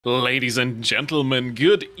Ladies and gentlemen,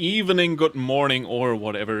 good evening, good morning, or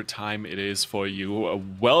whatever time it is for you.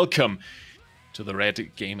 Welcome to the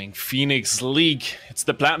Red Gaming Phoenix League. It's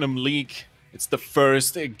the Platinum League. It's the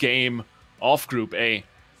first game of Group A.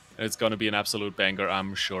 It's going to be an absolute banger,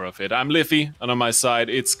 I'm sure of it. I'm Lythi, and on my side,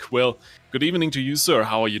 it's Quill. Good evening to you, sir.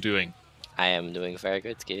 How are you doing? I am doing very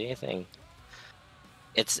good. Good evening.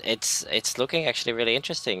 It's looking actually really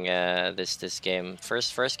interesting. This game,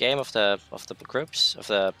 first game of the groups of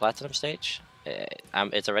the platinum stage.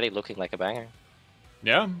 It's already looking like a banger.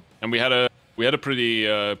 Yeah, and we had a pretty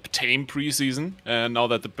tame preseason, and now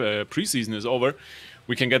that the preseason is over,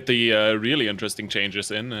 we can get the really interesting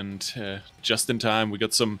changes in, and just in time, we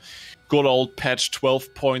got some good old patch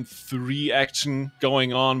 12.3 action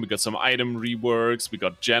going on. We got some item reworks, we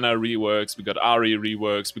got Janna reworks, we got Ari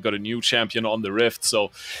reworks, we got a new champion on the Rift,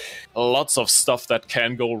 so lots of stuff that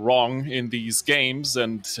can go wrong in these games,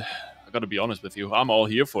 and I gotta be honest with you, I'm all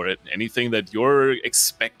here for it. Anything that you're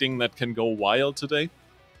expecting that can go wild today?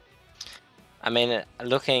 I mean,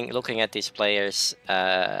 looking at these players,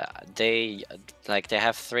 they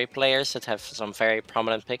have three players that have some very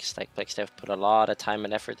prominent picks, like picks they've put a lot of time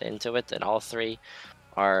and effort into it, and all three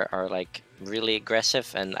are like really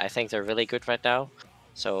aggressive, and I think they're really good right now.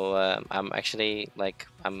 So I'm actually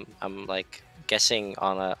I'm guessing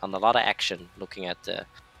on a lot of action, looking at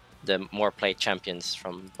the more played champions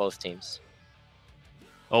from both teams.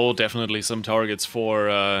 Oh, definitely some targets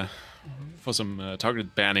for some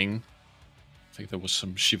target banning. I think there was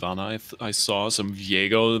some Shyvana I saw, some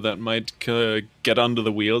Viego that might get under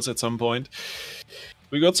the wheels at some point.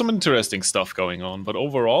 We got some interesting stuff going on, but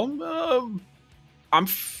overall, I'm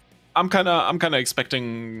kind of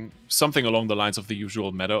expecting something along the lines of the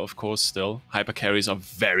usual meta. Of course, still hyper carries are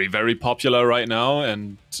very popular right now,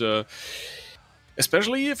 and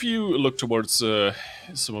especially if you look towards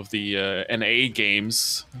some of the NA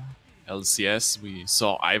games, LCS, we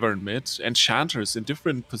saw Ivern mid, enchanters in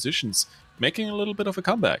different positions making a little bit of a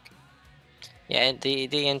comeback. Yeah, and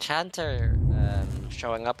the enchanter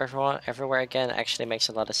showing up everywhere again actually makes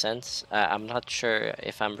a lot of sense. I'm not sure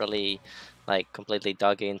if I'm really completely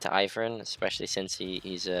dug into Ivern, especially since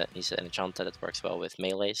he's an enchanter that works well with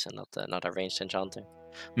melees and not a ranged enchanter.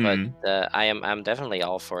 But I'm definitely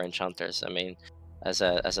all for enchanters. I mean, as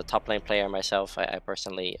a top lane player myself, I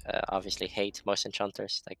personally obviously hate most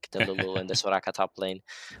enchanters, like the Lulu and the Soraka top lane.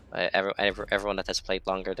 Everyone that has played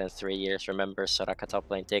longer than 3 years remembers Soraka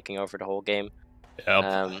top lane taking over the whole game.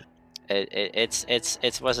 Yep.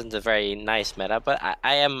 It wasn't a very nice meta, but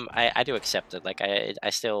I do accept it. Like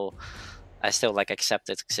I still like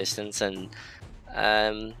accept its existence, and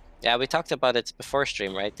yeah, we talked about it before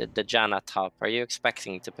stream, right? The Janna top. Are you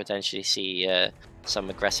expecting to potentially see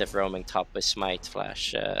some aggressive roaming top with Smite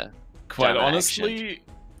Flash? Quite Janna honestly, action?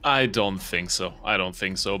 I don't think so. I don't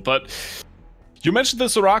think so. But you mentioned the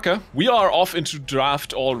Soraka. We are off into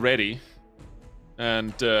draft already.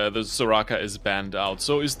 And the Soraka is banned out.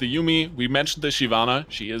 So is the Yuumi. We mentioned the Shyvana.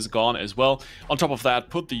 She is gone as well. On top of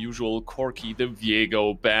that, put the usual Corki, the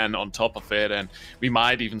Viego ban on top of it. And we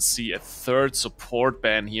might even see a third support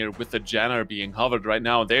ban here with the Janna being hovered right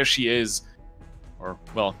now. There she is. Or,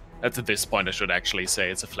 well, at this point I should actually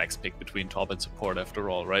say it's a flex pick between top and support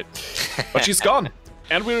after all, right? But she's gone.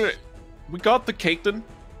 And we got the Caitlyn.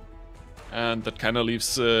 And that kind of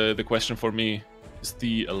leaves the question for me. Is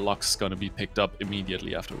the Lux gonna be picked up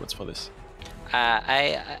immediately afterwards for this?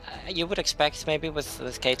 You would expect maybe with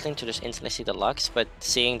Caitlyn to just instantly see the Lux, but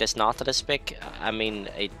seeing this Nautilus pick, I mean,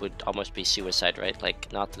 it would almost be suicide, right?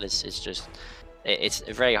 Like Nautilus is just, it's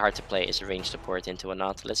very hard to play as a range support into a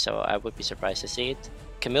Nautilus, so I would be surprised to see it.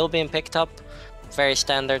 Camille being picked up, very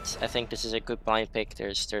standard. I think this is a good blind pick.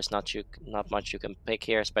 There's not much you can pick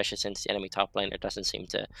here, especially since the enemy top laner doesn't seem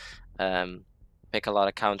to pick a lot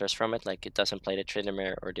of counters from it. Like it doesn't play the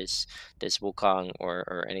Tryndamere or this Wukong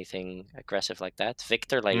or anything aggressive like that.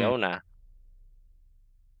 Victor Leona.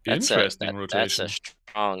 Interesting rotation.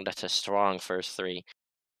 That's a strong first three.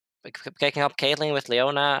 Picking up Caitlyn with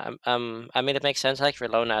Leona, I mean it makes sense. Like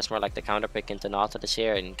Leona is more like the counter pick into Nautilus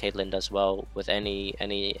here, and Caitlyn does well with any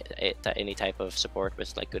type of support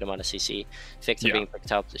with like good amount of CC. Victor being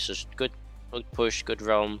picked up, this is good push, good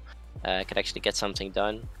roam, could actually get something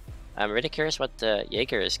done. I'm really curious what the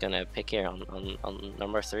Jaeger is gonna pick here on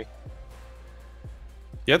number 3.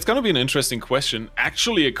 Yeah, it's gonna be an interesting question.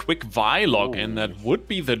 Actually, a quick Vi login that would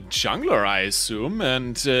be the jungler, I assume,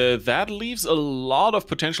 and that leaves a lot of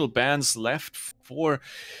potential bans left for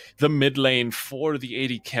the mid lane, for the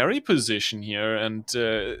AD carry position here, and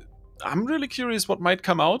I'm really curious what might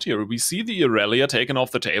come out here. We see the Irelia taken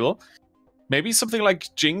off the table. Maybe something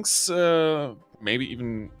like Jinx maybe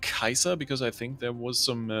even Kai'Sa, because I think there was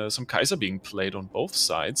some Kai'Sa being played on both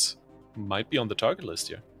sides. Might be on the target list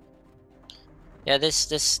here. Yeah,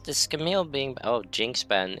 this Camille being Jinx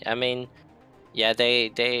ban. I mean, yeah,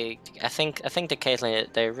 I think the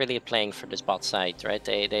Caitlyn, they're really playing for this bot side, right?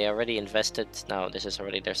 They already invested. Now this is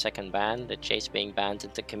already their second ban. The Chase being banned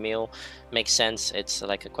into Camille makes sense. It's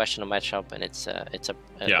like a question of matchup, and it's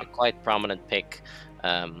a quite prominent pick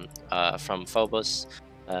from Phobos,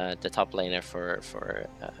 the top laner for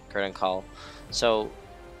Curtain Call. So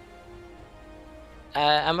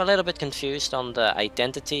I'm a little bit confused on the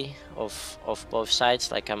identity of both sides.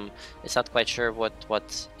 Like it's not quite sure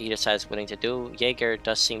what either side is willing to do. Jaeger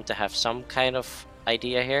does seem to have some kind of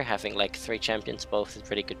idea here, having like 3 champions both with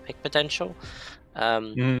pretty good pick potential.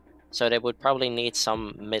 So they would probably need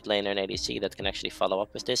some mid laner and ADC that can actually follow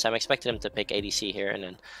up with this. I'm expecting them to pick ADC here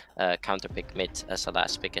and then counter pick mid as the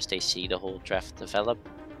last pick as they see the whole draft develop.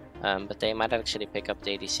 But they might actually pick up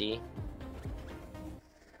the ADC.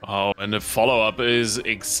 Oh, and the follow-up is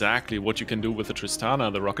exactly what you can do with the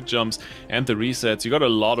Tristana, the rocket jumps, and the resets. You got a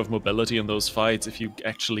lot of mobility in those fights if you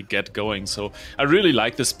actually get going. So I really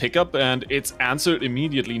like this pickup, and it's answered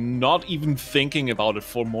immediately, not even thinking about it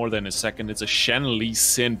for more than a second. It's a Shen Lee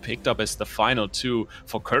Sin picked up as the final 2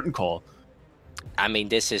 for Curtain Call. I mean,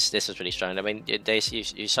 this is really strong. I mean,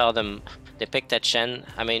 you saw them. They picked that Shen.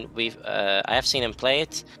 I mean, I have seen him play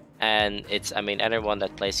it. And it's, I mean, anyone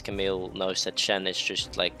that plays Camille knows that Shen is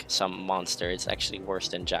just like some monster. It's actually worse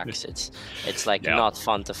than Jax. It's like not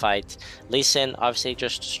fun to fight. Lee Sin, obviously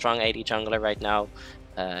just strong AD jungler right now.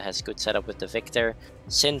 Has good setup with the Victor.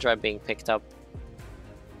 Syndra being picked up.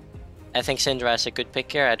 I think Syndra is a good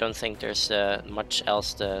pick here. I don't think there's much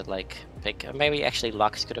else to like pick. Maybe actually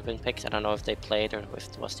Lux could have been picked. I don't know if they played or if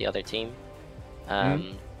it was the other team. Oh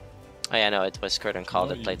yeah, no, it was Curtain Call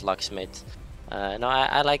that played Lux mid. No,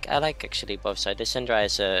 I like actually both sides. The Syndra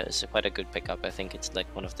is quite a good pickup. I think it's like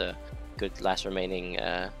one of the good last remaining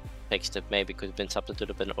picks that maybe could have been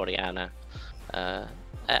substituted with Orianna.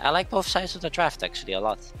 I like both sides of the draft actually a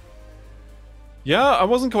lot. Yeah, I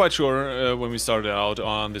wasn't quite sure when we started out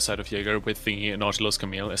on the side of Jaeger with the Nautilus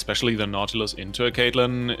Camille, especially the Nautilus into a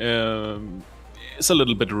Caitlyn. It's a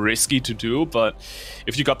little bit risky to do, but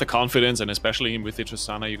if you got the confidence, and especially with the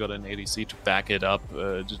Tristana, you got an ADC to back it up,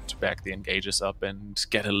 to back the engages up and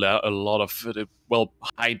get a lot of,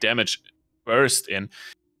 high damage burst in,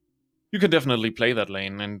 you can definitely play that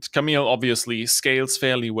lane. And Camille obviously scales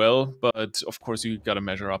fairly well, but of course you got to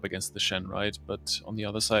measure up against the Shen, right? But on the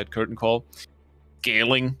other side, Curtain Call,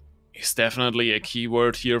 scaling is definitely a key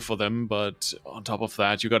word here for them, but on top of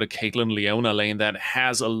that, you got a Caitlyn Leona lane that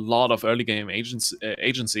has a lot of early game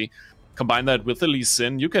agency. Combine that with the Lee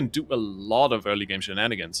Sin, you can do a lot of early game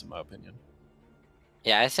shenanigans, in my opinion.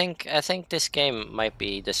 Yeah, I think this game might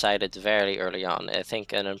be decided very early on. I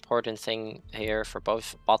think an important thing here for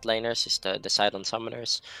both bot laners is to decide on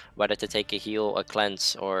summoners, whether to take a heal, a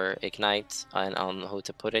cleanse, or ignite, and on who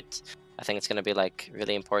to put it. I think it's going to be like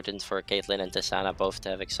really important for Caitlyn and Tristana both to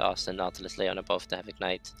have exhaust and Nautilus Leona both to have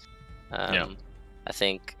ignite. I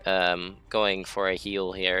think going for a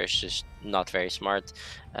heal here is just not very smart.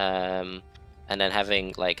 And then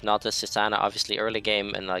having like Nautilus, Tristana, obviously early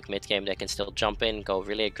game and like mid game, they can still jump in, go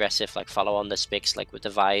really aggressive, like follow on the picks, like with the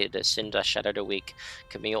Vi, the Syndra, Shatter the Weak,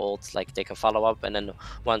 Camille ult, like they can follow up. And then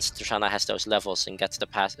once Tristana has those levels and gets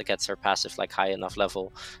her passive like high enough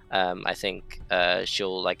level, I think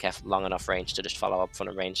she'll like have long enough range to just follow up from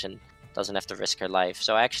the range and doesn't have to risk her life.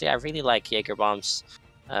 So actually, I really like Jaeger bombs.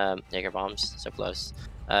 Jaeger bombs, so close.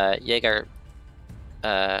 Jaeger.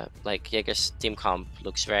 Like Jaeger's team comp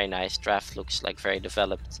looks very nice. Draft looks like very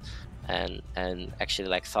developed and actually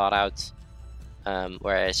like thought out.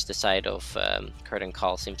 Whereas the side of Curtain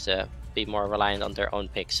Call seems to be more reliant on their own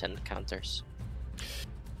picks and counters.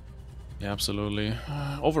 Yeah, absolutely.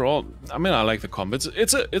 Overall, I mean, I like the comp.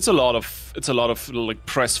 It's a lot of like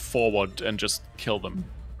press forward and just kill them,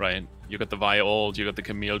 right? You got the Vi ult, you got the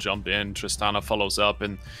Camille jump in, Tristana follows up,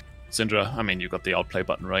 and Syndra. I mean, you got the outplay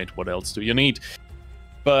button, right? What else do you need?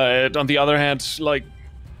 But on the other hand, like,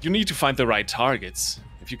 you need to find the right targets.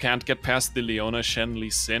 If you can't get past the Leona, Shen,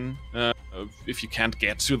 Lee Sin, if you can't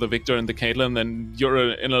get to the Victor and the Caitlyn, then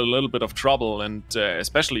you're in a little bit of trouble. And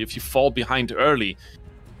especially if you fall behind early,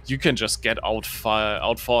 you can just get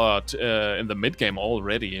outfought in the mid game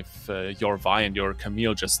already if your Vi and your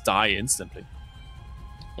Camille just die instantly.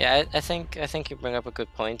 Yeah, I think you bring up a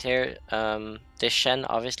good point here. This Shen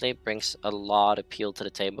obviously brings a lot of appeal to the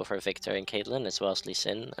table for Victor and Caitlyn, as well as Lee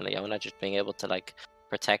Sin and Leona, just being able to like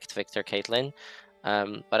protect Victor, Caitlyn.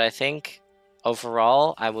 But I think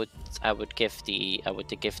overall, I would give the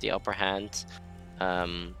upper hand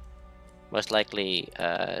most likely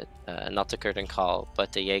not the curtain call,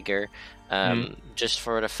 but the Jaeger, just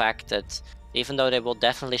for the fact that even though they will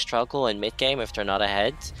definitely struggle in mid game if they're not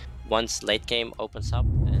ahead, once late game opens up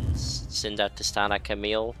and Syndra, Tristana,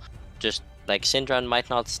 Camille, just like Syndra might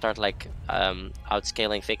not start like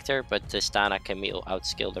outscaling Victor, but Tristana, Camille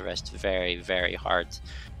outscale the rest very, very hard.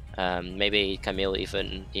 Maybe Camille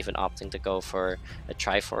even opting to go for a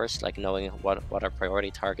Triforce, like knowing what our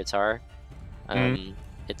priority targets are.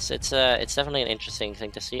 It's definitely an interesting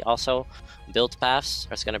thing to see. Also, build paths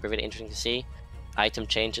are going to be really interesting to see. Item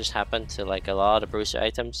changes happen to like a lot of bruiser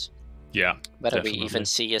items. Yeah, whether definitely. we even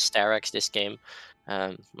see a Starex this game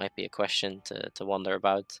might be a question to wonder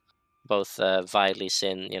about. Both Vi, Lee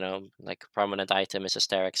Sin, you know, like prominent item is a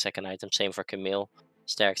Starex second item. Same for Camille.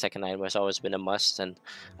 Starex second item has always been a must, and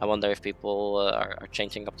I wonder if people are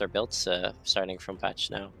changing up their builds starting from patch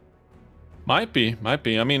now. Might be.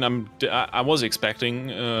 I mean, I was expecting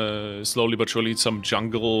slowly but surely some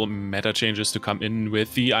jungle meta changes to come in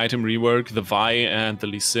with the item rework, the Vi and the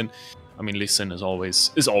Lee Sin. I mean, Lee Sin is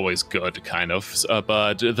always good, kind of,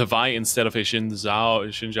 but the Vi instead of a Xin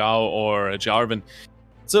Zhao or a Jarvan,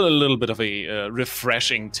 it's a little bit of a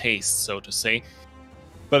refreshing taste, so to say.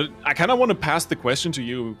 But I kind of want to pass the question to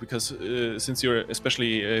you, because since you're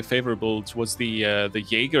especially favorable towards the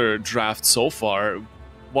Jaeger draft so far,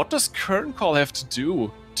 what does Curtain Call have to do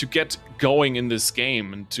to get going in this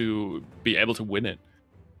game and to be able to win it?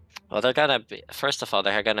 Well, they're gonna be, first of all,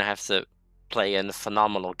 they're gonna have to play a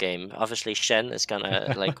phenomenal game. Obviously, Shen is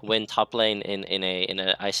gonna like win top lane in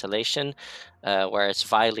a isolation, whereas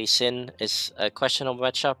Vi Lee Sin is a questionable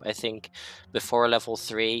matchup. I think before level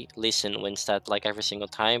 3, Lee Sin wins that like every single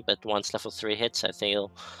time, but once level 3 hits, I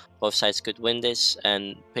think both sides could win this,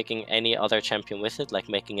 and picking any other champion with it, like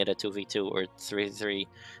making it a 2v2 or 3v3,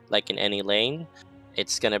 like in any lane,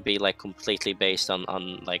 it's gonna be like completely based on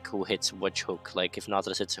like who hits which hook. Like if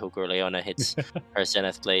Nautilus hits a hook or Leona hits her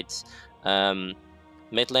Zenith Blades.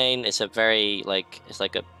 Mid lane is a very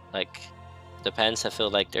depends. I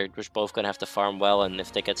feel like they're both gonna have to farm well, and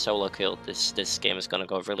if they get solo killed, this game is gonna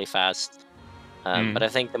go really fast. But I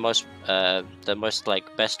think the most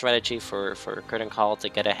like best strategy for Curtain Call to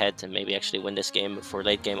get ahead and maybe actually win this game before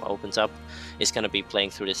late game opens up is gonna be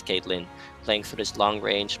playing through this Caitlyn, playing through this long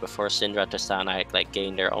range before Syndra, Tristana like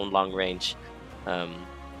gain their own long range.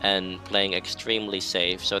 And playing extremely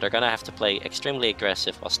safe. So they're gonna have to play extremely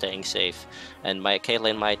aggressive while staying safe. And my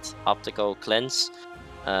Caitlyn might opt to go cleanse,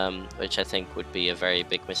 which I think would be a very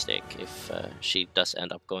big mistake if she does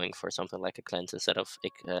end up going for something like a cleanse instead of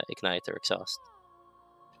ignite or exhaust.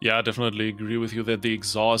 Yeah, I definitely agree with you that the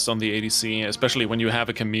exhaust on the ADC, especially when you have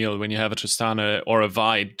a Camille, when you have a Tristana or a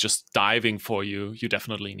Vi just diving for you, you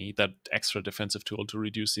definitely need that extra defensive tool to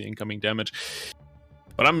reduce the incoming damage.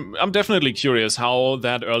 But I'm definitely curious how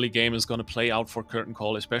that early game is going to play out for Curtain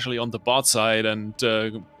Call, especially on the bot side, and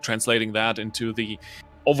translating that into the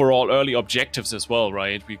overall early objectives as well,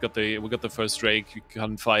 right? We got the first Drake you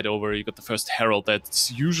can fight over. You got the first Herald.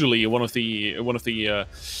 That's usually one of the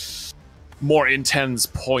more intense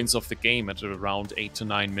points of the game at around 8 to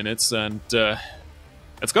 9 minutes, and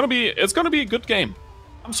it's gonna be a good game.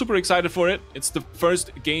 I'm super excited for it. It's the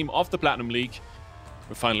first game of the Platinum League.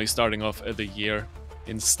 We're finally starting off the year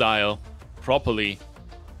in style, properly,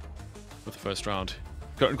 with the first round.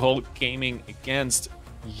 Curtain Call gaming against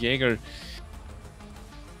Jaeger.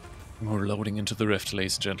 We're loading into the Rift,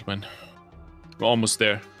 ladies and gentlemen. We're almost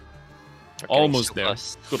there. Almost there.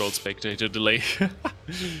 Good old spectator delay.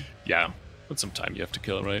 Yeah, with some time you have to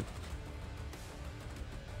kill, right?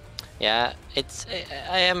 Yeah,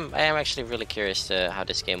 I am actually really curious to how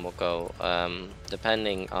this game will go.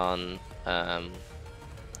 Depending on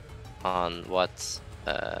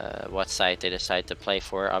what side they decide to play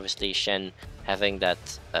for. Obviously, Shen having that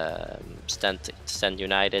stand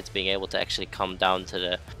united, being able to actually come down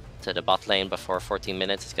to the bot lane before 14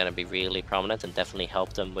 minutes is going to be really prominent and definitely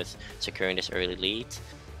help them with securing this early lead.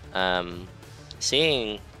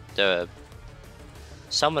 Seeing the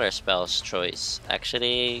Summoner spells choice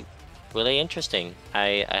actually really interesting.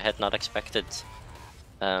 I had not expected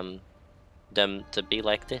them to be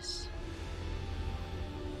like this.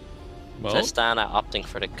 Well, Tristana opting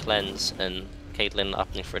for the cleanse and Caitlyn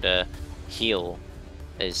opting for the heal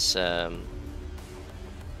is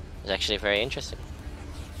actually very interesting.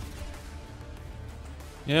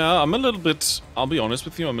 Yeah, I'm a little bit, I'll be honest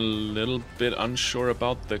with you, I'm a little bit unsure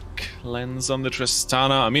about the cleanse on the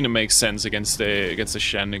Tristana. I mean, it makes sense against the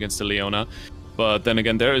Shen, against the Leona. But then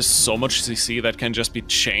again, there is so much CC that can just be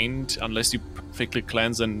chained unless you perfectly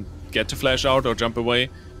cleanse and get to flash out or jump away.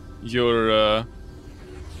 You're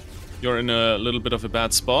in a little bit of a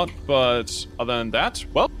bad spot, but other than that,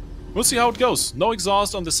 well, we'll see how it goes. No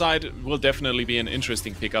exhaust on the side will definitely be an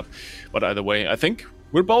interesting pickup. But either way, I think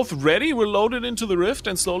we're both ready. We're loaded into the Rift,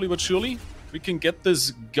 and slowly but surely we can get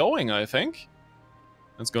this going, I think.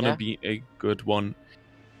 It's gonna be a good one.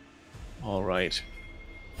 All right.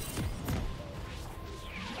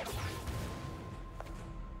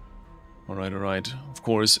 All right. Of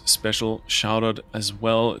course, special shout out as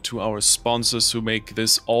well to our sponsors who make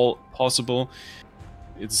this all possible.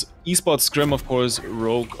 It's Esports Scrim, of course,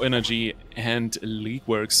 Rogue Energy, and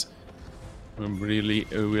Leagueworks. I'm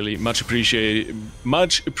really much appreciative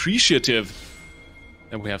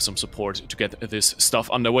that we have some support to get this stuff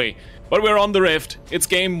underway. But we're on the Rift. It's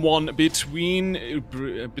game 1 between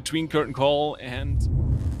Curtain Call and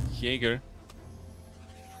Jaeger.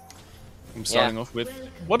 I'm starting off with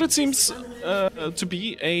what it seems to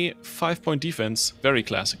be a 5-point defense. Very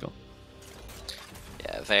classical.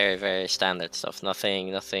 Yeah, very standard stuff.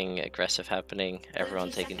 Nothing aggressive happening.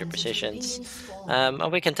 Everyone taking their positions.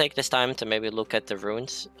 And we can take this time to maybe look at the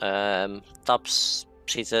runes. Tops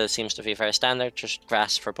seems to be very standard. Just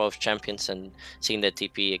grass for both champions, and seeing the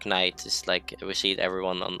TP ignite is like we see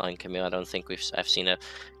everyone on Camille. I don't think I've seen a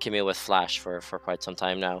Camille with flash for quite some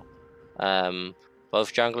time now.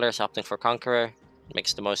 Both junglers opting for Conqueror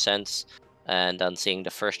makes the most sense. And then seeing the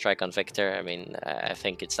first strike on Victor, I mean, I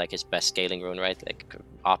think it's like his best scaling rune, right? Like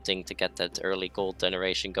opting to get that early gold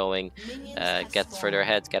generation going, get further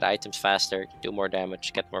ahead, get items faster, do more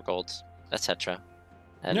damage, get more gold, etc.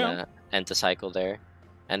 And end the cycle there.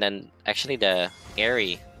 And then actually the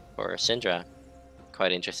Aerie for Syndra,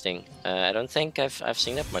 quite interesting. I don't think I've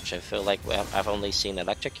seen that much. I feel like I've only seen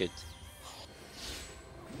Electrocute.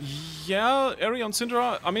 Yeah, Aerie on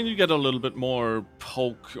Syndra, I mean, you get a little bit more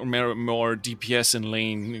poke or more DPS in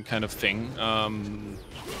lane kind of thing. I'm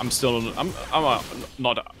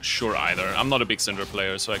not sure either. I'm not a big Syndra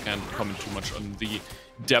player, so I can't comment too much on the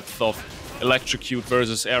depth of Electrocute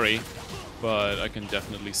versus Aerie, but I can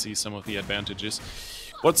definitely see some of the advantages.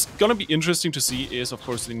 What's gonna be interesting to see is, of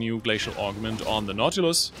course, the new Glacial Augment on the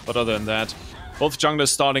Nautilus, but other than that, both junglers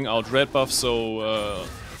starting out red buff, so a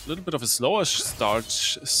little bit of a slower start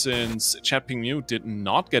since Chapping Mew did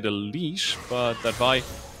not get a leash, but that Vi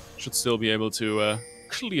should still be able to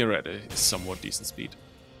clear at a somewhat decent speed.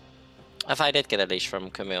 If I did get a leash from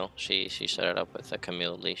Camille, she started up with a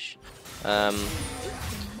Camille leash.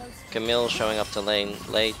 Camille showing up to lane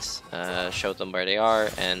late, showed them where they are,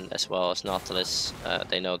 and as well as Nautilus,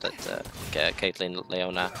 they know that Caitlyn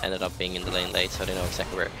Leona ended up being in the lane late, so they know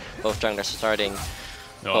exactly where both junglers are starting,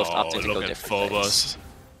 both opting to go different ways.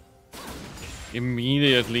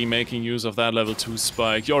 Immediately making use of that level 2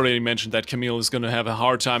 spike. You already mentioned that Camille is going to have a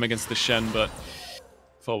hard time against the Shen, but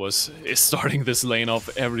Phobos is starting this lane off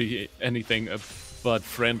anything but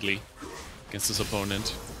friendly against his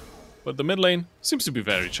opponent. But the mid lane seems to be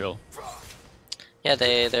very chill. Yeah,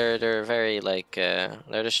 they're very like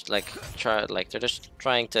they're just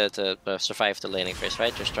trying to survive the laning phase,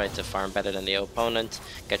 right? Just trying to farm better than the opponent,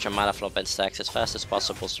 get your mana flop and stacks as fast as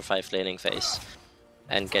possible, survive laning phase,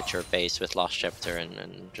 and get your base with Lost Chapter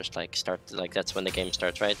and just like start, like that's when the game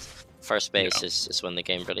starts, right? First base is when the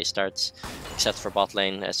game really starts, except for bot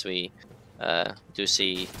lane, as we do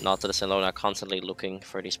see Nautilus and Lona constantly looking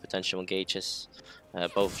for these potential engages,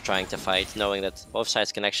 both trying to fight, knowing that both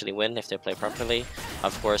sides can actually win if they play properly.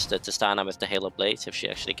 Of course, the Tristana with the Halo Blades, if she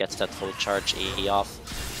actually gets that full charge E off,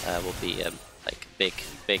 will be like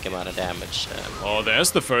big amount of damage. Oh,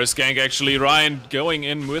 there's the first gank actually. Ryan going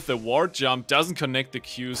in with the ward jump, doesn't connect the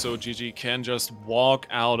Q, so GG can just walk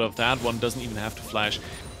out of that one, doesn't even have to flash.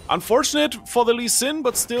 Unfortunate for the Lee Sin,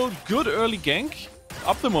 but still good early gank.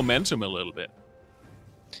 Up the momentum a little bit.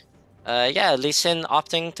 Yeah, Lee Sin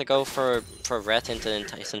opting to go for red into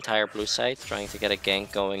his entire blue side, trying to get a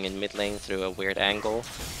gank going in mid lane through a weird angle.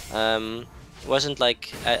 Wasn't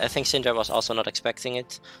like, I think Syndra was also not expecting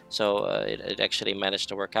it, so it actually managed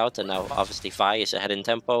to work out, and now obviously Vi is ahead in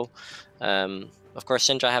tempo. Of course,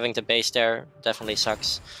 Syndra having to base there definitely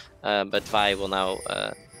sucks, but Vi will now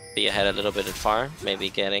be ahead a little bit at farm, maybe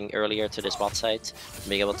getting earlier to this bot side,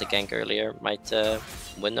 being able to gank earlier might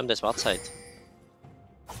win them this bot side.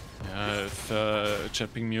 Yeah, if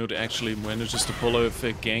Chapping Mute actually manages to pull off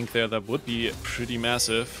a gank there, that would be pretty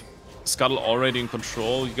massive. Scuttle already in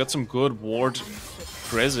control. You got some good ward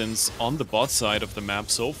presence on the bot side of the map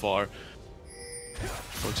so far.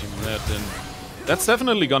 14 red, and that's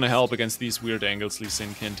definitely gonna help against these weird angles Lee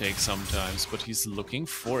Sin can take sometimes, but he's looking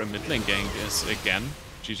for a mid lane gank again.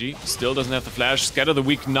 GG still doesn't have the flash. Scatter the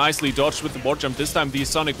Weak nicely dodged with the ward jump. This time the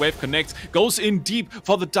Sonic Wave connects, goes in deep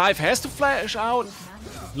for the dive, has to flash out.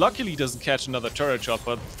 Luckily doesn't catch another turret shot,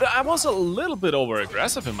 but that was a little bit over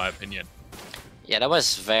aggressive in my opinion. Yeah, that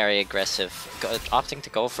was very aggressive. Opting to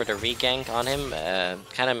go for the regank on him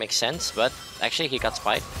kind of makes sense, but actually he got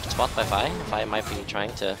spot by Vi. Vi might be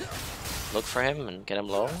trying to look for him and get him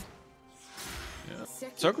low. Yeah.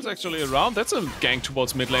 Circle's actually around. That's a gank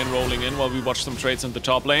towards mid lane rolling in while we watch some trades in the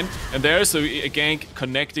top lane. And there's a gank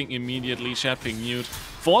connecting immediately. Chat being mute.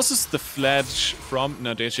 Forces the flash from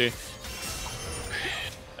Nadeshe.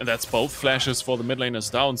 And that's both flashes for the mid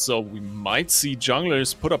laners down. So we might see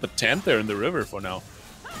junglers put up a tent there in the river for now.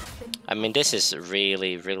 I mean, this is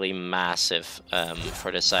really, really massive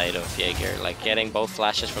for the side of Jaeger. Like, getting both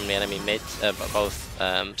flashes from the enemy mid, both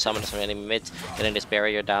summons from the enemy mid, getting this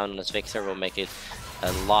barrier down on this Victor will make it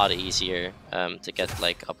a lot easier to get,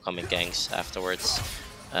 like, upcoming ganks afterwards.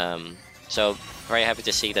 So, very happy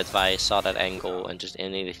to see that Vi saw that angle and just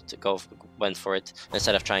needed to went for it,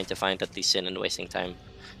 instead of trying to find that Lee Sin and wasting time.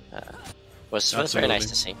 Was very nice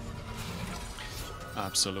to see.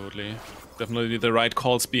 Absolutely. Definitely the right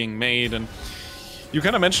calls being made, and you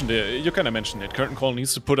kind of mentioned it. Curtain Call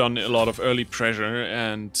needs to put on a lot of early pressure,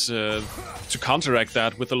 and to counteract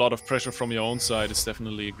that with a lot of pressure from your own side is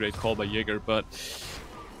definitely a great call by Jaeger. But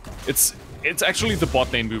it's actually the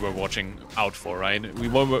bot lane we were watching out for, right? We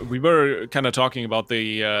were kind of talking about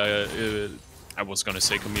the I was gonna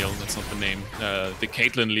say Camille, that's not the name. The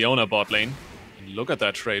Caitlyn Leona bot lane. Look at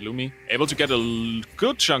that trade, Lumi, able to get a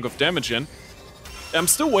good chunk of damage in. I'm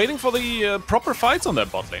still waiting for the proper fights on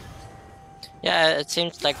that bot lane. Yeah, it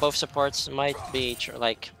seems like both supports might be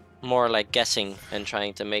more like guessing and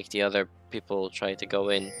trying to make the other people try to go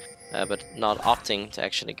in, but not opting to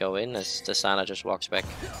actually go in, as Tasana just walks back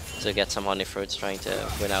to get some honey fruits, trying to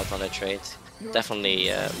win out on the trade. Definitely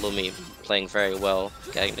Lumi playing very well,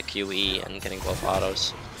 getting the QE and getting both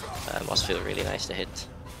autos. Must feel really nice to hit.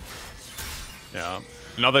 Yeah.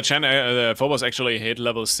 Another Phobos actually hit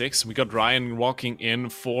level 6. We got Ryan walking in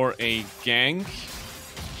for a gank.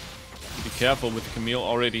 Be careful with Camille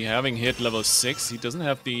already having hit level 6. He doesn't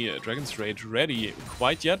have the Dragon's Rage ready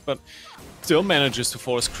quite yet, but still manages to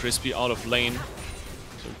force Crispy out of lane.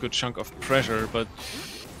 So a good chunk of pressure, but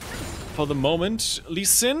for the moment, Lee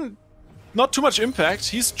Sin, not too much impact.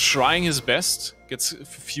 He's trying his best. Gets a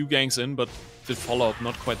few ganks in, but the follow-up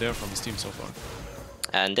not quite there from his team so far.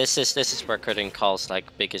 And this is where Curtain Call's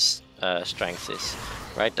biggest strength is,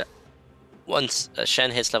 right? Once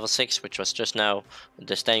Shen hits level 6, which was just now,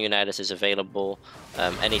 the Stan Unitas is available.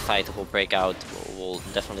 Any fight that will break out will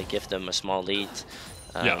definitely give them a small lead.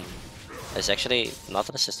 Yeah. It's actually not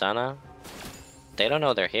the Sistana. They don't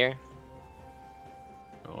know they're here.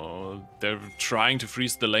 Oh, they're trying to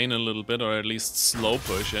freeze the lane a little bit, or at least slow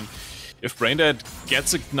push. And if Braindead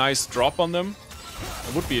gets a nice drop on them,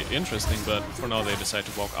 it would be interesting, but for now they decide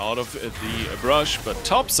to walk out of the brush. But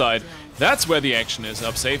topside, that's where the action is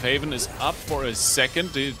up. Safe Haven is up for a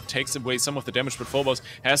second. It takes away some of the damage, but Phobos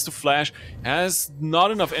has to flash. Has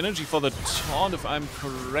not enough energy for the taunt, if I'm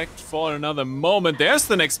correct, for another moment. There's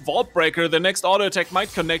the next Vault Breaker. The next auto attack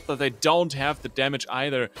might connect, but they don't have the damage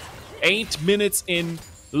either. 8 minutes in,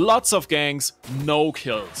 lots of ganks, no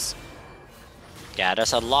kills. Yeah,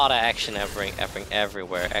 there's a lot of action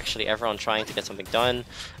everywhere. Actually, everyone trying to get something done.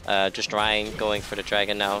 Just Ryan going for the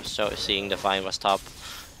dragon now, so seeing the Vine was top.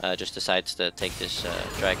 Just decides to take this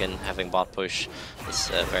dragon, having bot push. It's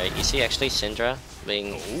very easy, actually. Syndra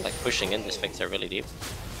being pushing in this Victor really deep.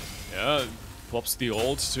 Yeah, pops the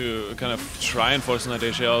ult to kind of try and force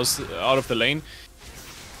Nadeshe out of the lane.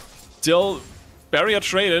 Still, barrier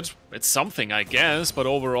traded. It's something, I guess, but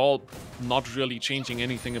overall, not really changing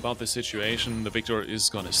anything about the situation. The Victor is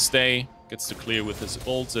gonna stay, gets to clear with his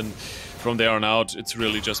ult, and from there on out, it's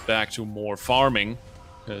really just back to more farming,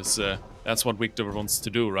 because that's what Victor wants to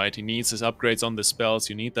do, right? He needs his upgrades on the spells.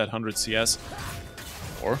 You need that 100 CS,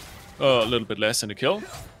 or a little bit less in a kill,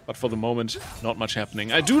 but for the moment, not much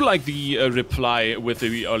happening. I do like the reply with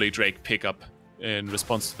the early Drake pickup in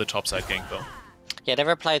response to the topside gank, though. Yeah, they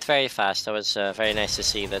replied very fast. That was very nice to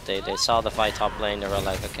see that they saw the fight top lane. They were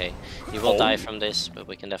like, okay, you will die from this, but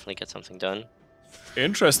we can definitely get something done.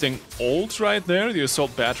 Interesting ult right there. The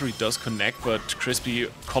assault battery does connect, but Crispy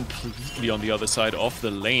completely on the other side of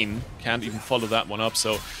the lane. Can't even follow that one up,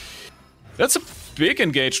 so that's a big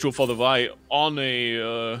engage tool for the Vi on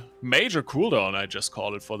a major cooldown, I just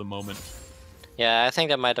call it for the moment. Yeah, I think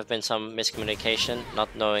there might have been some miscommunication, not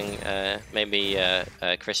knowing maybe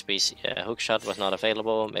Crispy's hookshot was not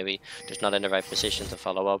available, maybe just not in the right position to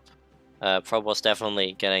follow up. Prob was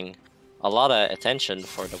definitely getting a lot of attention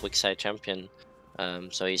for the weak side champion,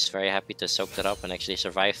 so he's very happy to soak that up and actually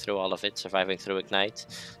survive through all of it, surviving through Ignite,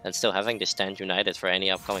 and still having this stand united for any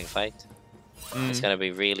upcoming fight. It's gonna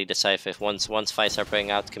be really decisive. Once fights are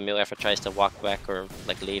breaking out, Camille ever tries to walk back or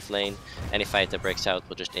like leave lane, any fight that breaks out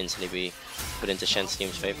will just instantly be put into Shen's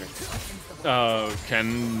team's favor.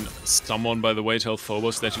 Can someone, by the way, tell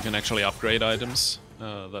Phobos that you can actually upgrade items?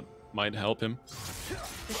 That might help him.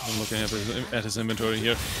 I'm looking at his inventory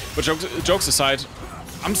here. But jokes aside,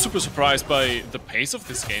 I'm super surprised by the pace of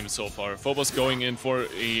this game so far. Phobos going in for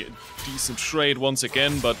a decent trade once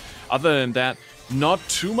again, but other than that, not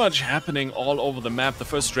too much happening all over the map. The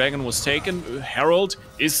first dragon was taken. Herald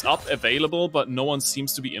is up, available, but no one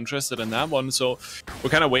seems to be interested in that one. So we're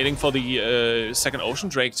kind of waiting for the second Ocean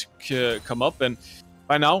Drake to come up. And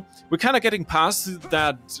by now, we're kind of getting past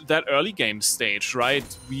that early game stage, right?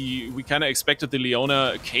 We kind of expected the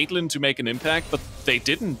Leona Caitlyn to make an impact, but they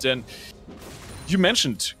didn't. And you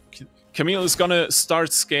mentioned Camille is gonna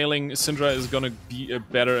start scaling. Syndra is gonna be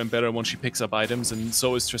better and better once she picks up items, and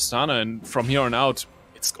so is Tristana. And from here on out,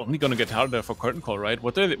 it's only gonna get harder for Curtain Call, right?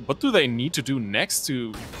 What do they need to do next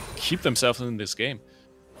to keep themselves in this game?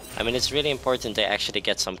 I mean, it's really important they actually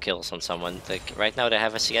get some kills on someone. Like right now, they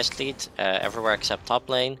have a CS lead everywhere except top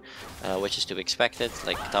lane, which is to be expected.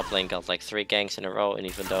 Like top lane got like 3 ganks in a row, and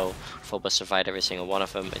even though Phobos survived every single one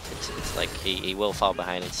of them, it's like he will fall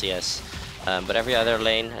behind in CS. But every other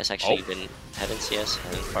lane has actually been head in CS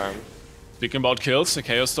and in farm. Speaking about kills, the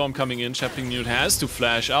Chaos Storm coming in, Chapping Newt has to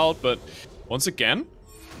flash out, but once again,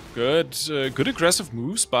 good aggressive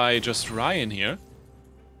moves by just Ryan here.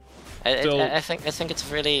 I think it's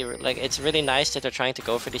really nice that they're trying to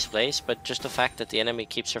go for these plays, but just the fact that the enemy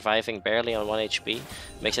keeps surviving barely on 1 HP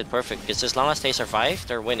makes it perfect. Because as long as they survive,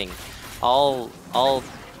 they're winning. All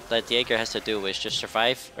that Jaeger has to do is just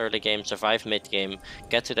survive early game, survive mid game,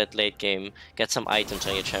 get to that late game, get some items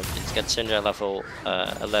on your champions, get Syndra level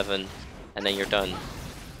 11, and then you're done.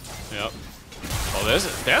 Yep. Well,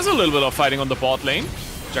 there's a little bit of fighting on the bot lane.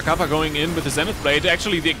 Jakapa going in with the Zenith Blade,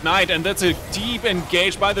 actually the Ignite, and that's a deep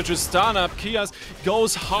engage by the Tristana. Kias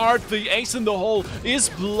goes hard, the ace in the hole is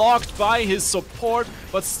blocked by his support,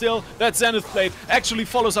 but still, that Zenith Blade actually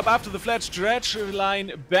follows up after the flash dredge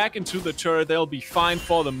line back into the turret. They'll be fine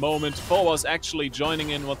for the moment. Phobos actually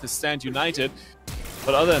joining in with the Stand United.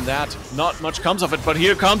 But other than that, not much comes of it. But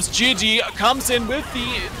here comes Gigi, comes in with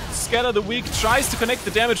the Scatter the Weak, tries to connect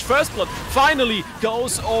the damage. First Blood finally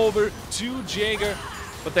goes over to Jaeger.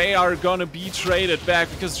 But they are gonna be traded back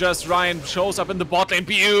because just Ryan shows up in the bot lane.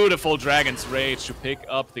 Beautiful Dragon's Rage to pick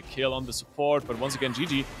up the kill on the support. But once again,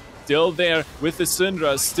 Gigi still there with the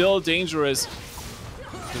Syndra, still dangerous.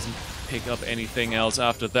 Doesn't pick up anything else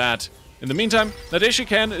after that. In the meantime, Nadeshii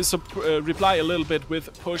can reply a little bit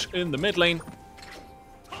with push in the mid lane.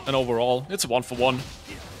 And overall, it's a 1-for-1.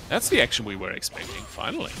 That's the action we were expecting,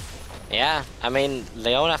 finally. Yeah, I mean,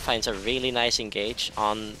 Leona finds a really nice engage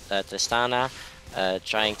on Tristana.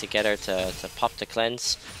 Trying to get her to pop the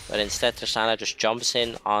cleanse, but instead Tristana just jumps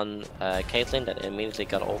in on Caitlyn that immediately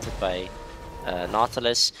got ulted by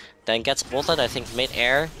Nautilus, then gets ulted I think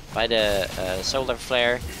mid-air by the solar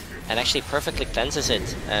flare and actually perfectly cleanses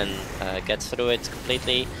it and gets through it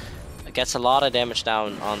completely. Gets a lot of damage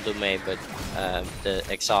down on Lume, but the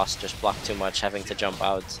exhaust just blocked too much, having to jump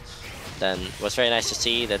out. Then it was very nice to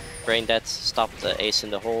see that Brain Death stopped the ace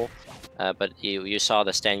in the hole. But you saw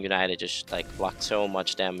the Stand United just like blocked so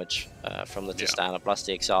much damage from the Tristana, plus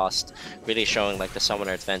the exhaust, really showing like the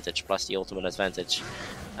summoner advantage plus the ultimate advantage.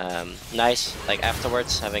 Nice, like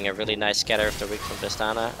afterwards having a really nice scatter of the weak from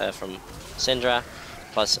Tristana, from Syndra,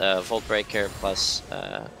 plus Volt Breaker, plus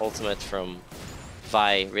ultimate from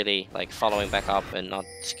Vi, really like following back up and not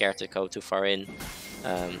scared to go too far in.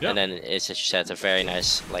 And then it's, as you said, a very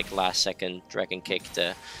nice like last second dragon kick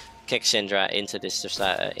to kick Syndra into this 1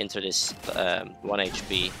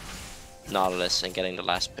 HP Nautilus and getting the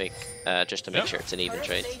last pick just to make sure it's an even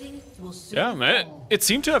trade. Yeah, man. It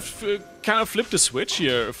seemed to have kind of flipped the switch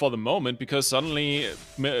here for the moment because suddenly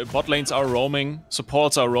bot lanes are roaming,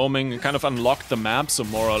 supports are roaming, and kind of unlocked the map, so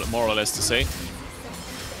more or less to say.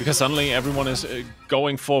 Because suddenly everyone is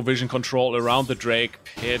going for vision control around the Drake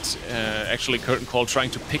pit. Actually, Curtain Call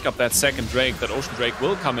trying to pick up that second Drake. That Ocean Drake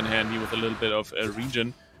will come in handy with a little bit of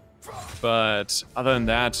regen. But other than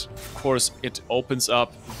that, of course, it opens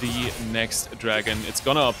up the next dragon. It's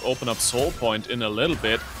gonna open up Soul Point in a little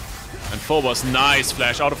bit. And Phobos, nice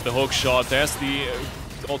flash out of the hook shot. There's the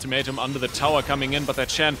ultimatum under the tower coming in, but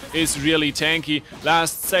that Shen is really tanky.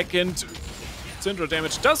 Last second, Syndra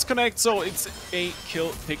damage does connect, so it's a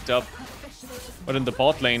kill picked up. But in the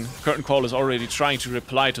bot lane, Curtain Call is already trying to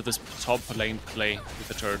reply to this top lane play with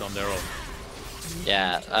the turret on their own.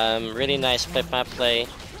 Yeah, really nice flip map play.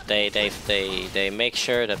 they make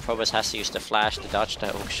sure that Probus has to use the flash to dodge the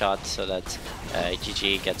hook shot so that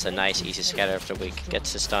GG gets a nice easy scatter of the week,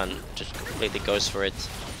 gets the stun, just completely goes for it,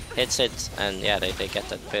 hits it, and yeah, they get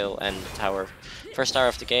that kill and tower. First tower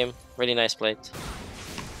of the game, really nice play.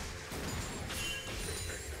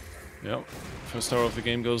 Yep, first tower of the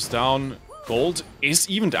game goes down. Gold is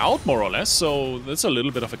evened out more or less, so that's a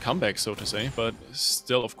little bit of a comeback, so to say, but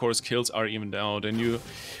still, of course, kills are evened out. And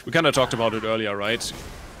we kind of talked about it earlier, right?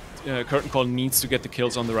 Curtain Call needs to get the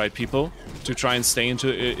kills on the right people to try and stay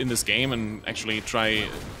in this game and actually try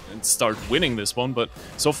and start winning this one. But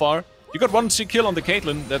so far, you got one kill on the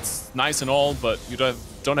Caitlyn, that's nice and all, but you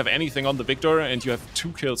don't have anything on the Victor, and you have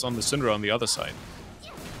 2 kills on the Syndra on the other side.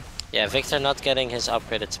 Yeah, Victor not getting his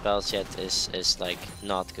upgraded spells yet is like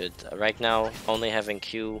not good. Right now, only having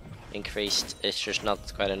Q increased is just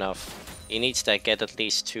not quite enough. He needs to get at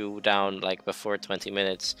least 2 down like before 20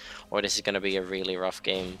 minutes, or this is gonna be a really rough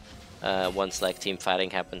game once like team fighting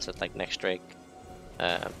happens at like next Drake.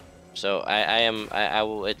 So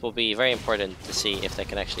it will be very important to see if they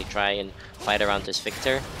can actually try and fight around this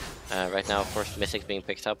Victor. Right now, of course, Mythic being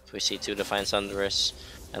picked up. We see 2 Defiant Thunderers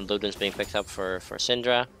and Ludens being picked up for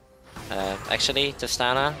Syndra. Actually,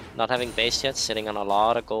 Testana, not having base yet, sitting on a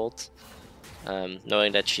lot of gold.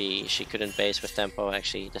 Knowing that she couldn't base with tempo,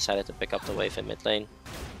 actually decided to pick up the wave in mid lane.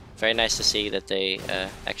 Very nice to see that they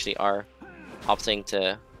actually are opting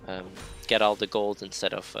to get all the gold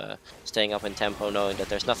instead of staying up in tempo, knowing that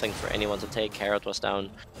there's nothing for anyone to take. Herald was down,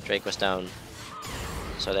 Drake was down,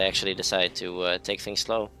 so they actually decide to take things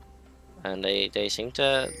slow. And they seem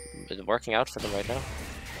to be working out for them right now.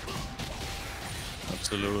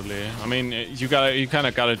 Absolutely. I mean, you kind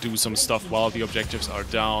of gotta do some stuff while the objectives are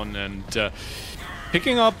down, and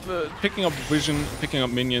picking up vision, picking up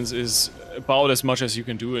minions is about as much as you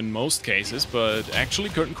can do in most cases. But actually,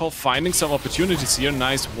 Curtain Call finding some opportunities here.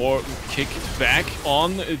 Nice war kick back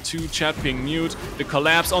on to chat being mute. The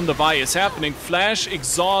collapse on the Vi is happening. Flash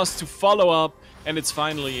exhaust to follow up. And it's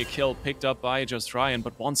finally a kill picked up by Just Ryan,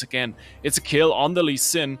 but once again, it's a kill on the Lee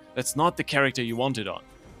Sin. That's not the character you wanted on.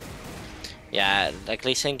 Yeah, like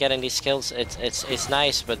Lee Sin getting these kills, it's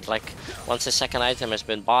nice, but like once the second item has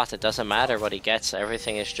been bought, it doesn't matter what he gets.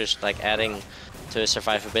 Everything is just like adding to his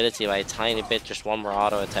survivability by a tiny bit, just one more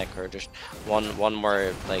auto attack or just one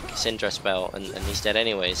more like Syndra spell, and he's dead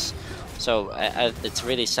anyways. So it's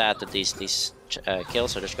really sad that these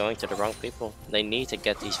kills are just going to the wrong people. They need to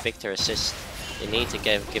get these Victor assists. They need to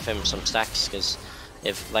give him some stacks, because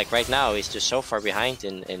if like right now he's just so far behind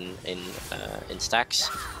in stacks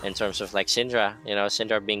in terms of like Syndra, you know,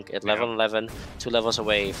 Syndra being at level 11, 2 levels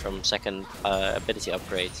away from second ability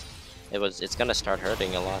upgrade. It's gonna start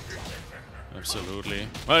hurting a lot. Absolutely.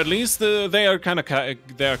 Well, at least they are kind of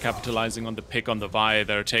they are capitalizing on the pick on the Vi.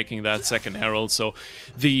 They're taking that second herald, so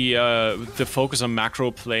the focus on macro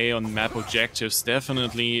play on map objectives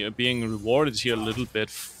definitely being rewarded here a little bit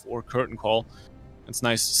for Curtain Call. It's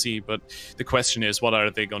nice to see, but the question is, what are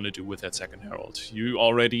they going to do with that second herald? You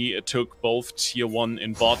already took both tier 1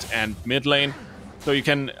 in bot and mid lane, so you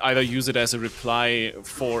can either use it as a reply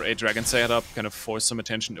for a dragon setup, kind of force some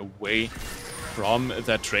attention away from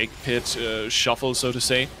that Drake pit shuffle, so to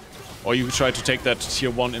say, or you try to take that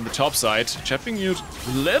tier 1 in the top side. Chat mute,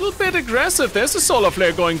 little bit aggressive. There's a solar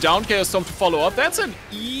flare going down. Chaos Storm to follow up. That's an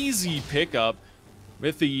easy pickup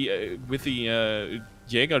with the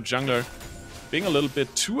Jaeger jungler being a little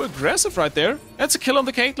bit too aggressive right there. That's a kill on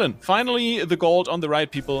the Caitlyn. Finally, the gold on the right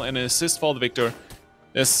people and an assist for the Victor.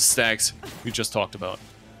 There's the stacks we just talked about.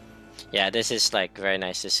 Yeah, this is like very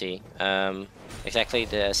nice to see. Exactly,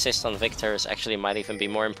 the assist on Victor actually might even be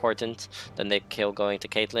more important than the kill going to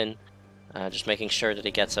Caitlyn. Just making sure that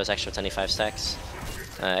he gets those extra 25 stacks.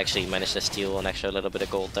 Actually managed to steal an extra little bit of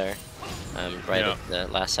gold there, right at the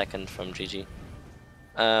last second from GG.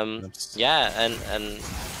 Yeah, and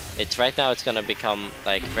it's right now it's gonna become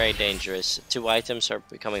like very dangerous. 2 items are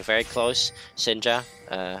becoming very close. Syndra,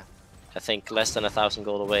 I think less than 1,000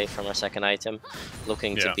 gold away from our second item,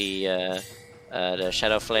 looking to be the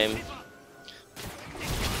Shadow Flame.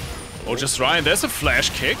 Oh, Just Ryan, there's a flash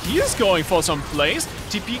kick. He is going for some plays.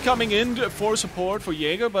 TP coming in for support for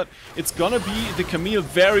Jaeger, but it's gonna be the Camille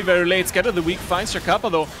very, very late. Scatter of the Weak finds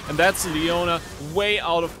Shakapa though, and that's Leona way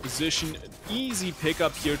out of position. Easy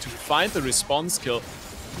pickup here to find the response kill.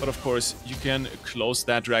 But of course, you can close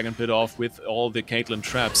that Dragon Pit off with all the Caitlyn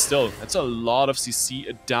traps. Still, that's a lot of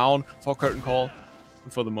CC down for Curtain Call.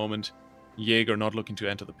 And for the moment, Jaeger not looking to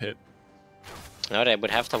enter the pit. No, they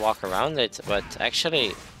would have to walk around it, but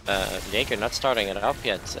actually, Jaeger not starting it up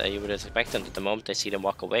yet. You would expect them that the moment they see them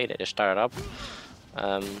walk away, they just start it up.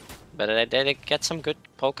 but they get some good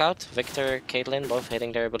poke out. Victor, Caitlyn, both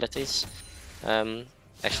hitting their abilities.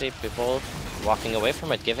 Actually, people walking away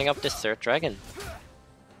from it, giving up this third dragon.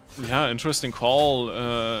 Yeah, interesting call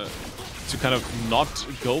to kind of not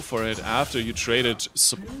go for it after you traded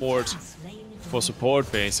support for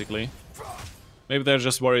support, basically. Maybe they're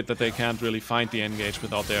just worried that they can't really find the engage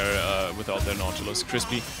without their Nautilus.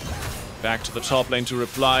 Crispy back to the top lane to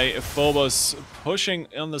reply. Phobos pushing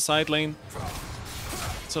on the side lane.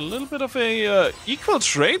 It's a little bit of a equal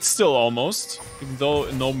trade still, almost. Even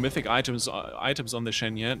though no mythic items on the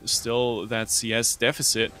Shen yet, still that CS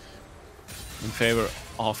deficit in favor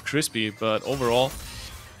of Crispy. But overall,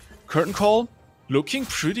 Curtain Call looking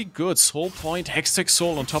pretty good. Soul Point, Hextech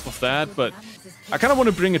Soul on top of that, but I kind of want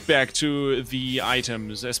to bring it back to the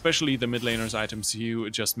items, especially the mid laners items you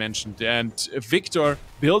just mentioned. And Victor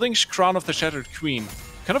building Crown of the Shattered Queen,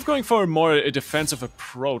 kind of going for a more defensive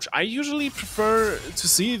approach. I usually prefer to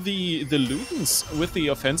see the Ludens with the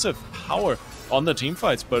offensive power on the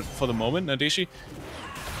teamfights, but for the moment, Nadeshi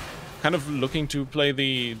kind of looking to play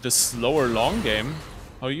the slower long game.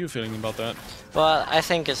 How are you feeling about that? Well, I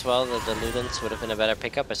think as well that the Ludens would have been a better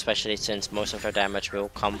pickup, especially since most of their damage will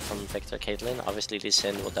come from Victor Caitlyn. Obviously, Lee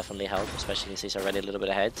Sin will definitely help, especially since he's already a little bit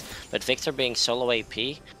ahead. But Victor being solo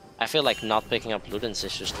AP, I feel like not picking up Ludens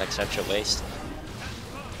is just like such a waste.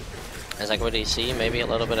 It's like, what do you see? Maybe a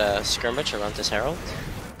little bit of skirmish around this Herald?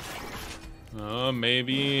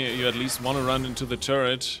 Maybe you at least want to run into the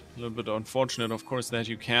turret. A little bit unfortunate, of course, that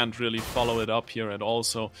you can't really follow it up here at all,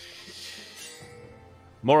 so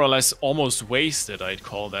more or less almost wasted, I'd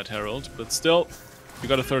call that Herald. But still, you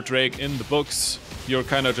got a third Drake in the books. You're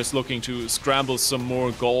kind of just looking to scramble some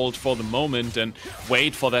more gold for the moment and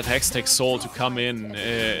wait for that Hextech Soul to come in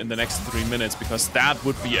the next 3 minutes, because that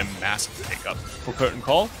would be a massive pickup for Curtain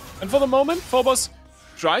Call. And for the moment, Phobos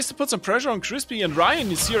tries to put some pressure on Crispy, and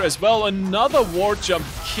Ryan is here as well. Another ward jump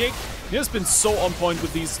kick. He has been so on point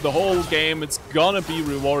with these the whole game. It's gonna be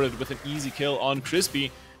rewarded with an easy kill on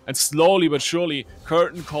Crispy. And slowly but surely,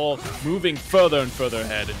 Curtain Call moving further and further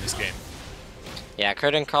ahead in this game. Yeah,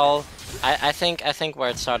 Curtain Call, I think where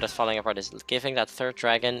it started falling apart is giving that third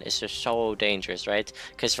dragon is just so dangerous, right?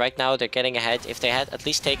 Because right now they're getting ahead. If they had at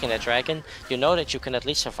least taken a dragon, you know that you can at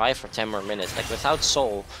least survive for 10 more minutes. Like without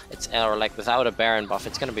Soul, or like without a Baron buff,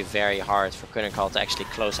 it's gonna be very hard for Curtain Call to actually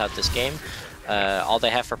close out this game. All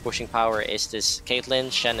they have for pushing power is this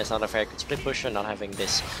Caitlyn. Shen is not a very good split pusher, not having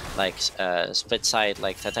this like split side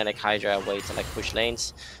like Titanic Hydra way to like push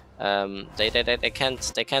lanes. They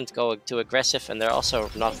can't go too aggressive, and they're also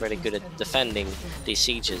not really good at defending these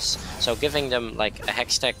sieges. So giving them like a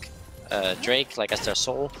Hextech Drake like as their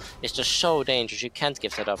soul is just so dangerous. You can't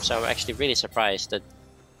give that up. So I'm actually really surprised that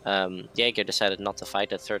Jaeger decided not to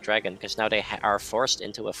fight the third dragon, because now they are forced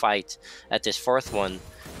into a fight at this fourth one.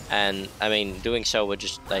 And I mean, doing so would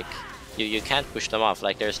just like you can't push them off.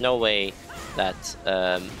 Like there's no way that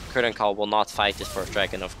Curtain Call will not fight this fourth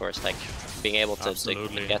dragon. Of course, like being able to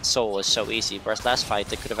get Soul is so easy. Whereas last fight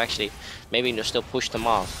they could have actually maybe still pushed them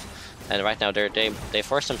off. And right now they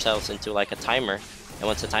force themselves into like a timer. And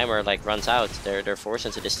once the timer like runs out, they're forced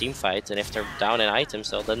into this team fight. And if they're down in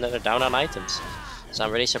items, then they're down on items. So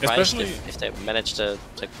I'm really surprised if they manage to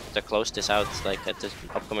close this out like at the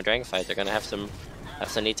upcoming dragon fight. They're gonna have to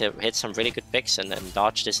need to hit some really good picks and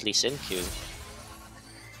dodge this Lee Sin Q.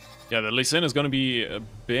 Yeah, the Lee Sin is going to be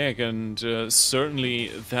big, and certainly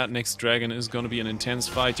that next dragon is going to be an intense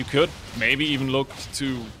fight. You could maybe even look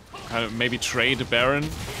to kind of maybe trade a Baron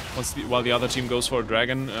while the other team goes for a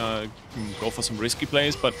dragon, go for some risky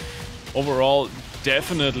plays, but overall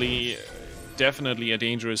definitely a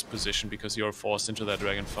dangerous position, because you're forced into that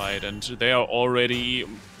dragon fight, and they are already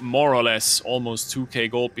more or less almost 2k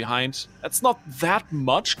gold behind. That's not that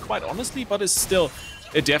much, quite honestly, but it's still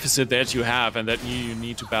a deficit that you have and that you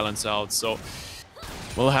need to balance out. So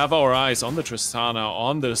we'll have our eyes on the Tristana,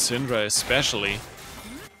 on the Syndra especially,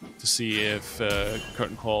 to see if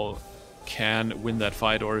Curtain Call can win that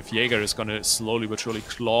fight, or if Jaeger is going to slowly but surely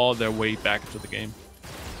claw their way back into the game.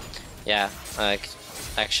 Yeah, like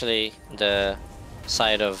actually the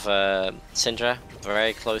side of Syndra,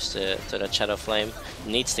 very close to that Shadow Flame,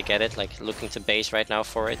 needs to get it, like looking to base right now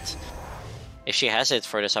for it. If she has it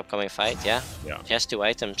for this upcoming fight, yeah. She has 2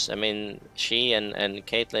 items. I mean, she and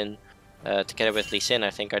Caitlyn, together with Lee Sin,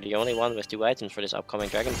 I think are the only one with 2 items for this upcoming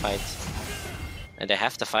dragon fight. And they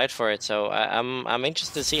have to fight for it, so I'm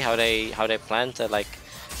interested to see how they plan to like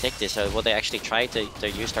take this. Will they actually try to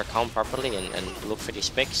use their comp properly and look for these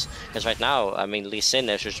picks? Because right now, I mean, Lee Sin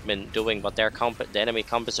has just been doing what their the enemy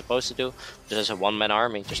comp is supposed to do. Just as a one-man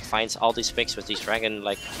army, just finds all these picks with these dragon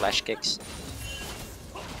like flash kicks.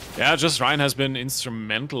 Yeah, just Ryan has been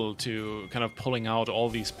instrumental to kind of pulling out all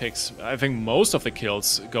these picks. I think most of the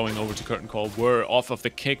kills going over to Curtain Call were off of the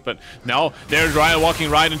kick, but now they're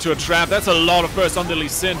walking right into a trap. That's a lot of burst on the Lee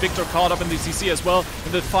Sin. Victor caught up in the CC as well,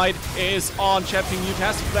 and the fight is on. Champion Mute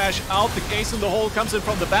has to flash out. The ace in the hole comes in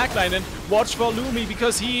from the backline, and watch for Lumi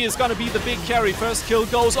because he is gonna be the big carry. First kill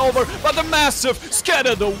goes over, but the massive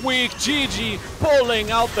scatter the weak. GG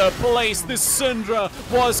pulling out the place. This Syndra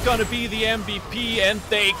was gonna be the MVP, and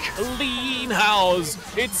they clean house.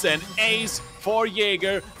 It's an ace for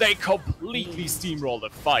Jaeger. They completely steamroll the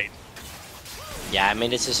fight. Yeah, I mean,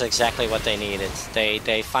 this is exactly what they needed.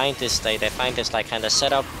 They find this like kind of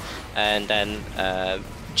setup, and then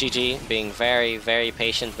GG being very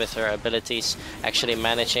patient with her abilities, actually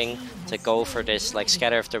managing to go for this like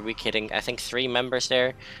scatter of the weak, hitting I think 3 members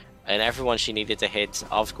there. And everyone she needed to hit.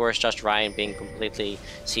 Of course, just Ryan being completely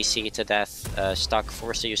CC'd to death, stuck,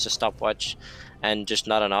 forced to use the stopwatch, and just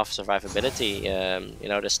not enough survivability. You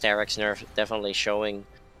know, the Starex nerf definitely showing.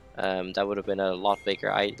 That would have been a lot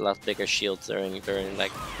bigger shield during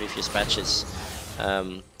like previous patches.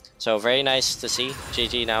 So very nice to see.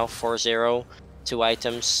 GG now 4-0, 2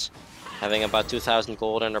 items, having about 2,000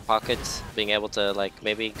 gold in her pocket, being able to like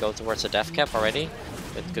maybe go towards a death cap already.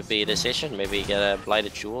 It could be a decision, maybe get a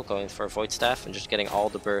Blighted Jewel, going for a Void Staff, and just getting all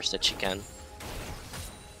the burst that she can.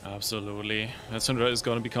 Absolutely. Syndra is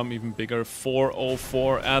going to become even bigger.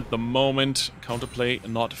 404 at the moment. Counterplay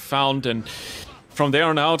not found, and from there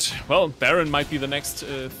on out, well, Baron might be the next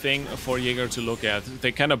thing for Jaeger to look at.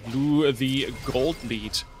 They kind of blew the gold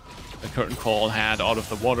lead the Curtain Call had out of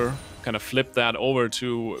the water, kind of flipped that over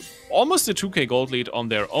to almost a 2k gold lead on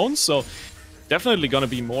their own, so definitely gonna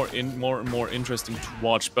be more and more interesting to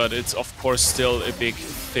watch, but it's of course still a big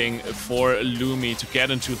thing for Lumi to get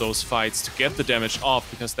into those fights, to get the damage off,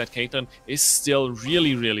 because that Caitlyn is still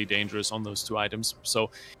really dangerous on those 2 items. So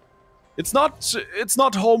it's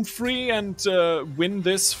not home free and win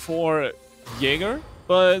this for Jaeger,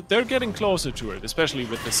 but they're getting closer to it, especially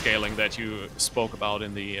with the scaling that you spoke about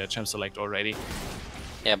in the Champ Select already.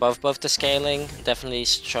 Yeah, both the scaling definitely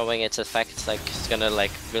showing its effect, like it's gonna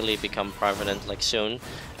like really become prominent like soon.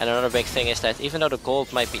 And another big thing is that even though the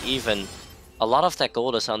gold might be even, a lot of that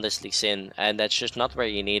gold is on this Lee Sin, and that's just not where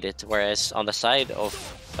you need it. Whereas on the side of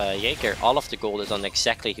Jaeger, all of the gold is on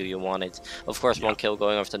exactly who you want it. Of course, 1 kill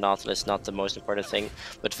going over the Nautilus, not the most important thing,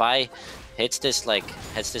 but Vi hits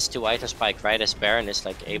this 2 item spike right as Baron is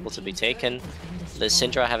like able to be taken. The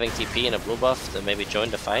Syndra having TP and a blue buff to maybe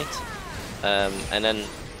join the fight. And then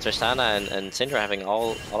Tristana and Syndra having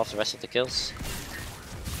all of the rest of the kills.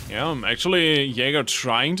 Yeah, actually Jaeger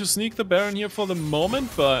trying to sneak the Baron here for the moment,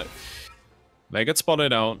 but they get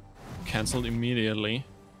spotted out, cancelled immediately.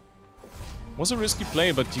 Was a risky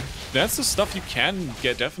play, but that's the stuff you can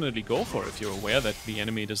definitely go for if you're aware that the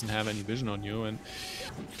enemy doesn't have any vision on you, and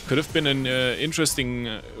could have been an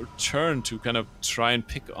interesting turn to kind of try and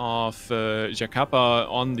pick off Jakapa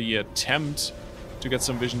on the attempt to get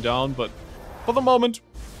some vision down, but for the moment,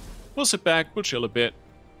 we'll sit back, we'll chill a bit,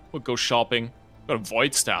 we'll go shopping. Got a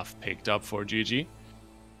Void Staff picked up for GG.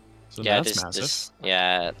 So yeah, that's massive.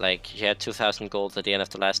 Yeah, like you had 2,000 gold at the end of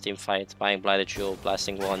the last team fight, buying Blighted Jewel,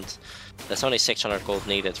 Blasting Wand. That's only 600 gold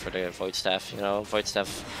needed for the Void Staff, you know. Void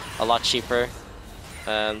Staff a lot cheaper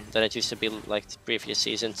than it used to be like the previous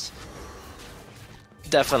seasons.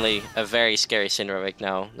 Definitely a very scary Syndra right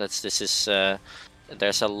now.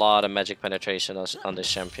 There's a lot of magic penetration on this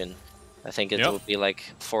champion. I think it would be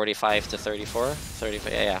like 45 to 34.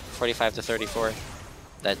 35, yeah, 45 to 34.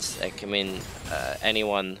 That's like, I mean,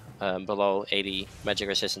 anyone below 80 magic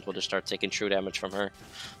resistance will just start taking true damage from her.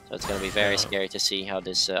 So it's going to be very scary to see how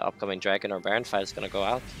this upcoming Dragon or Baron fight is going to go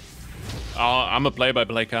out. I'm a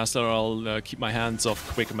play-by-play caster. I'll keep my hands off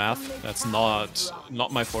quick math. That's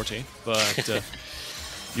not my forte, but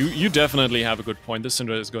you definitely have a good point. This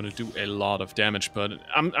Syndra is going to do a lot of damage, but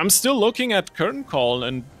I'm still looking at Curtain Call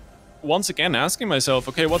and once again asking myself,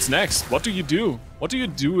 okay, what's next? What do you do? What do you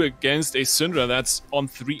do against a Syndra that's on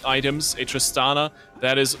 3 items, a Tristana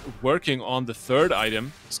that is working on the 3rd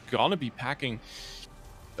item? It's gonna be packing,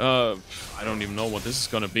 I don't even know what this is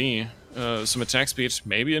gonna be. Some attack speed,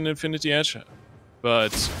 maybe an Infinity Edge,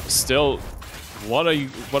 but still, what are you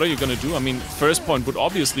gonna do? I mean, first point would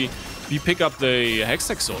obviously be pick up the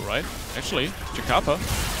Hextech Soul, right? Actually,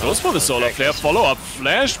 Jakapa goes for the Solar Flare, follow-up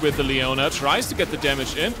flash with the Leona, tries to get the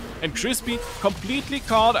damage in, and Crispy completely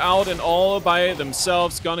caught out and all by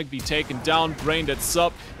themselves, gonna be taken down. Brain Dead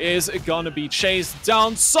Sub is gonna be chased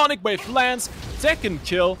down. Sonic Wave lands, 2nd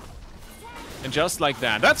kill, and just like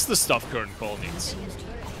that, that's the stuff Curtain Call needs.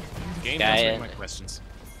 Game answering my questions.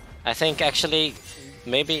 I think actually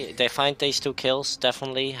maybe they find these 2 kills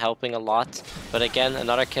definitely helping a lot. But again,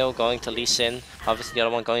 another kill going to Lee Sin. Obviously the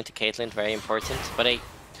other one going to Caitlyn, very important. But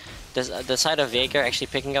the side of Jaeger actually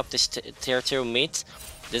picking up this tier 2 meat,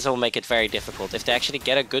 this will make it very difficult. If they actually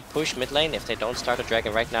get a good push mid lane, if they don't start a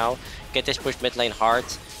dragon right now, get this push mid lane hard,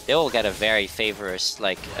 they will get a very favorous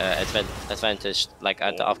like advantage like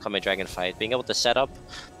at the upcoming dragon fight. Being able to set up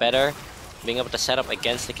better, being able to set up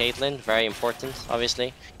against the Caitlyn, very important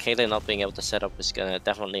obviously. Caitlyn not being able to set up is gonna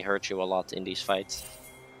definitely hurt you a lot in these fights.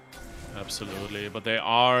 Absolutely, but they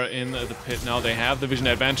are in the pit now. They have the vision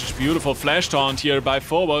advantage. Beautiful flash taunt here by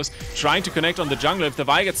Phobos, trying to connect on the jungle. If the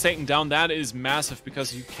Vi gets taken down, that is massive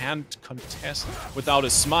because you can't contest without a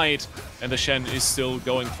smite, and the Shen is still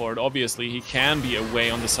going for it. Obviously, he can be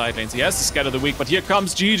away on the side lanes. He has to scatter the weak, but here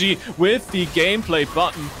comes Gigi with the gameplay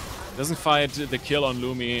button. Doesn't find the kill on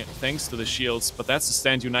Lumi thanks to the shields, but that's the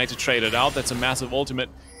stand United traded out. That's a massive ultimate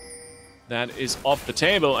that is off the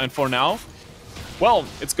table, and for now, well,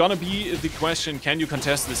 it's gonna be the question, can you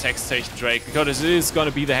contest this Hextech Drake? Because it is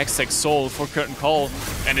gonna be the Hextech Soul for Curtain Call,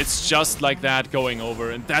 and it's just like that going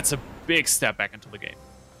over, and that's a big step back into the game.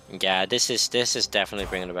 Yeah, this is definitely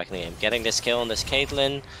bringing it back in the game. Getting this kill on this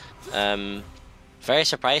Caitlyn, very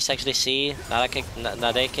surprised to actually see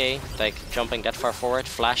Nadeke like jumping that far forward,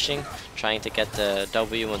 flashing, trying to get the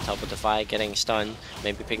W on top of the Vi, getting stunned,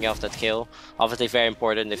 maybe picking off that kill. Obviously very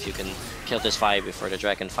important if you can kill this Vi before the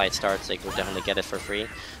dragon fight starts, they could definitely get it for free.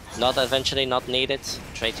 Not eventually, not needed.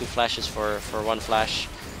 Trade 2 flashes for 1 flash.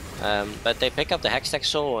 But they pick up the Hextech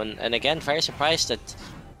Soul, and again, very surprised that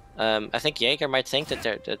I think Jaeger might think that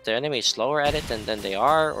their enemy is slower at it than they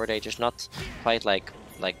are, or they just not quite like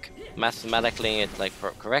mathematically it like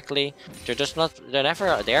correctly. They're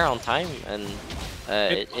never there on time, and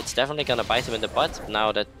it's definitely gonna bite them in the butt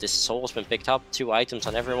now that this soul's been picked up. 2 items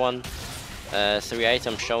on everyone, 3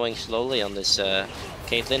 items showing slowly on this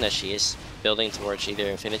Caitlyn as she is building towards either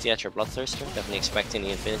Infinity Edge or Bloodthirster. Definitely expecting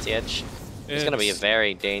the Infinity Edge. It's gonna be a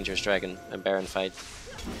very dangerous dragon and Baron fight.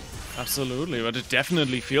 Absolutely, but it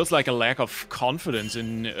definitely feels like a lack of confidence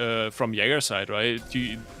in from Jaeger's side, right?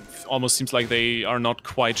 Almost seems like they are not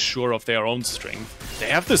quite sure of their own strength. They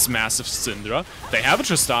have this massive Syndra. They have a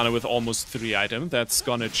Tristana with almost 3 items that's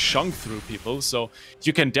gonna chunk through people, so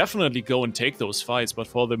you can definitely go and take those fights, but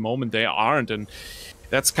for the moment they aren't, and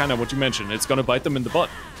that's kind of what you mentioned. It's gonna bite them in the butt.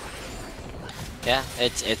 Yeah,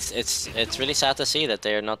 it's really sad to see that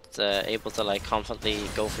they're not able to like confidently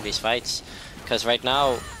go for these fights, because right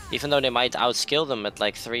now, even though they might outskill them at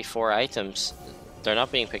like 3-4 items, they're not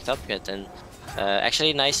being picked up yet. And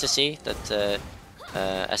actually nice to see that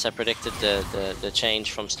as I predicted, the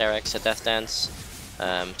change from Sterak's to Death Dance.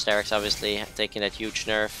 Sterak's obviously taking that huge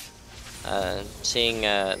nerf. Seeing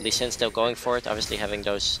Lee Sin still going for it, obviously having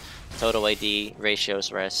those total AD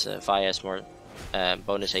ratios, whereas Vi has more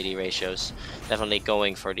bonus AD ratios. Definitely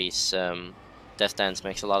going for these Death Dance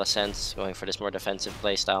makes a lot of sense, going for this more defensive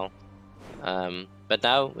playstyle. But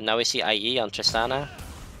now we see IE on Tristana,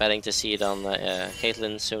 betting to see it on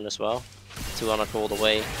Caitlyn soon as well. 200 gold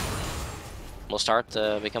away. Will start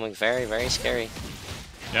becoming very, very scary.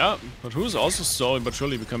 Yeah, but who's also slowly but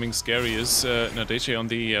surely becoming scary is Nadeke on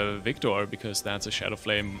the Victor, because that's a Shadow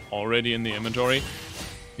Flame already in the inventory.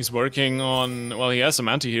 He's working on, well, he has some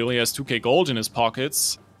anti-heal, he has 2k gold in his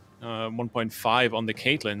pockets, 1.5 on the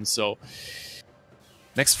Caitlyn, so...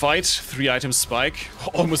 Next fight, 3 items spike.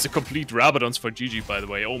 Almost a complete Rabadons for GG, by the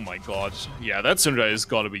way. Oh my god. Yeah, that Syndra is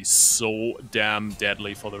gotta be so damn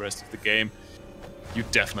deadly for the rest of the game. You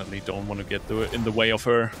definitely don't want to get in the way of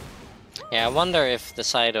her. Yeah, I wonder if the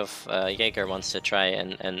side of Jaeger wants to try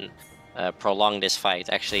and prolong this fight,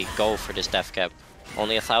 actually go for this death cap.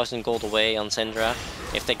 Only 1,000 gold away on Syndra.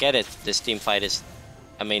 If they get it, this team fight is...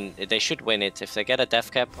 I mean, they should win it. If they get a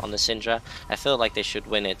death cap on the Syndra, I feel like they should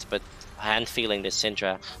win it, but hand-feeling this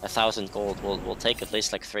Syndra, 1,000 gold will take at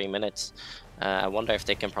least like 3 minutes. I wonder if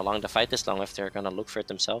they can prolong the fight this long, if they're gonna look for it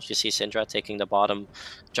themselves. You see Syndra taking the bottom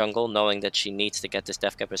jungle, knowing that she needs to get this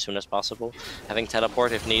death cap as soon as possible. Having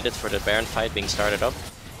teleport if needed for the Baron fight being started up.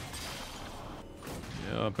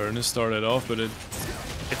 Yeah, Baron is started off, but it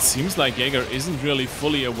seems like Jaeger isn't really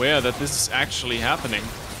fully aware that this is actually happening.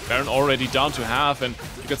 Baron already down to half, and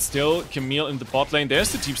you got still Camille in the bot lane.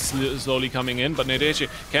 There's the team slowly coming in, but Nadeke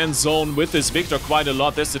can zone with this Victor quite a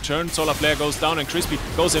lot. There's the turn, Solar Flare goes down, and Crispy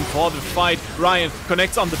goes in for the fight. Ryan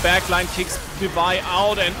connects on the backline, kicks Levi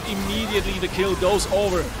out, and immediately the kill goes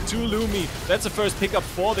over to Lumi. That's the first pickup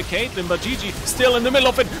for the Caitlyn, but Gigi still in the middle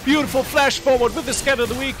of it. Beautiful flash forward with the Scatter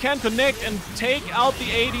the Weak, can connect and take out the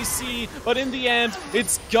ADC, but in the end,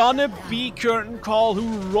 it's gonna be Curtain Call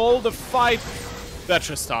who roll the fight. That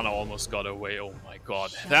Tristana almost got away. Oh my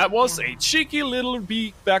god. That was a cheeky little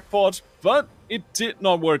backport, but it did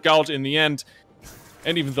not work out in the end.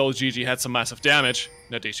 And even though GG had some massive damage,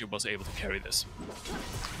 Nadesha was able to carry this.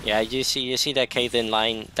 Yeah, you see that Caitlyn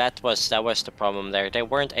line. That was the problem there. They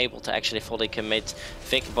weren't able to actually fully commit.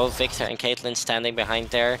 Both Victor and Caitlyn standing behind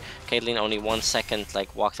there. Caitlyn only 1 second,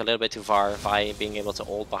 like walked a little bit too far. Vi being able to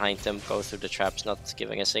ult behind them, go through the traps, not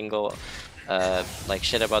giving a single like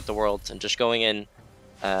shit about the world, and just going in,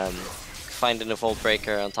 finding the Volt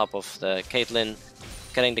Breaker on top of the Caitlyn,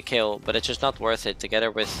 getting the kill, but it's just not worth it.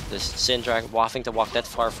 Together with this Syndra having to walk that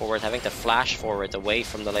far forward, having to flash forward away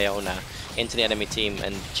from the Leona into the enemy team,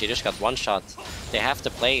 and she just got one shot. They have to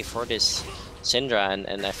play for this Syndra,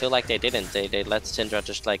 and I feel like they didn't. They let Syndra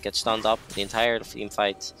just like get stunned up the entire team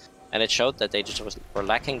fight, and it showed that they just were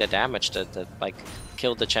lacking the damage that like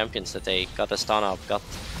killed the champions. That they got a stun up, got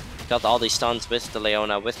all these stuns with the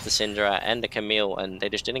Leona, with the Syndra and the Camille, and they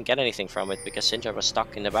just didn't get anything from it because Syndra was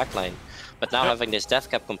stuck in the backline. But now having this death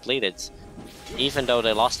cap completed, even though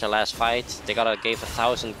they lost their last fight, they gave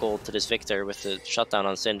 1,000 gold to this Victor with the shutdown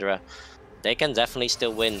on Syndra. They can definitely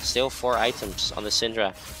still win. Still 4 items on the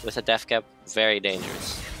Syndra with a death cap, very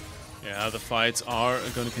dangerous. Yeah, the fights are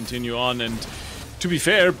going to continue on, and to be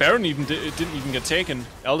fair, Baron didn't even get taken.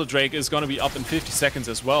 Elder Drake is going to be up in 50 seconds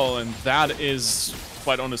as well, and that is,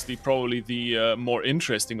 quite honestly, probably the more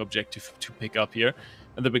interesting objective to pick up here.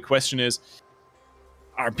 And the big question is,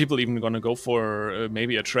 are people even going to go for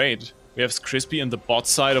maybe a trade? We have Crispy in the bot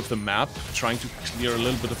side of the map, trying to clear a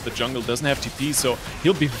little bit of the jungle, doesn't have TP, so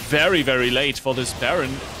he'll be very, very late for this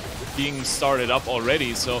Baron being started up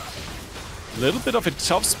already, so a little bit of a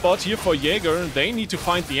tough spot here for Jaeger. They need to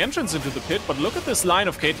find the entrance into the pit, but look at this line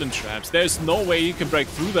of Caitlyn traps. There's no way you can break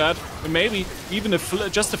through that. And maybe even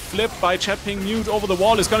just a flip by Chat Ping Mute over the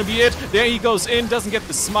wall is going to be it. There he goes in, doesn't get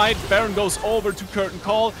the smite. Baron goes over to Curtain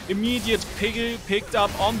Call. Immediate picked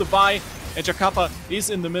up on the buy. And Jakapa is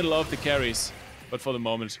in the middle of the carries. But for the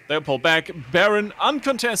moment, they'll pull back. Baron,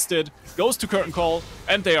 uncontested, goes to Curtain Call,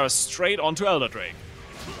 and they are straight onto Elder Drake.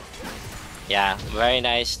 Yeah, very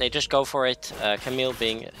nice. They just go for it. Camille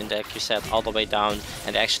being in the Q set all the way down,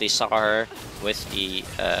 and actually saw her with the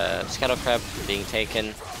Scuttle Crab being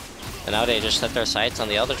taken. And now they just set their sights on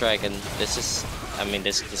the other dragon. This is, I mean,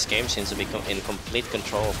 this game seems to be in complete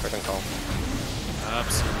control of Curtain Call.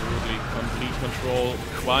 Absolutely complete control,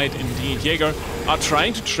 quite indeed. Jaeger are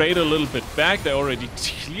trying to trade a little bit back. They already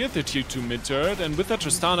cleared the tier 2 mid turret, and with that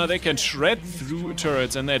Tristana they can shred through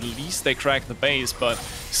turrets, and at least they crack the base, but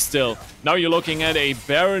still. Now you're looking at a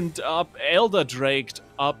Baroned up, Elder Draked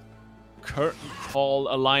up, Curtain Call,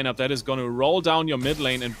 a lineup that is going to roll down your mid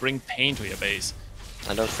lane and bring pain to your base.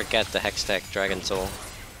 And don't forget the Hextech Dragon Soul.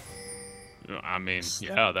 I mean,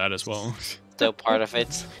 yeah, that as well. Still part of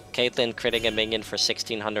it. Caitlyn critting a minion for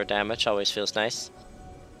 1600 damage always feels nice.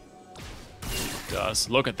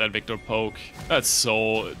 Does. Look at that Victor poke. That's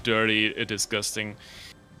so dirty, disgusting.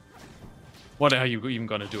 What are you even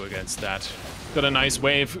gonna do against that? Got a nice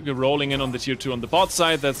wave rolling in on the tier 2 on the bot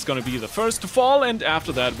side. That's gonna be the first to fall, and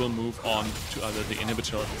after that we'll move on to either the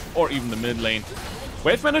inhibitor or even the mid lane.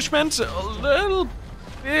 Wave management, a little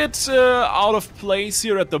bit out of place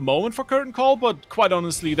here at the moment for Curtain Call, but quite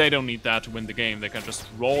honestly, they don't need that to win the game. They can just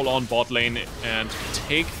roll on bot lane and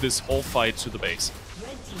take this whole fight to the base.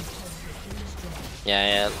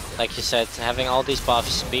 Yeah, like you said, having all these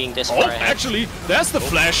buffs, being this Oh, far ahead. actually, that's the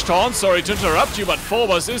flash taunt. Sorry to interrupt you, but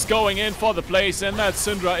Phobos is going in for the place, and that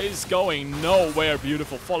Syndra is going nowhere.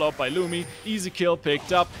 Beautiful follow-up by Lumi. Easy kill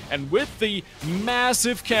picked up, and with the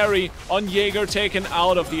massive carry on Jaeger taken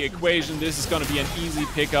out of the equation, this is going to be an easy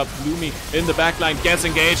pickup. Lumi in the backline gets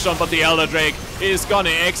engaged on, but the Elder Drake is going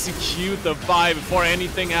to execute the vibe before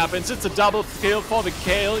anything happens. It's a double kill for the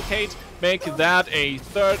Kate. Make that a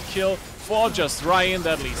third kill for just Ryan.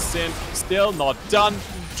 That leaves Sin still not done.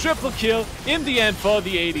 Triple kill in the end for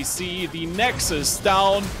the ADC. The Nexus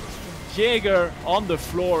down. Jaeger on the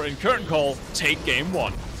floor, and Curtain Call take game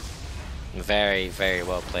 1. Very, very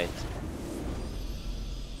well played.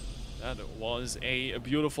 That was a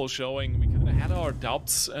beautiful showing. We kind of had our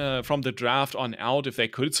doubts from the draft on out if they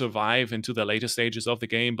could survive into the later stages of the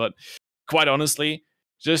game, but quite honestly,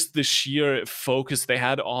 just the sheer focus they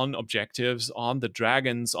had on objectives, on the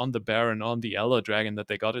dragons, on the Baron, on the Elder Dragon that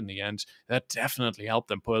they got in the end, that definitely helped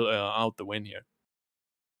them pull out the win here.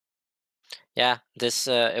 Yeah, this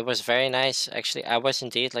it was very nice. Actually, I was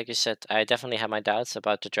indeed, like you said, I definitely had my doubts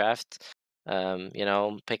about the draft. You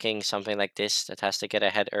know, picking something like this that has to get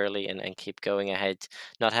ahead early and keep going ahead,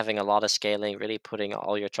 not having a lot of scaling, really putting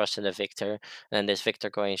all your trust in the Victor, and then this Victor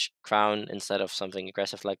going crown instead of something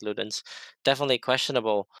aggressive like Luden's. Definitely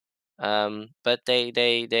questionable. But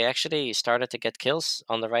they actually started to get kills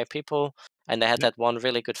on the right people, and they had Yeah. that one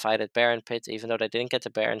really good fight at Baron Pit, even though they didn't get the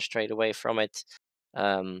Baron straight away from it.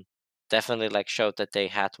 Um, Definitely like showed that they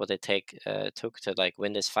had what it took to like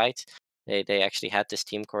win this fight. They actually had this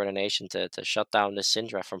team coordination to shut down the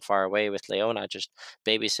Syndra from far away with Leona just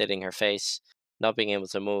babysitting her face, not being able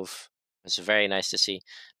to move. It's very nice to see.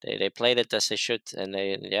 They played it as they should, and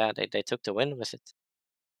they took the win with it.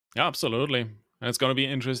 Yeah, absolutely. And it's going to be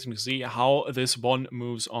interesting to see how this one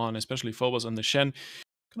moves on, especially Phobos and the Shen.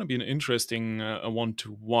 Going to be an interesting one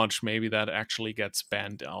to watch. Maybe that actually gets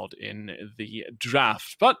banned out in the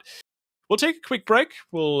draft. But we'll take a quick break.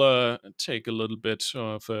 We'll take a little bit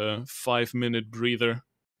of a 5-minute breather,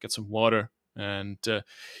 get some water, and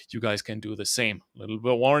you guys can do the same. A little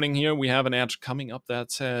bit of warning here. We have an ad coming up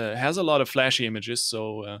that has a lot of flashy images,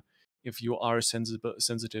 so if you are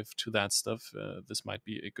sensitive to that stuff, this might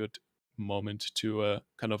be a good moment to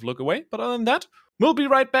kind of look away. But other than that, we'll be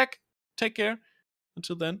right back. Take care.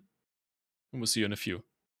 Until then, and we'll see you in a few.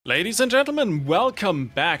 Ladies and gentlemen, welcome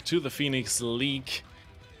back to the Phoenix League.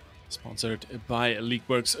 Sponsored by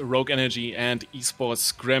Leagueworks, Rogue Energy, and Esports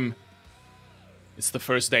Scrim. It's the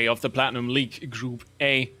first day of the Platinum League Group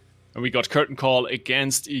A, and we got Curtain Call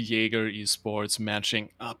against Jaeger Esports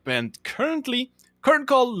matching up, and currently, Curtain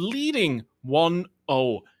Call leading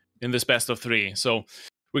 1-0 in this best of 3. So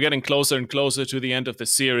we're getting closer and closer to the end of the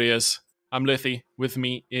series. I'm Lythi, with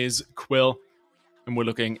me is Quill, and we're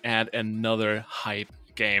looking at another hype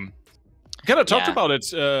game. We kind of talked about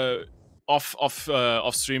it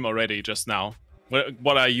off stream already just now.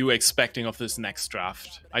 What are you expecting of this next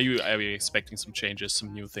draft? Are you expecting some changes,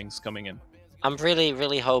 some new things coming in? I'm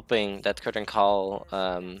really hoping that Curtain Call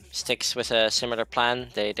sticks with a similar plan.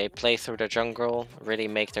 They play through their jungle, really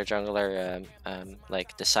make their jungler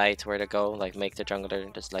like decide where to go, like make the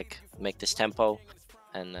jungler just like make this tempo,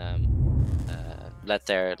 and let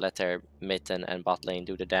their mid and bot lane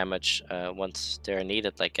do the damage once they're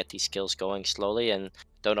needed. Like get these skills going slowly and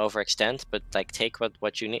don't overextend, but like take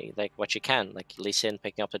what you need, like what you can. Like Lee Sin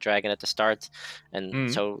picking up the dragon at the start,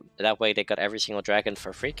 and so that way they got every single dragon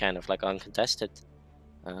for free, kind of like uncontested.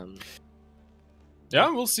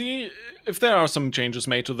 Yeah, we'll see if there are some changes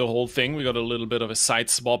made to the whole thing. We got a little bit of a side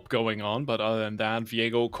swap going on, but other than that,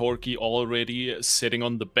 Viego Corki already sitting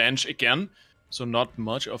on the bench again. So not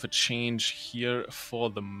much of a change here for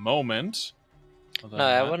the moment. No,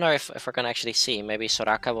 I wonder if we're gonna actually see. Maybe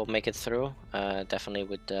Soraka will make it through. Definitely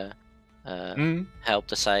would help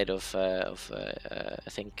the side of I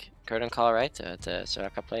think Curtain Call, right? The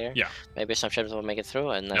Soraka player. Yeah. Maybe some champions will make it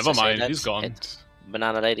through. And never mind, he's gone.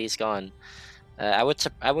 Banana Lady's gone. I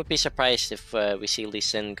would be surprised if we see Lee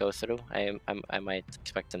Sin go through. I might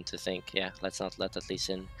expect them to think, yeah, let's not let that Lee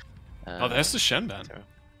Sin. Oh, there's the Shen ban.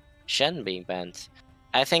 Shen being banned.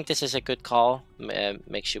 I think this is a good call.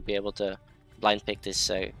 Makes you be able to blind pick this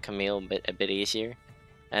Camille a bit easier.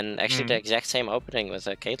 And actually the exact same opening with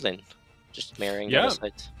Caitlyn. Just mirroring the other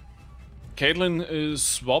side. Caitlyn is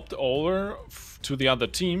swapped over to the other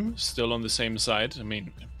team, still on the same side. I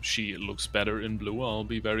mean, she looks better in blue, I'll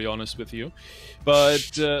be very honest with you.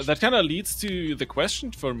 But that kind of leads to the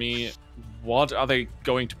question for me, what are they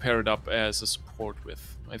going to pair it up as a support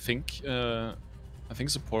with? I think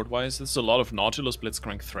support-wise, there's a lot of Nautilus,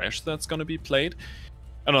 Blitzcrank, Thresh that's going to be played.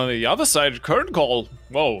 And on the other side, Curtain Call,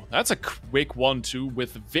 whoa, that's a quick 1-2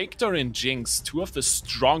 with Victor and Jinx, two of the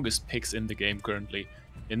strongest picks in the game currently,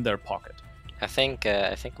 in their pocket. I think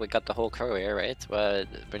we got the whole crew here, right? Well,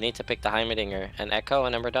 we need to pick the Heimerdinger and Echo,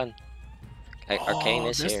 and then we're done. Arcane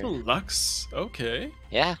is here. The Lux, okay.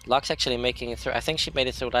 Yeah, Lux actually making it through. I think she made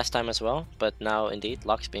it through last time as well, but now indeed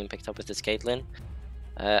Lux being picked up with this Caitlyn.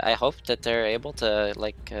 I hope that they're able to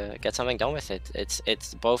get something done with it.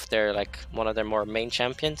 It's both their one of their more main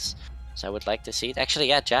champions, so I would like to see it. Actually,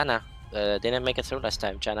 yeah, Janna didn't make it through last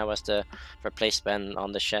time. Janna was the replacement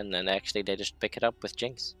on the Shen, and actually they just pick it up with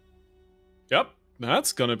Jinx. Yep,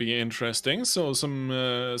 that's gonna be interesting. So some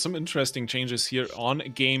interesting changes here on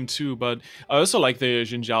game 2, but I also like the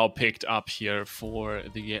Xin Zhao picked up here for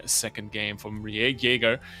the second game from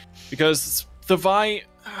Jaeger, because the Vi,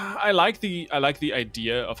 I like the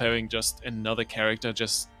idea of having just another character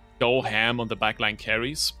just go ham on the backline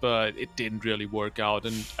carries, but it didn't really work out,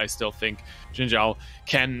 and I still think Xin Zhao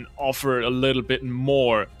can offer a little bit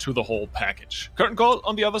more to the whole package. Curtain Call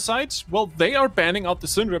on the other side, well, they are banning out the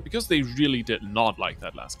Syndra because they really did not like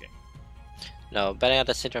that last game. No, banning out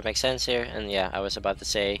the Syndra makes sense here, and yeah, I was about to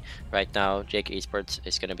say, right now, Jaegers Esports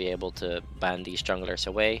is going to be able to ban these junglers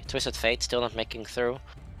away. Twisted Fate still not making through.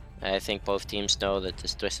 I think both teams know that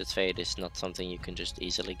this Twisted Fate is not something you can just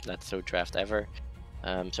easily let through draft ever.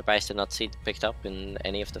 Surprised to not see it picked up in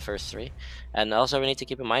any of the first 3. And also we need to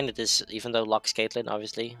keep in mind that this, even though Lux Caitlyn,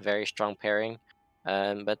 obviously, very strong pairing,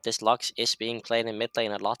 but this Lux is being played in mid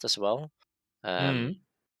lane a lot as well Hmm.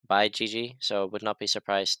 by GG, so would not be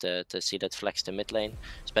surprised to see that flex to mid lane,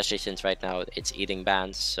 especially since right now it's eating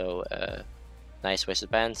bans, so nice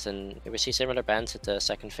wasted bans, and we see similar bans at the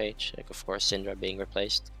second phase, like of course Syndra being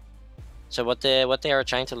replaced. So what they are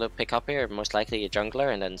trying to pick up here, most likely a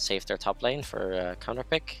jungler, and then save their top lane for a counter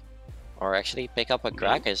pick, or actually pick up a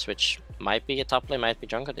Gragas, which might be a top lane, might be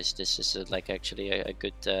jungle. This is like actually a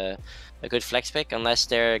good flex pick, unless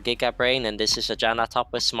they're Giga Brain and this is a Janna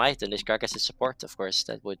top with Smite and this Gragas is support. Of course,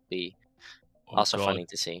 that would be Oh also god. funny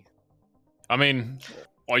to see. I mean,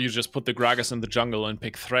 or you just put the Gragas in the jungle and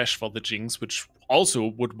pick Thresh for the Jinx, which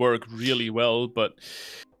also would work really well, but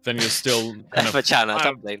then you're still kind of... But Janna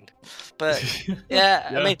top lane. But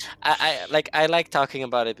yeah, Yeah. I mean, I like talking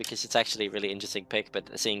about it because it's actually a really interesting pick.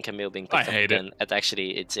 But seeing Camille being picked up hate it. again,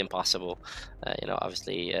 it's impossible. You know,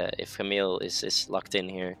 obviously, if Camille is locked in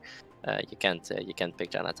here, you can't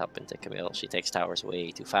pick Janna top into Camille. She takes towers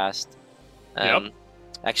way too fast. Yep.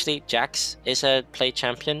 Actually, Jax is a play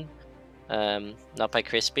champion, not by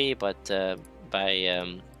Crispy, but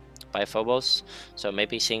by Phobos. So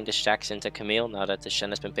maybe seeing this Jax into Camille now that the Shen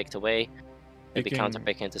has been picked away, maybe counter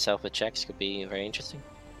picking into self with Jax could be very interesting.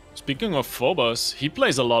 Speaking of Phobos, he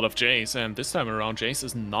plays a lot of Jace, and this time around Jace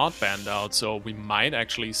is not banned out, so we might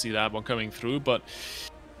actually see that one coming through, but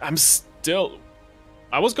I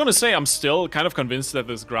was gonna say I'm still kind of convinced that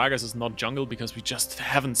this Gragas is not jungle, because we just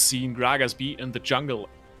haven't seen Gragas be in the jungle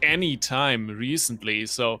any time recently,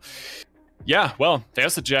 so yeah, well,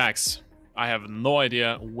 there's the Jax. I have no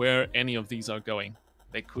idea where any of these are going.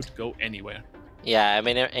 They could go anywhere. Yeah, I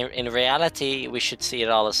mean, in reality, we should see it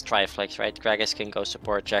all as triflex, right? Gragas can go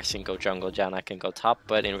support, Jax can go jungle, Janna can go top,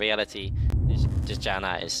 but in reality, this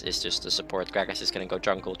Janna is just the support. Gragas is going to go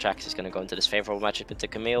jungle, Jax is going to go into this favorable matchup into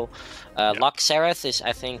Camille. Lux Seraph is,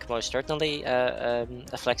 I think, most certainly a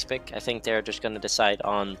flex pick. I think they're just going to decide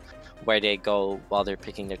on where they go while they're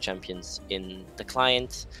picking their champions in the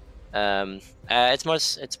client. It's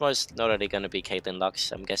most notably going to be Caitlyn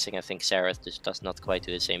Lux. I'm guessing. I think Sarah just does not quite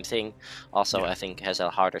do the same thing. Also, yeah. I think has a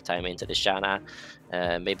harder time into the Shanna.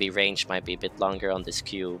 Maybe range might be a bit longer on this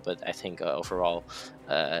queue, but I think overall,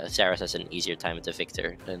 Sarah has an easier time into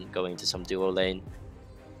Victor than going to some duo lane.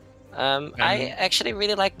 I actually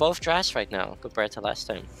really like both drafts right now compared to last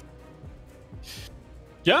time.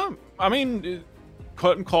 Yeah, I mean,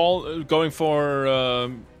 curtain call going for.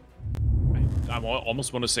 I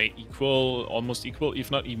almost want to say almost equal, if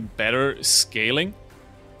not even better scaling.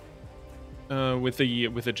 With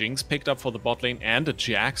the Jinx picked up for the bot lane and a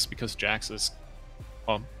Jax, because Jax is,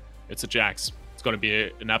 it's a Jax. It's going to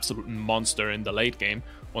be an absolute monster in the late game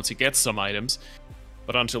once he gets some items.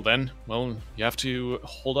 But until then, well, you have to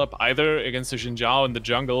hold up either against a Xin Zhao in the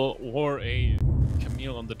jungle or a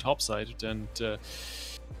Camille on the top side, and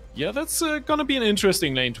yeah, that's gonna be an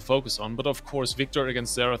interesting lane to focus on. But of course, Victor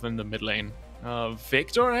against Xerath in the mid lane.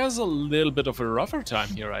 Victor has a little bit of a rougher time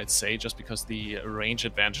here, I'd say, just because the range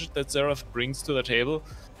advantage that Xerath brings to the table.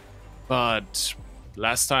 But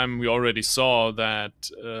last time we already saw that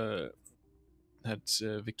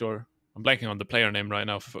Victor, I'm blanking on the player name right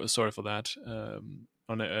now, sorry for that,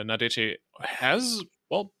 on Nadece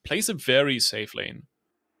plays a very safe lane.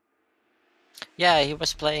 Yeah, he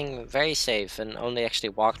was playing very safe and only actually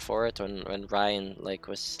walked for it when Ryan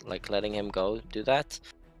was letting him go do that.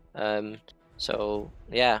 So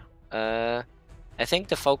yeah, I think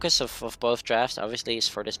the focus of both drafts obviously is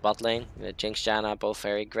for this bot lane. Jinx, Janna, both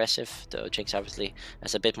very aggressive. Though Jinx obviously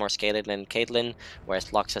has a bit more scaling than Caitlyn,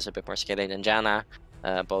 whereas Lux has a bit more scaling than Janna.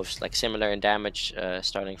 Both similar in damage,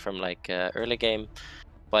 starting from early game.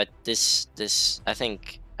 But this I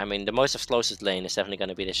think. I mean, the most explosive lane is definitely going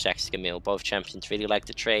to be the Jax Camille. Both champions really like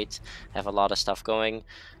the trade, have a lot of stuff going.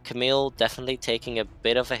 Camille definitely taking a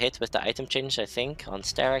bit of a hit with the item change, I think, on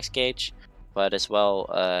Starax gauge, but as well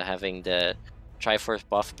having the Triforce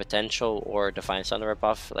buff potential or Divine Sunderer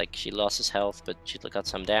buff. She lost his health, but she got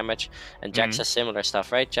some damage. And Jax has similar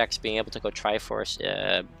stuff, right? Jax being able to go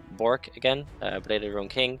Triforce Bork again, Bladed Rune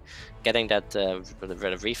King, getting that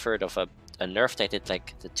refurred of a nerf they did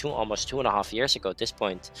almost 2.5 years ago at this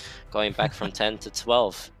point, going back from 10 to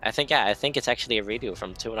 12. I think it's actually a redo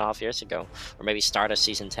from 2.5 years ago, or maybe start of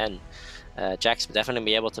season 10. Jax will definitely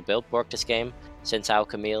be able to build Bork this game. Since Al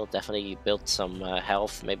Camille definitely built some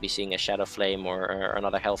health, maybe seeing a Shadow Flame or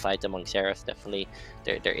another health item on Xerath. Definitely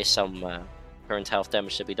there is some current health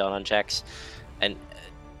damage to be done on Jax. And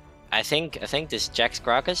I think this Jax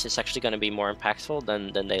Gragas is actually going to be more impactful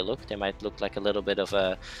than they look. They might look like a little bit of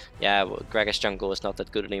a, yeah, well, Gragas jungle is not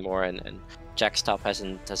that good anymore, and Jax top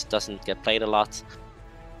doesn't get played a lot.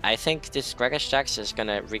 I think this Gragas Jax is going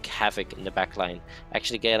to wreak havoc in the backline.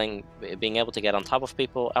 Actually being able to get on top of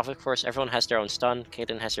people. Of course, everyone has their own stun.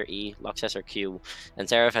 Caitlyn has her E, Lux has her Q, and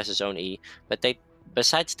Zverev has his own E. But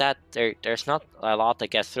besides that, there's not a lot to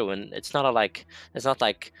get through, and it's not like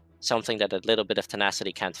something that a little bit of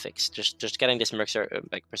tenacity can't fix. Just getting this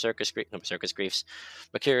Berserker Griefs,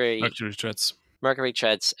 Mercury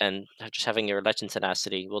Treads, and just having your Legend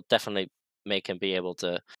tenacity will definitely make him be able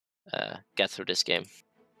to get through this game.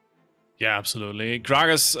 Yeah, absolutely.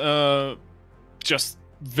 Gragas, just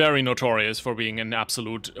very notorious for being an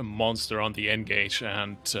absolute monster on the engage,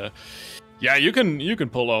 and yeah, you can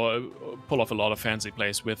pull off a lot of fancy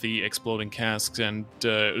plays with the exploding casks, and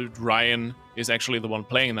Ryan is actually the one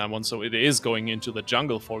playing that one, so it is going into the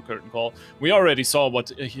jungle for Curtain Call. We already saw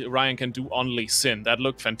what Ryan can do on Lee Sin. That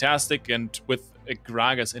looked fantastic, and with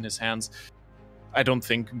Gragas in his hands, I don't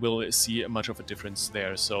think we'll see much of a difference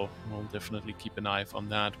there, so we'll definitely keep an eye on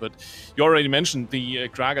that. But you already mentioned the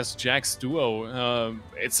Gragas-Jax duo.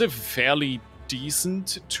 It's a fairly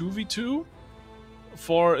decent 2v2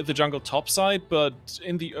 for the jungle top side, but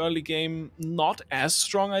in the early game, not as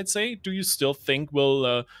strong, I'd say. Do you still think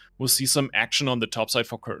we'll see some action on the top side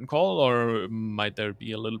for Curtain Call, or might there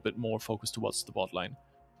be a little bit more focus towards the bot lane?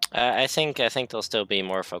 I think there'll still be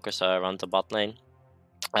more focus around the bot lane.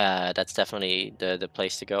 That's definitely the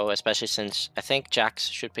place to go, especially since I think Jax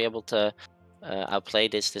should be able to outplay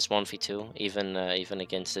this 1v2, even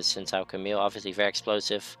against this Xin Zhao Camille. Obviously very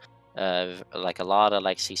explosive, like a lot of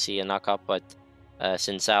CC and knock up, but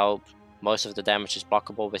Xin Zhao, most of the damage is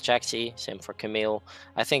blockable with Jaxi. Same for Camille.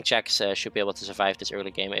 I think Jax should be able to survive this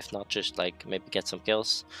early game, if not just maybe get some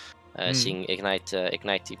kills. Seeing Ignite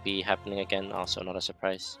TP happening again, also not a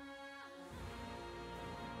surprise.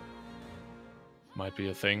 Might be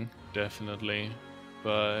a thing, definitely.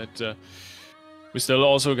 But we still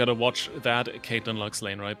also gotta watch that Caitlyn Lux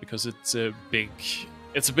lane, right? Because it's a big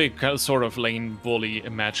sort of lane bully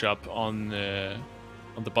matchup on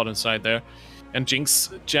the bottom side there. And Jinx,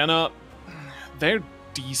 Janna, they're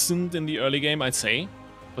decent in the early game, I'd say,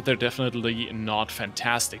 but they're definitely not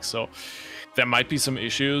fantastic. So there might be some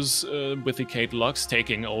issues with the Caitlyn Lux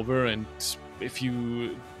taking over, and if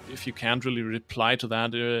you can't really reply to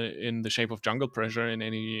that in the shape of jungle pressure in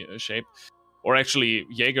any shape, or actually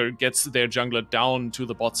Jaeger gets their jungler down to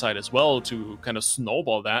the bot side as well to kind of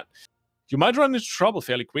snowball that, you might run into trouble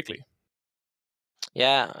fairly quickly.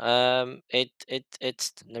 Yeah,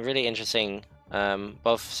 it's really interesting.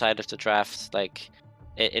 Both sides of the draft,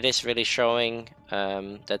 it is really showing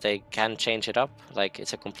that they can change it up.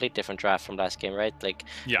 It's a complete different draft from last game, right?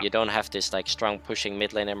 Yeah. You don't have this strong pushing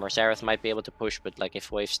mid lane, and Morzareth might be able to push, but if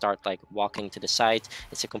waves start walking to the side,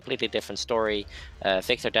 it's a completely different story.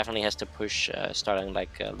 Victor definitely has to push, starting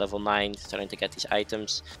level 9, starting to get these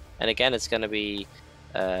items, and again, it's gonna be.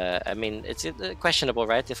 I mean, it's questionable,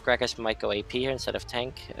 right? If Gragas might go AP here instead of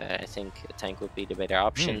tank, I think tank would be the better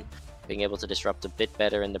option. Being able to disrupt a bit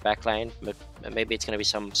better in the backline, but maybe it's going to be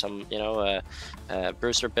some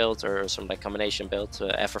Bruiser build or some combination build,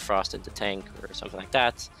 Everfrost in the tank or something like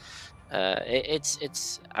that.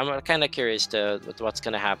 I'm kind of curious with what's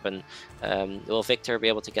going to happen. Will Victor be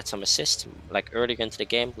able to get some assist earlier into the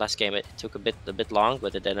game? Last game it took a bit long,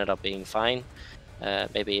 but it ended up being fine.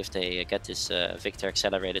 Maybe if they get this Victor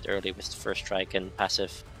accelerated early with the first strike and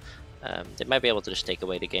passive, they might be able to just take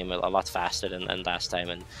away the game a lot faster than last time,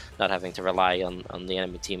 and not having to rely on the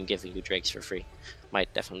enemy team giving you Drakes for free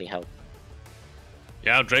might definitely help.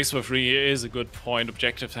 Yeah, Drakes for free is a good point.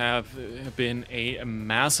 Objectives have been a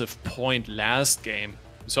massive point last game.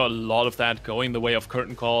 We saw a lot of that going the way of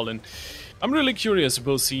Curtain Call, and I'm really curious if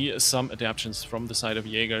we'll see some adaptations from the side of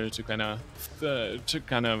Jaeger to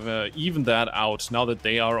kind of even that out now that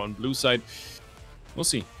they are on blue side. We'll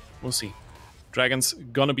see. Dragon's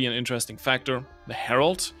gonna be an interesting factor. The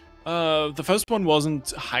Herald, the first one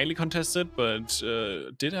wasn't highly contested, but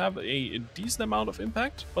did have a decent amount of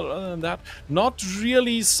impact. But other than that, not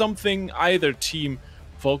really something either team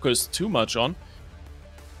focused too much on.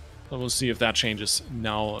 But we'll see if that changes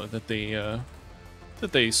now that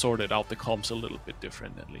they sorted out the comps a little bit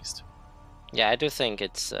different, at least. Yeah, I do think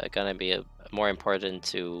it's gonna be more important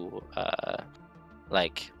to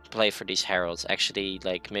like play for these heralds. Actually,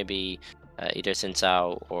 like maybe either Xin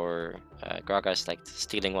Zhao or Gragas like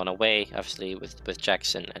stealing one away. Obviously, with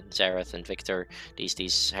Jackson and Xerath and Victor,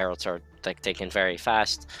 these heralds are like taken very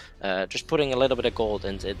fast. Just putting a little bit of gold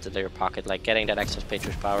into their pocket, like getting that extra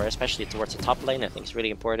Patriot power, especially towards the top lane, I think is really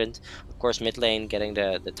important. Of course, mid lane getting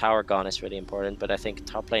the tower gone is really important, but I think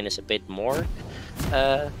top lane is a bit more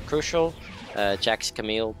crucial. Jax,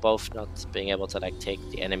 Camille, both not being able to like take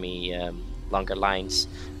the enemy longer lines.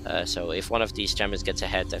 So if one of these champions gets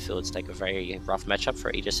ahead, I feel it's like a very rough matchup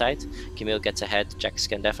for either side. Camille gets ahead, Jax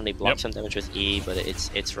can definitely block some damage with E, but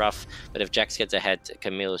it's rough. But if Jax gets ahead,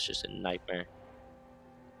 Camille is just a nightmare.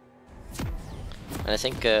 And I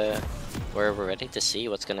think we're ready to see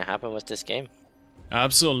what's going to happen with this game.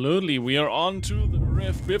 Absolutely, we are on to the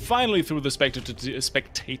Rift. We're finally through the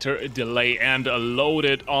spectator delay and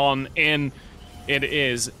loaded on in. It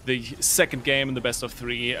is the second game in the best of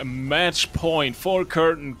 3. A match point for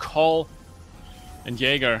Curtain Call. And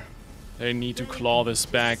Jaeger, they need to claw this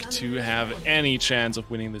back to have any chance of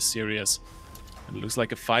winning this series. It looks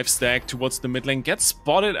like a 5-stack towards the mid lane. Gets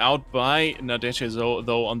spotted out by Nadesh's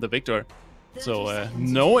though on the Victor. So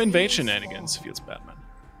no invade shenanigans, feels bad, man.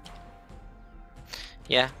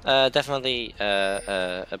 Yeah, definitely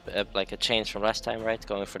like a change from last time, right?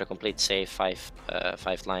 Going for the complete save, 5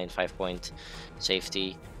 line, 5-point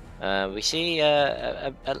safety. We see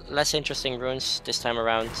less interesting runes this time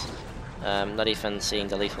around. Not even seeing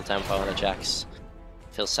the lethal tempo on the Jax.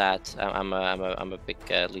 Feel sad. I'm a big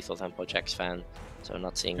lethal tempo Jax fan, so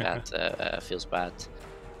not seeing that feels bad.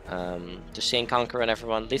 Just seeing Conquer and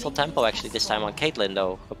everyone. Lethal tempo actually this time on Caitlyn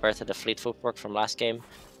though, compared to the fleet footwork from last game.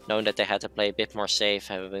 Knowing that they had to play a bit more safe,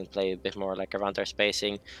 having played a bit more like around their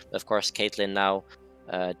spacing. But of course, Caitlyn now,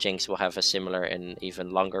 Jinx will have a similar and even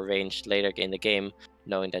longer range later in the game,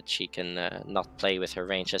 knowing that she can not play with her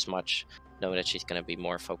range as much, knowing that she's going to be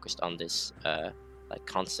more focused on this like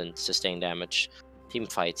constant sustained damage team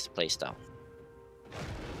fight playstyle.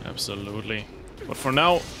 Absolutely. But for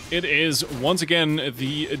now, it is once again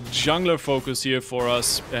the jungler focus here for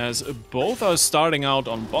us, as both are starting out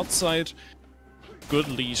on bot side. Good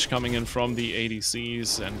leash coming in from the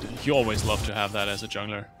ADCs, and you always love to have that as a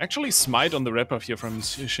jungler. Actually, Smite on the rep up here from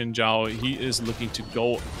Xin Zhao. He is looking to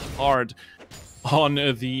go hard on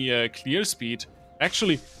the clear speed.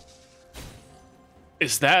 Actually,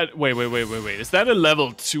 is that... Wait. Is that a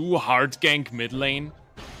level 2 hard gank mid lane?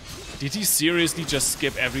 Did he seriously just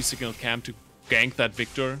skip every single camp to gank that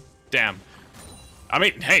Victor? Damn. I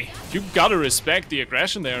mean, hey, you gotta respect the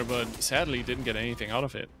aggression there, but sadly didn't get anything out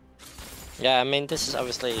of it. Yeah, I mean, this is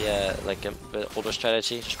obviously like a older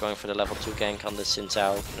strategy, just going for the level 2 gank on the Xin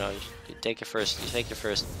Zhao. You know, you take your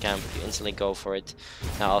first camp, you instantly go for it.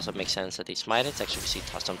 Now also makes sense that he smited. Actually, we see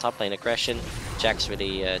some top lane aggression. Jack's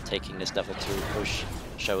really taking this level 2 push,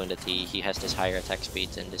 showing that he has this higher attack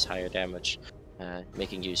speed and this higher damage,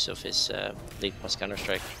 making use of his lead plus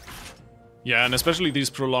Counter-Strike. Yeah, and especially these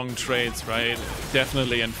prolonged trades, right?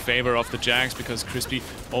 Definitely in favor of the Jags, because Crispy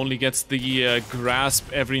only gets the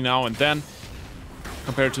grasp every now and then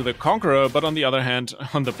compared to the Conqueror. But on the other hand,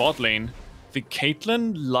 on the bot lane, the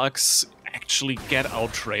Caitlyn Lux actually get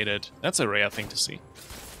out-traded. That's a rare thing to see.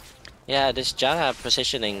 Yeah, this Janna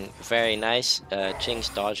positioning, very nice. Jinx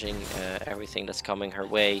dodging everything that's coming her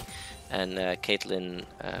way. And Caitlyn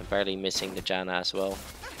barely missing the Janna as well.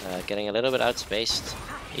 Getting a little bit outspaced.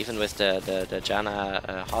 Even with the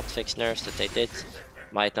Janna hotfix nerfs that they did,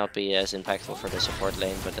 might not be as impactful for the support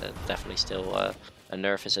lane, but definitely still a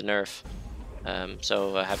nerf is a nerf.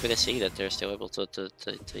 So happy to see that they're still able to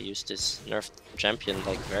use this nerfed champion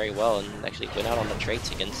like very well and actually win out on the trades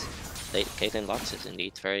against Caitlyn Lux is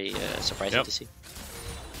indeed very surprising to see.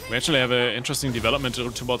 We actually have an interesting development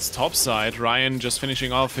towards top side. Ryan just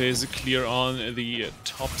finishing off his clear on the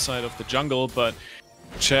top side of the jungle, but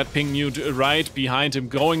Chad ping mute right behind him,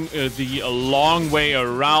 going the long way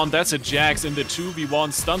around. That's a Jax in the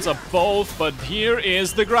 2v1, stuns up both, but here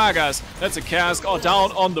is the Gragas. That's a cask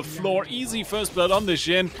down on the floor. Easy first blood on the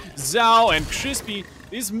Jhin. Zhao and Crispy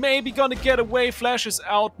is maybe gonna get away. Flashes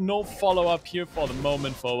out, no follow-up here for the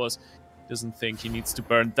moment. Phobos doesn't think he needs to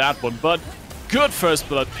burn that one, but good first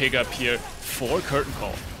blood pick up here for Curtain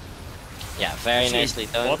Call. Yeah, very nicely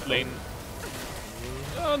done. Bot lane.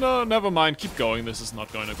 Oh, no, never mind. Keep going. This is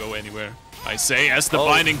not going to go anywhere. I say, as the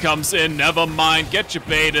binding comes in, never mind. Get you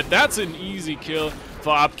baited. That's an easy kill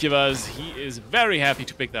for Apkivas. He is very happy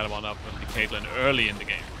to pick that one up with the Caitlyn early in the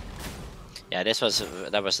game. Yeah,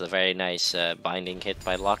 that was a very nice binding hit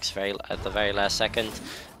by Lux at the very last second.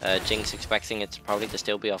 Jinx expecting it probably to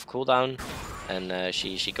still be off cooldown, and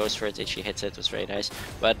she goes for it and she hits it. It was very nice.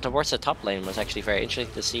 But towards the top lane was actually very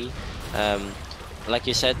interesting to see. like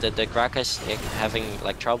you said, the Gragas having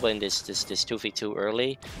like trouble in this 2v2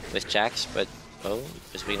 early with Jax, but oh,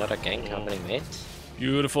 there's been another gank happening mid.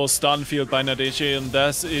 Beautiful stun field by Nadeshe, and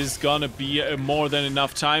this is gonna be more than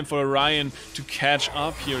enough time for Orion to catch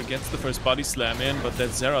up here. Gets the first body slam in, but that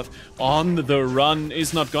Xerath on the run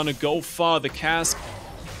is not gonna go far. The cask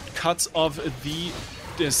cuts off the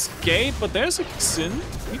escape, but there's a Xin.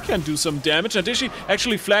 He can do some damage. Nadeshe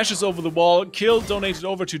actually flashes over the wall. Kill donated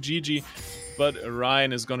over to GG. But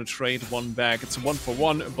Orion is gonna trade one back. It's a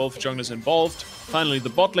 1-for-1, both junglers involved. Finally, the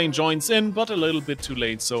bot lane joins in, but a little bit too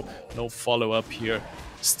late, so no follow-up here.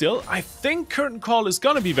 Still, I think Curtain Call is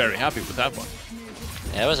gonna be very happy with that one.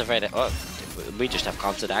 Yeah, it was a very... Oh, we just have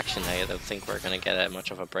constant action now. I don't think we're gonna get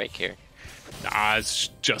much of a break here. Nah, it's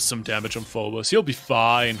just some damage on Phobos. He'll be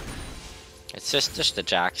fine. It's just the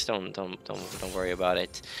Jax. Don't worry about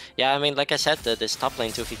it. Yeah, I mean, like I said, this top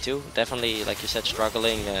lane 2v2 definitely, like you said,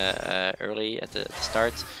 struggling early at the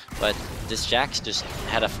start. But this Jax just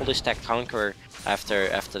had a fully stacked Conqueror after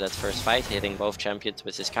that first fight, hitting both champions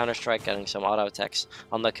with his counter strike, getting some auto attacks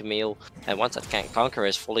on the Camille. And once that Conqueror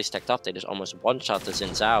is fully stacked up, they just almost one-shot the Xin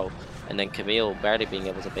Zhao, and then Camille barely being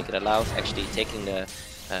able to pick it out, actually taking the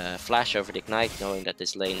flash over the Ignite, knowing that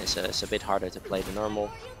this lane is a bit harder to play than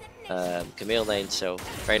normal. Camille lane, so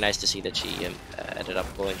very nice to see that she ended up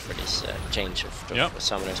going for this change of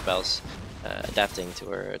summoner spells, adapting to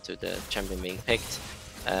the champion being picked,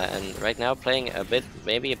 and right now playing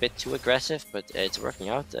maybe a bit too aggressive, but it's working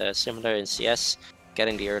out. Similar in CS,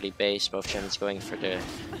 getting the early base, both champions going for the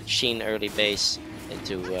Sheen early base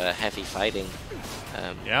into heavy fighting.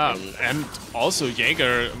 And also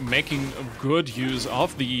Jaeger making good use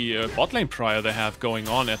of the bot lane prior they have going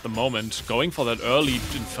on at the moment, going for that early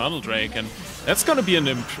Infernal Drake, and that's going to be an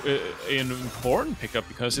important pickup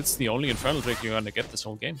because it's the only Infernal Drake you're going to get this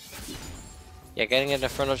whole game. Yeah, getting an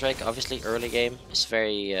Infernal Drake, obviously early game, is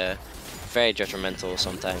very detrimental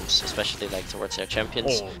sometimes, especially like towards their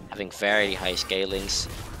champions, having very high scalings.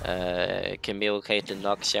 Camille, Caitlyn,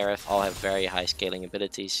 Nox, Seraph all have very high scaling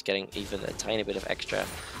abilities. Getting even a tiny bit of extra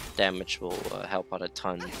damage will help out a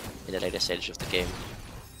ton in the later stage of the game.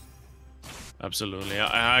 Absolutely.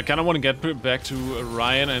 I kind of want to get back to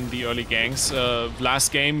Ryan and the early ganks.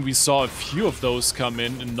 Last game we saw a few of those come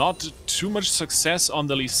in. Not too much success on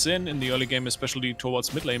the Lee Sin in the early game, especially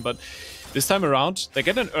towards mid lane, but this time around, they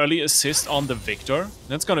get an early assist on the Victor.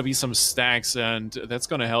 That's going to be some stacks, and that's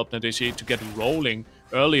going to help Nadeshe to get rolling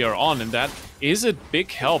earlier on, and that is a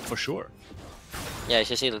big help for sure. Yeah, as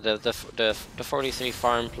you see, the 43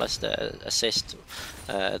 farm plus the assist,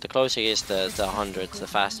 the closer he is the 100, the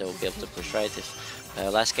faster we'll be able to push right. If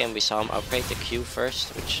last game we saw him upgrade the Q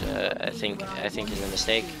first, which I think is a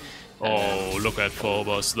mistake. Oh, look at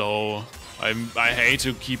Phobos though. I hate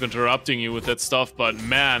to keep interrupting you with that stuff, but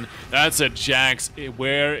man, that's a Jax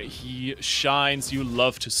where he shines. You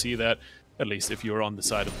love to see that, at least if you're on the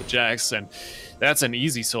side of the Jax, and that's an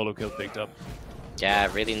easy solo kill picked up.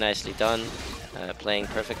 Yeah, really nicely done. Playing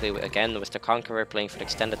perfectly again with the Conqueror, playing for the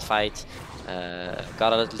extended fight.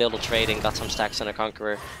 Got a little trading, got some stacks on the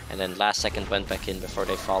Conqueror, and then last second went back in before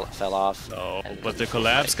they fell off. Oh, but the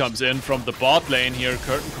collapse comes in from the bot lane here.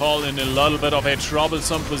 Curtain Call in a little bit of a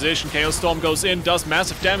troublesome position. Chaos Storm goes in, does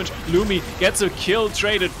massive damage. Lumi gets a kill,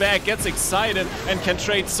 traded back, gets excited, and can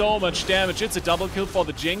trade so much damage. It's a double kill for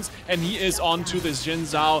the Jinx, and he is on to this Xin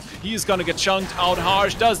Zhao. He is gonna get chunked out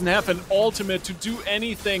harsh, doesn't have an ultimate to do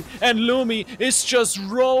anything, and Lumi is just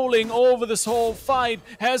rolling over this whole fight,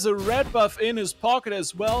 has a red buff in his pocket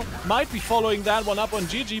as well, might be following that one up on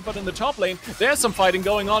GG, but in the top lane, there's some fighting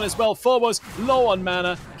going on as well. Phobos low on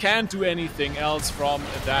mana, can't do anything else from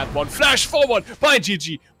that one. Flash forward by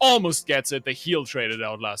GG, almost gets it. The heal traded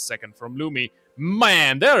out last second from Lumi.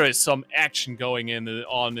 Man, there is some action going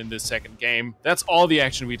on in this second game. That's all the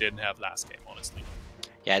action we didn't have last game, honestly.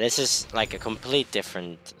 Yeah, this is like a complete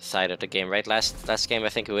different side of the game, right? Last game, I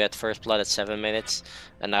think we had first blood at 7 minutes,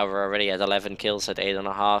 and now we're already at 11 kills at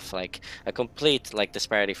 8.5. Like a complete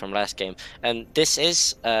disparity from last game. And this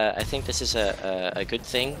is, I think, this is a good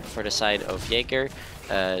thing for the side of Jaeger.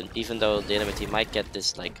 Even though the enemy team might get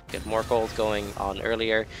this get more gold going on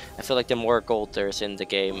earlier, I feel like the more gold there's in the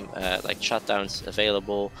game, like shutdowns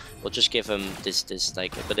available, will just give him this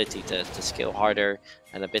ability to scale harder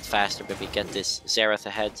and a bit faster. But we get this Xerath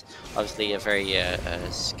ahead, obviously a very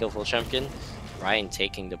skillful champion. Ryan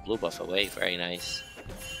taking the blue buff away, very nice.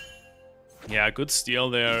 Yeah, good steal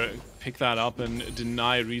there. Pick that up and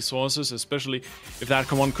deny resources, especially if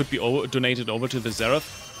that one could be donated over to the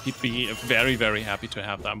Xerath. he'd be very, very happy to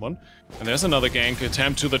have that one. And there's another gank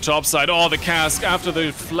attempt to the top side. Oh, the cask after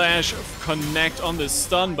the flash connect on the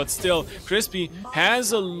stun, but still, Crispy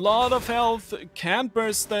has a lot of health, can't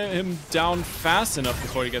burst him down fast enough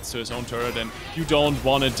before he gets to his own turret, and you don't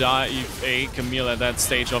want to die a Camille at that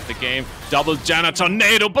stage of the game. Double Janna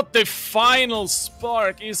Tornado, but the final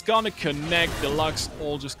spark is gonna connect. The Lux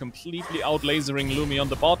all just completely out-lasering Lumi on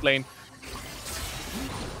the bot lane.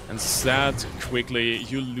 And that quickly,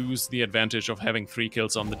 you lose the advantage of having 3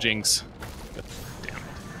 kills on the Jinx. But, damn it.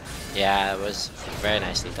 Yeah, it was very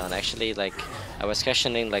nicely done. Actually, like, I was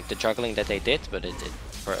questioning like the juggling that they did, but it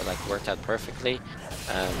like worked out perfectly.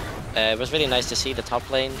 It was really nice to see the top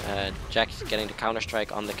lane, Jack getting the counter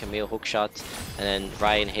strike on the Camille hookshot, and then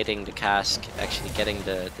Ryan hitting the cask, actually getting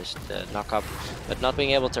the knock up, but not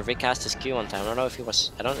being able to recast his Q on time. I don't know if he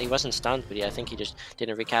was, he wasn't stunned, but yeah, I think he just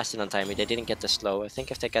didn't recast it on time. They didn't get the slow. I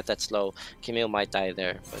think if they get that slow, Camille might die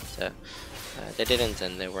there, but they didn't,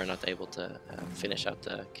 and they were not able to finish out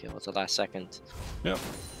the kill at the last second. Yeah.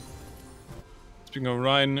 Speaking of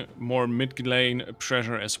Ryan, more mid lane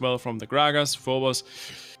pressure as well from the Gragas. Phobos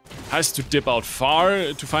has to dip out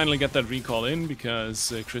far to finally get that recall in,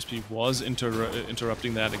 because Crispy was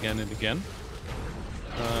interrupting that again and again.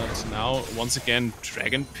 So now, once again,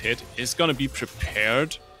 Dragon Pit is gonna be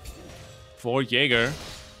prepared for Jaeger,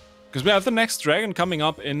 because we have the next dragon coming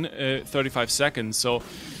up in 35 seconds. So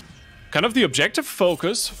kind of the objective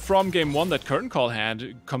focus from game 1 that Curtain Call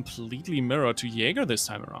had completely mirrored to Jaeger this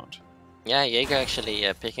time around. Yeah, Jaeger actually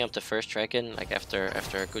picking up the first dragon like after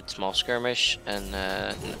a good small skirmish, and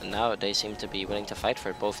now they seem to be willing to fight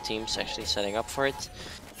for it. Both teams actually setting up for it,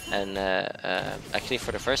 and actually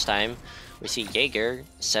for the first time we see Jaeger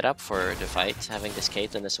set up for the fight, having this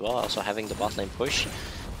Caitlyn as well, also having the bot lane push,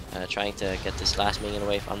 trying to get this last minion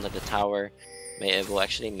wave under the tower. It will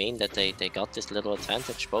actually mean that they got this little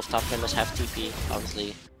advantage. Both top laners have TP,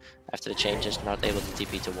 obviously. After the changes, not able to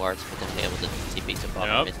TP to ward, but definitely able to TP to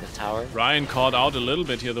bottom mid and tower. Ryan caught out a little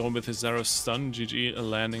bit here though with his Zero stun. GG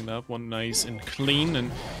landing that one nice and clean,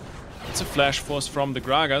 and it's a flash force from the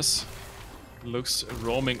Gragas. Looks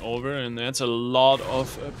roaming over, and that's a lot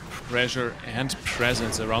of pressure and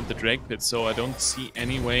presence around the Drake pit, so I don't see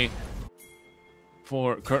any way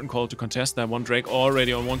for Curtain Call to contest that one. Drake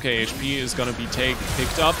already on 1k HP is gonna be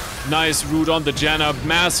picked up. Nice root on the Janna,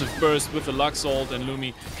 massive burst with the Lux ult, and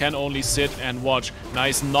Lumi can only sit and watch.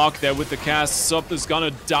 Nice knock there with the cast. Sup is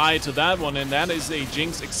gonna die to that one, and that is a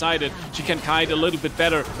Jinx excited. She can kite a little bit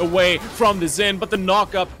better away from the Xin, but the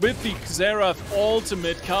knock up with the Xerath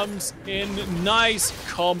ultimate comes in. Nice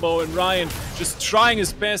combo, and Ryan just trying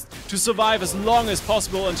his best to survive as long as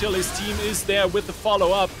possible until his team is there with the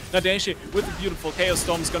follow-up. Nadeshe with the beautiful Chaos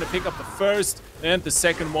Storm is going to pick up the first and the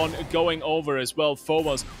second one going over as well.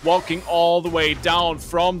 Phobos walking all the way down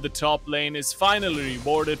from the top lane is finally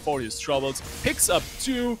rewarded for his troubles. Picks up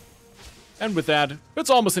 2, and with that,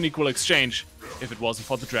 it's almost an equal exchange if it wasn't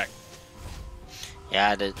for the dragon.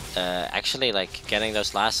 Yeah, actually, like, getting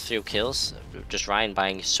those last few kills, just Ryan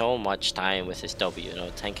buying so much time with his W, you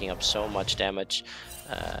know, tanking up so much damage,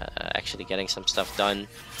 actually getting some stuff done.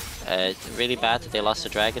 Really bad that they lost the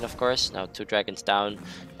dragon, of course. Now 2 dragons down,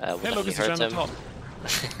 will definitely hurt them.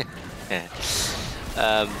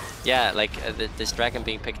 Yeah, like, this dragon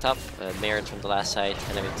being picked up, mirrored from the last side,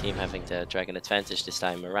 enemy team having the dragon advantage this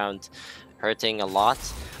time around, hurting a lot.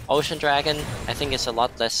 Ocean Dragon, I think, is a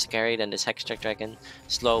lot less scary than this Hextech Dragon.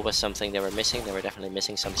 Slow was something they were missing. They were definitely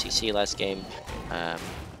missing some CC last game.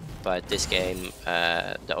 But this game,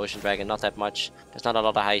 the Ocean Dragon, not that much. There's not a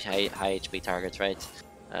lot of high HP targets, right?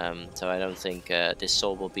 So I don't think this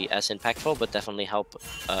soul will be as impactful, but definitely help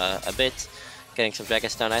a bit. Getting some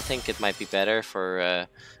dragons down, I think it might be better for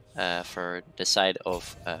the side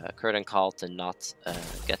of Curtain Call to not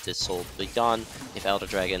get this soul bleed on. If Elder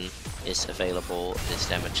Dragon is available, this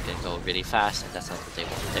damage can go really fast, and that's not what they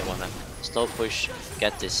want. They want to slow push,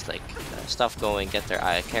 get this like stuff going, get their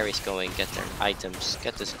carries going, get their items,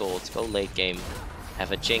 get this gold, go late game,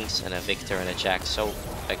 have a Jinx and a Victor and a Jack so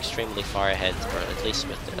extremely far ahead, or at least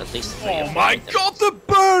with oh my god, the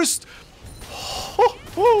burst!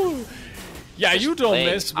 Yeah, you don't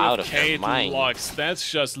mess with Caitlyn Lux.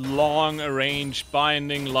 That's just long-range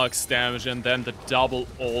binding Lux damage, and then the double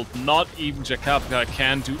ult. Not even Jakabka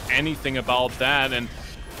can do anything about that. And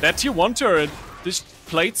that tier 1 turret, these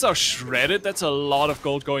plates are shredded. That's a lot of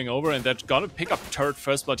gold going over, and they're gonna pick up turret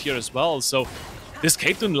first blood here as well. So this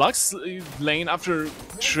Caitlyn Lux lane, after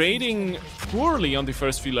trading poorly on the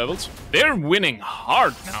first few levels, they're winning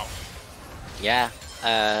hard now. Yeah,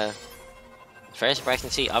 very surprising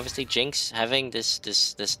to see. Obviously, Jinx having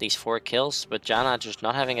these 4 kills, but Janna just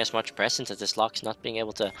not having as much presence as this Lux, not being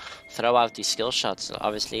able to throw out these skill shots. So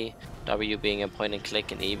obviously, W being a point and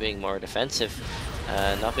click and E being more defensive,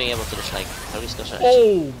 not being able to just like throw these skill shots.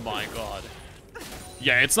 Oh my god.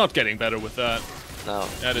 Yeah, it's not getting better with that. No.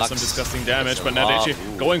 That is some disgusting damage, but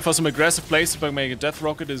Nadeci going for some aggressive plays to make a Death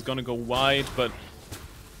Rocket is gonna go wide, but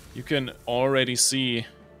you can already see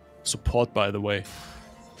support, by the way.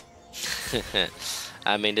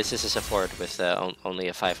 I mean, this is a support with only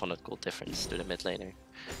a 500 gold difference to the mid laner.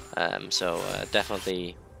 So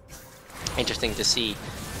definitely interesting to see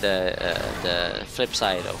the flip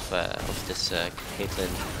side of this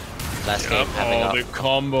Caitlyn last game having the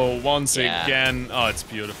combo once again. Oh, it's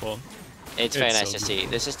beautiful. It's very nice to see.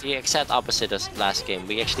 This is the exact opposite of last game.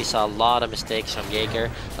 We actually saw a lot of mistakes from Jaeger,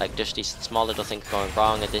 like just these small little things going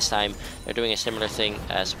wrong, and this time they're doing a similar thing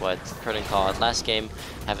as what Curtin called last game,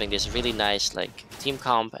 having this really nice like team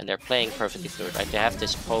comp, and they're playing perfectly through it, right? They have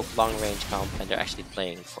this poke long range comp, and they're actually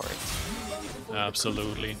playing for it.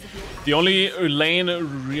 Absolutely. The only lane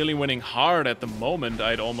really winning hard at the moment,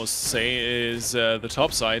 I'd almost say, is the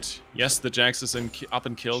top side. Yes, the Jax is up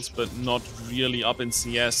in kills, but not really up in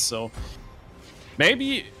CS, so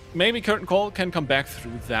maybe Curtain Call can come back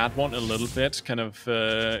through that one a little bit, kind of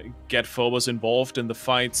get Phobos involved in the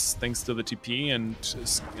fights thanks to the TP and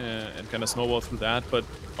kind of snowball through that. But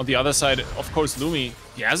on the other side, of course, Lumi,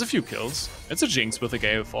 he has a few kills. It's a Jinx with a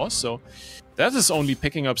Gale Force, so that is only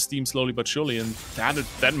picking up steam slowly but surely, and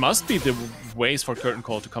that must be the ways for Curtain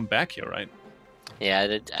Call to come back here, right?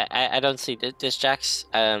 Yeah, I don't see this Jax.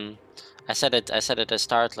 I said it at the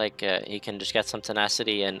start, like he can just get some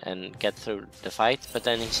tenacity and get through the fight, but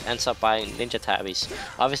then he ends up buying Ninja Tabbies.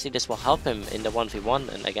 Obviously, this will help him in the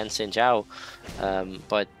 1v1 and against Xin Zhao,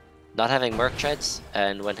 but not having Merc Treads,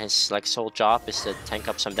 and when his like sole job is to tank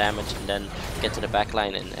up some damage and then get to the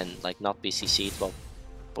backline and like not be CC'd while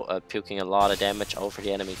puking a lot of damage over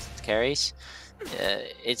the enemy carries,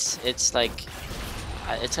 it's like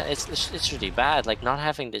it's really bad. Like not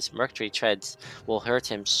having this Mercury Treads will hurt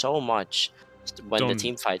him so much when the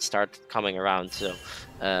team fights start coming around. So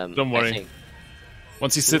don't worry.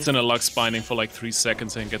 Once he sits in a Lux binding for like 3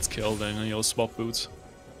 seconds and gets killed, then he'll swap boots.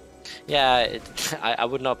 Yeah, I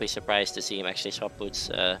would not be surprised to see him actually swap boots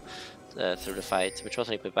through the fight, which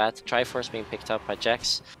wasn't even bad. Triforce being picked up by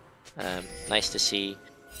Jax. Nice to see.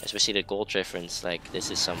 As we see the gold difference, like this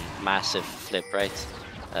is some massive flip, right?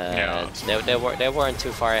 Yeah. They weren't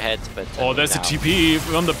too far ahead, but oh, there's a TP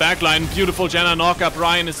from the backline. Beautiful Janna knockup.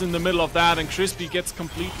 Ryan is in the middle of that, and Crispy gets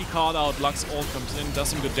completely caught out. Lux ult comes in, does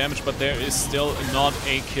some good damage, but there is still not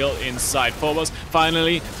a kill inside. Phobos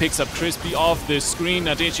finally picks up Crispy off the screen.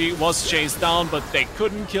 Nadeci was chased down, but they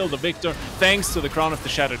couldn't kill the Victor thanks to the Crown of the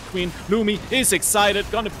Shattered Queen. Lumi is excited,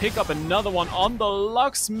 gonna pick up another one on the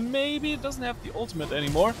Lux. Maybe it doesn't have the ultimate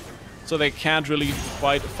anymore, so they can't really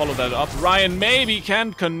quite follow that up. Ryan maybe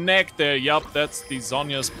can connect there. Yup, that's the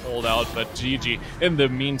Zhonya's pulled out, but GG in the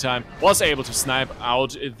meantime was able to snipe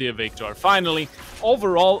out the Victor. Finally,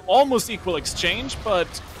 overall, almost equal exchange, but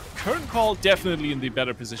Curtain Call definitely in the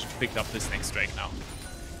better position to pick up this next Drake now.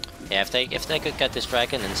 Yeah, if they could get this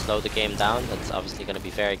Dragon and slow the game down, that's obviously going to be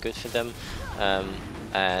very good for them.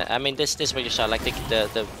 I mean, this is what you saw. Like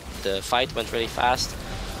the fight went really fast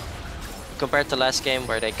compared to last game,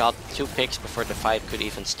 where they got 2 picks before the fight could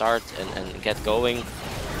even start and get going.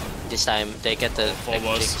 This time they get the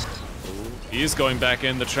Phobos. He is going back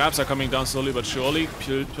in. The traps are coming down slowly but surely.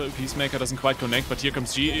 Peacemaker doesn't quite connect, but here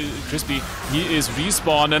comes Crispy. He is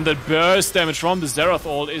respawned, and the burst damage from the Xerath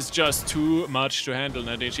ult is just too much to handle.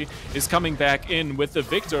 Nadeci is coming back in with the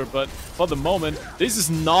Victor, but for the moment, this is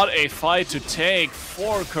not a fight to take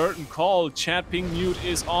for Curtain Call. Chat Ping Mute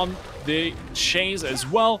is on the chase as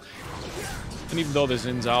well. And even though the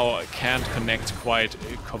Xin Zhao can't connect quite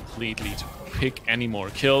completely to pick any more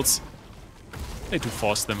kills, they do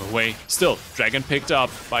force them away. Still, Dragon picked up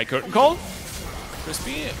by Curtain Call.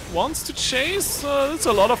 Crispy wants to chase. There's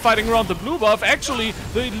a lot of fighting around the blue buff. Actually,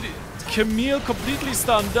 the Camille completely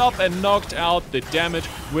stunned up and knocked out the damage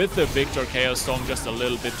with the Victor Chaos Storm just a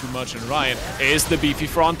little bit too much. And Ryan is the beefy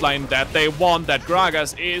frontline that they want. That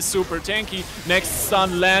Gragas is super tanky. Next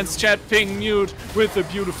stun lands. Chat Ping Mute with the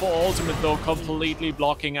beautiful ultimate, though, completely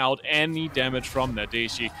blocking out any damage from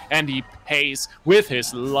Nadeci. And he pays with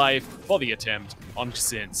his life for the attempt on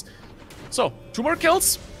Sins. So, 2 more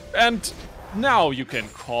kills, and now you can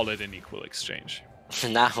call it an equal exchange.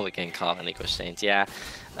 Now we can call an equal exchange, yeah.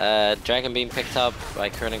 Dragon being picked up by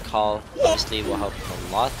Curtain Call obviously will help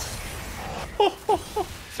a lot.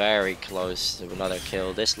 Very close to another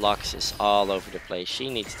kill. This Lux is all over the place.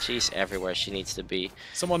 She's everywhere she needs to be.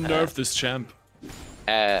 Someone nerf this champ.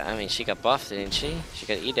 I mean, she got buffed, didn't she? She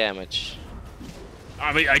got E damage.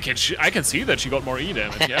 I mean, I can see that she got more E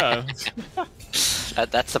damage. Yeah.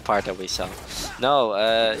 That's the part that we saw. No,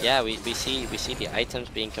 yeah, we see the items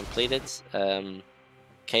being completed.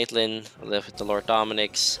 Caitlyn with the Lord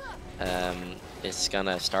Dominic's is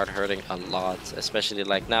gonna start hurting a lot, especially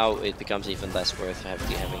like now it becomes even less worth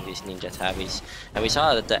having these ninja tabbies. And we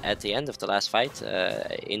saw that at the end of the last fight,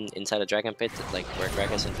 inside the Dragon Pit, like where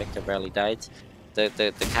Gragas and Victor barely died,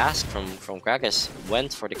 the cast from Gragas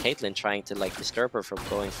went for the Caitlyn, trying to like disturb her from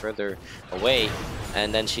going further away,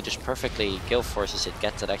 and then she just perfectly kill forces it,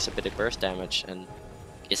 gets that extra bit of burst damage, and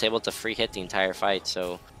is able to free hit the entire fight.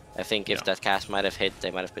 So I think if that cast might have hit, they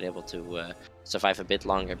might have been able to survive a bit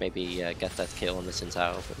longer, maybe get that kill on the Xin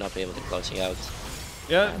Zhao, but not be able to closing out.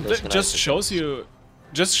 Yeah, that just shows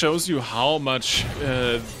you how much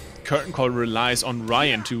Curtain Call relies on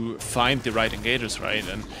Ryan to find the right engagers, right?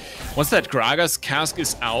 And once that Gragas cask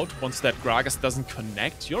is out, once that Gragas doesn't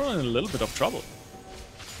connect, you're in a little bit of trouble.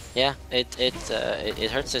 Yeah, it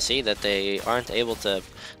hurts to see that they aren't able to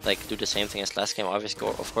like do the same thing as last game. Obviously,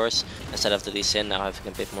 of course, instead of the Lee Sin now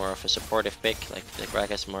having a bit more of a supportive pick, like the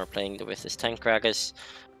Gragas more playing with this tank Gragas,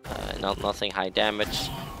 nothing high damage.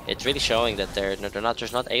 It's really showing that they're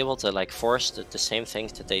just not able to like force the same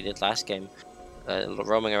things that they did last game,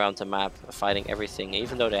 roaming around the map, fighting everything.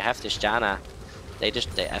 Even though they have this Janna,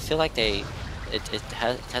 I feel like it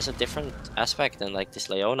has a different aspect than like this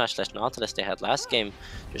Leona/Nautilus they had last game,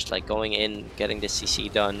 just like going in, getting this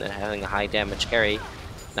CC done, and having a high damage carry.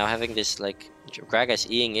 Now having this like Gragas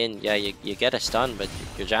Eing in, yeah, you get a stun, but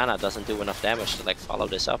your Janna doesn't do enough damage to like follow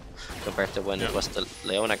this up, compared to when it was the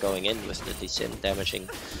Leona going in with the Sin damaging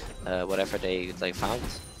whatever they found.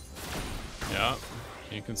 Yeah.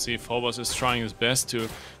 You can see Phobos is trying his best to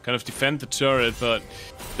kind of defend the turret, but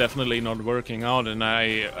definitely not working out. And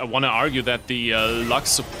I want to argue that the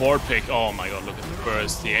Lux support pick, oh my god, look at the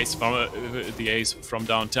burst. The ace from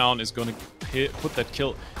downtown is going to put that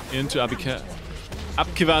kill into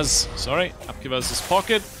Apkivaz's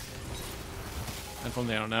pocket. And from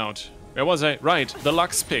there on out, where was I? Right, the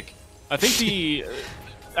Lux pick. I think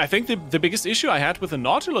the biggest issue I had with the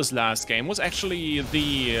Nautilus last game was actually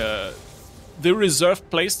the reserved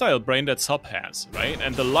playstyle Braindead Sub has, right?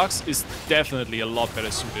 And the Lux is definitely a lot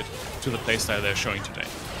better suited to the playstyle they're showing today.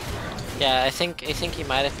 Yeah, I think he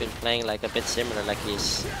might have been playing like a bit similar, like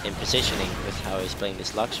he's in positioning with how he's playing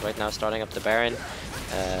this Lux right now, starting up the Baron.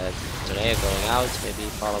 Tonea going out, maybe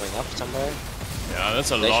following up somewhere. Yeah,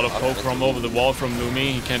 that's a lot of poke from over the wall from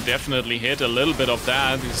Lumi. He can definitely hit a little bit of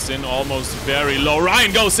that. He's in almost very low.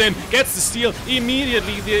 Ryan goes in, gets the steal.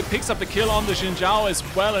 Immediately picks up the kill on the Xin Zhao as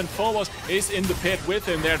well, and Phobos is in the pit with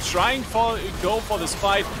him. They're trying to go for this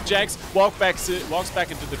fight. Jax walks back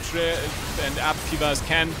into the trip, and Apkivaz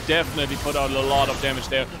can definitely put out a lot of damage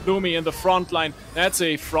there. Lumi in the front line. That's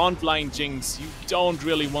a front line jinx. You don't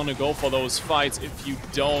really want to go for those fights if you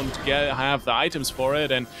don't have the items for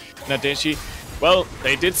it. And Nadeshi, well,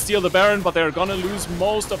 they did steal the Baron, but they're gonna lose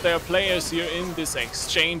most of their players here in this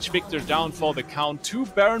exchange. Victor down for the count. 2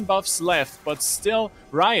 Baron buffs left, but still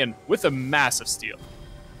Ryan with a massive steal.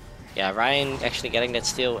 Yeah, Ryan actually getting that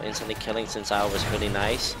steal, instantly killing Xin Zhao was really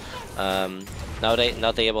nice. Now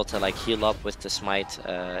they're able to like heal up with the smite.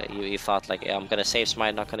 You thought like, yeah, I'm gonna save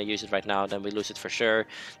smite, not gonna use it right now, then we lose it for sure.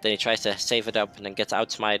 Then he tries to save it up and then gets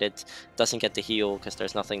outsmited, doesn't get the heal because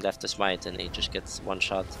there's nothing left to smite, and he just gets one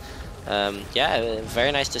shot. Yeah,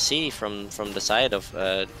 very nice to see from the side of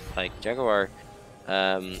like Jaeger.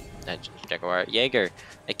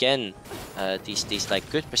 Again, these like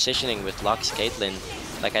good positioning with Lux Caitlyn.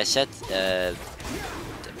 Like I said,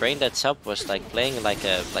 Braindead Sub was like playing like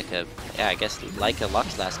a yeah, I guess like a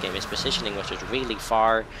Lux last game. His positioning was just really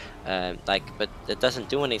far, but it doesn't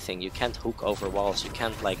do anything. You can't hook over walls. You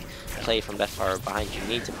can't like play from that far behind. You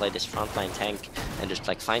need to play this frontline tank and just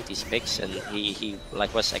like find these picks. And he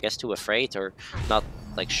like was, I guess, too afraid or not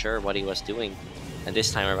like sure what he was doing. And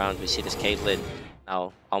this time around we see this Caitlyn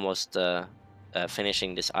now almost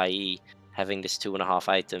finishing this IE, having this 2.5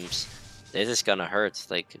 items. This is gonna hurt.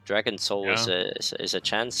 Like Dragon Soul is a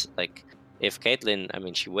chance. Like if Caitlyn, I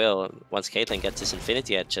mean she will, once Caitlyn gets this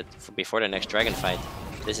Infinity Edge before the next Dragon fight,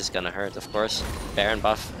 this is gonna hurt. Of course, Baron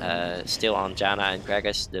buff still on Janna and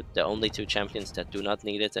Gragas, the only 2 champions that do not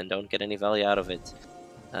need it and don't get any value out of it.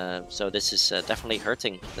 So this is definitely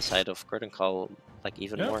hurting the side of Curtain Call like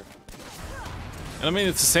even more. And I mean,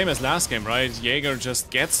 it's the same as last game, right? Jaeger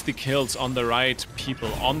just gets the kills on the right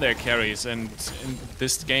people, on their carries. And in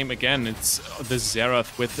this game, again, it's the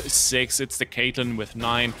Xerath with 6, it's the Caitlyn with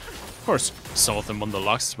 9. Of course, some of them on the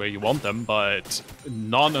Lux where you want them, but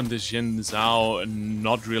none on the Jin Zhao,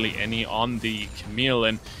 not really any on the Camille,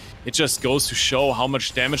 and it just goes to show how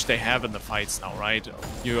much damage they have in the fights now, right?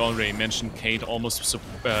 You already mentioned Kate almost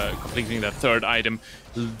completing that third item.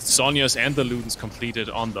 Sonya's and the Luden's completed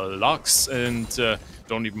on the Lux, and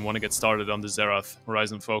don't even want to get started on the Xerath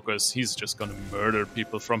Horizon Focus. He's just gonna murder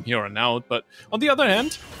people from here on out. But on the other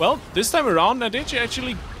hand, well, this time around, Nadege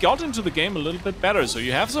actually got into the game a little bit better, so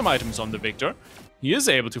you have some items on the Victor. He is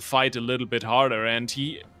able to fight a little bit harder, and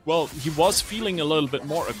he was feeling a little bit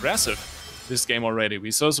more aggressive this game already.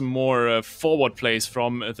 We saw some more forward plays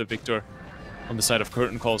from the Victor on the side of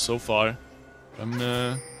Curtain Call so far.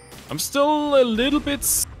 I'm still a little bit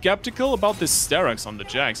skeptical about this Sterak's on the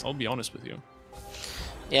Jax, I'll be honest with you.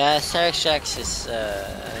 Yeah, Sterak's Jax is,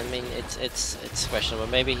 I mean, it's questionable.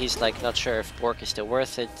 Maybe he's like not sure if Bork is still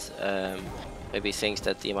worth it. Maybe he thinks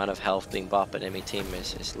that the amount of health being bought by the enemy team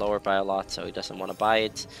is lower by a lot, so he doesn't want to buy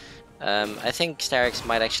it. I think Sterak's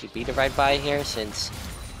might actually be the right buy here, since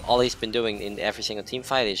all he's been doing in every single team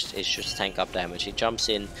fight is just tank up damage. He jumps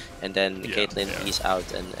in, and then Caitlyn is out,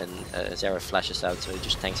 and Xerath flashes out, so he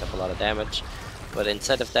just tanks up a lot of damage. But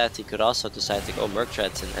instead of that, he could also decide to go Merc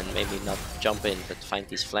Treads and maybe not jump in, but find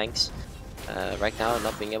these flanks. Right now,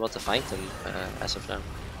 not being able to find them as of now.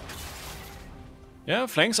 Yeah,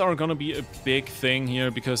 flanks are gonna be a big thing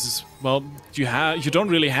here because, well, you don't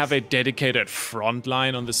really have a dedicated front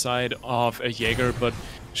line on the side of a Jaeger, but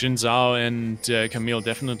Jin Zhao and Camille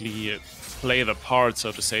definitely play the part,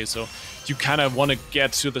 so to say. So you kind of want to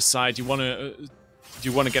get to the side. You want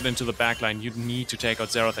to get into the backline. You need to take out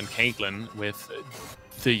Xerath and Caitlyn with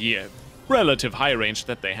the relative high range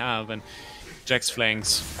that they have, and Jack's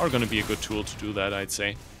flanks are going to be a good tool to do that, I'd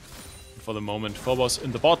say. For the moment, Phobos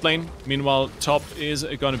in the bot lane. Meanwhile, top is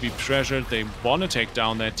going to be pressured. They want to take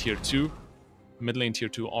down that tier 2. Mid lane tier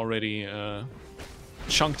 2 already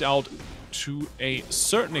chunked out to a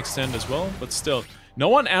certain extent as well, but still. No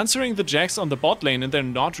one answering the Jax on the bot lane, and they're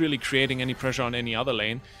not really creating any pressure on any other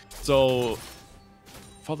lane. So,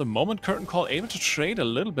 for the moment, Curtain Call able to trade a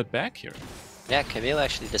little bit back here. Yeah, Camille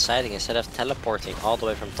actually deciding, instead of teleporting all the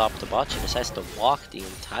way from top to bot, she decides to walk the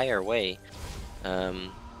entire way.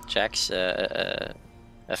 Jax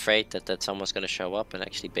afraid that someone's going to show up and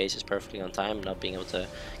actually bases perfectly on time, not being able to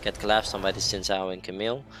get collapsed on by the Jin Zhao and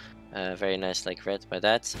Camille. Very nice like read by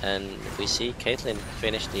that, and we see Caitlyn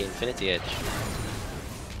finish the Infinity Edge.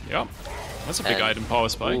 Yeah, that's a big item power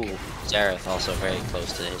spike. Ooh, Xerath also very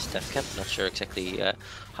close to his death cap. Not sure exactly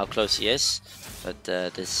how close he is, but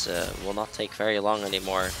this will not take very long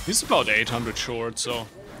anymore. He's about 800 short, so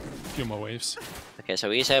a few more waves. Okay,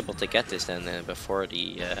 so he's able to get this then before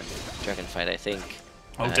the Dragon fight, I think.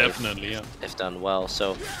 Oh, definitely, yeah. If done well.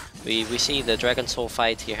 So we see the Dragon Soul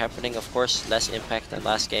fight here happening. Of course, less impact than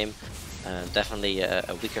last game. Definitely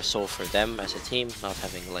a weaker soul for them as a team, not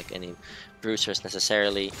having like any bruisers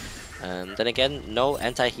necessarily. Then again, no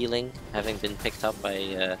anti-healing having been picked up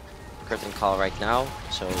by Curtain Call right now.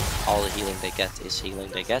 So all the healing they get is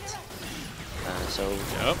healing they get.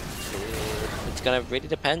 Yep. It's gonna really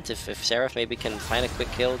depend if Xerath maybe can find a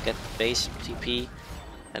quick kill, get base TP,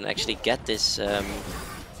 and actually get this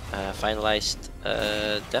finalized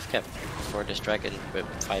death cap before this Dragon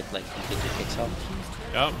fight like completely kicks off.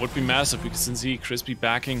 Yeah, would be massive. We can see Crispy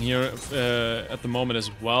backing here at the moment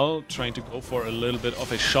as well, trying to go for a little bit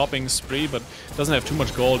of a shopping spree, but doesn't have too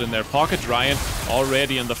much gold in their pocket. Ryan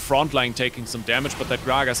already in the front line taking some damage, but that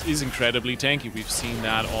Gragas is incredibly tanky. We've seen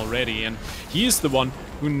that already, and he is the one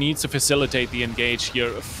who needs to facilitate the engage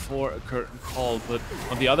here for a Curtain Call. But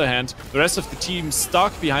on the other hand, the rest of the team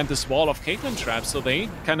stuck behind this wall of Caitlyn traps, so they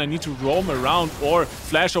kind of need to roam around or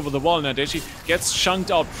flash over the wall. Nadege gets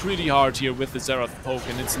chunked out pretty hard here with the Xerath poke,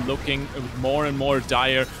 and it's looking more and more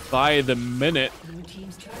dire by the minute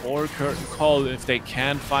for Curtain Call if they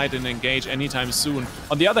can't fight and engage anytime soon.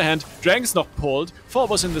 On the other hand, Dragon's not pulled.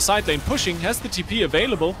 Phobos in the side lane pushing, has the TP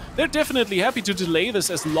available. They're definitely happy to delay this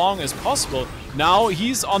as long as possible. Now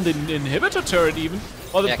he's on the inhibitor turret even,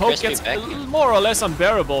 or the poke gets more or less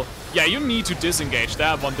unbearable. Yeah, you need to disengage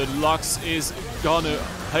that one. The Lux is gonna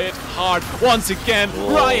hit hard once again.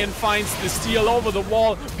 Whoa. Ryan finds the steal over the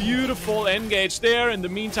wall. Beautiful engage there. In the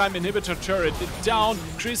meantime, inhibitor turret down.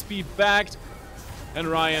 Crispy backed. And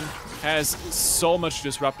Ryan has so much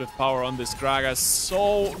disruptive power on this Gragas.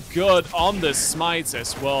 So good on the smites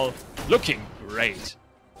as well. Looking great.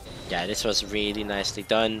 Yeah, this was really nicely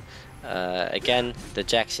done. Again, the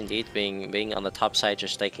Jax indeed being on the top side,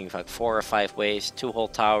 just taking like 4 or 5 waves, 2 whole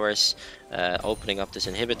towers, opening up this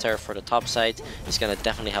inhibitor for the top side is gonna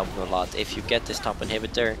definitely help them a lot. If you get this top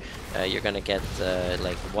inhibitor, you're gonna get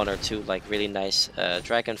like 1 or 2 like really nice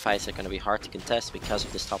dragon fights that are gonna be hard to contest because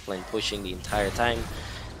of this top lane pushing the entire time.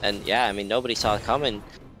 And yeah, I mean, nobody saw it coming.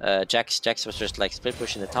 Jax was just like split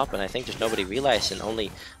pushing the top, and I think just nobody realized, and only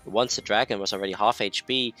once the dragon was already half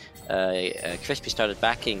HP, Crispy started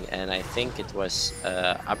backing, and I think it was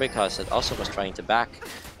Abricos that also was trying to back,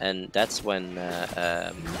 and that's when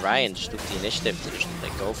Ryan just took the initiative to just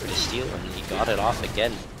like go for the steal, and he got it off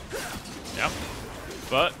again. Yep,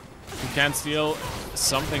 but you can't steal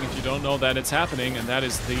something if you don't know that it's happening, and that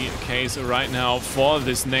is the case right now for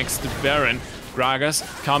this next Baron. Gragas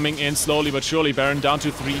coming in slowly but surely. Baron down to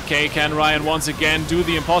 3k. Can Ryan once again do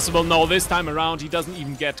the impossible? No, this time around he doesn't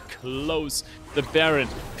even get close. The Baron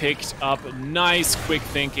picked up. Nice quick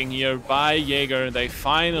thinking here by Jaeger. They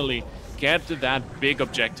finally get that big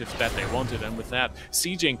objective that they wanted, and with that,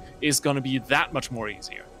 sieging is going to be that much more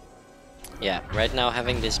easier. Yeah, right now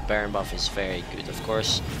having this Baron buff is very good. Of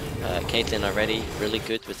course, Caitlyn already really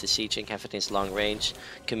good with the sieging, having this long range.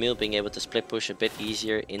 Camille being able to split push a bit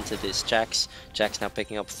easier into this Jax. Jax now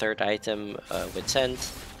picking up 3rd item with Send.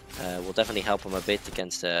 Will definitely help him a bit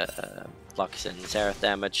against the Lux and Xerath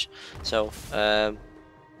damage. So,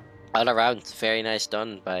 all around, very nice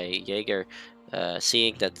done by Jaeger.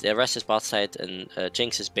 Seeing that the rest is bot side and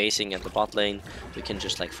Jinx is basing at the bot lane, we can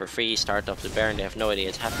just like for free start up the Baron. They have no idea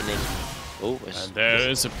it's happening. Ooh, and there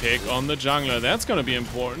is a pick on the jungler. That's going to be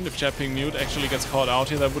important. If Chapping Mute actually gets caught out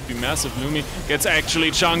here, that would be massive. Lumi gets actually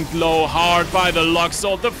chunked low hard by the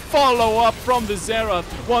Luxol. The follow-up from the Xerath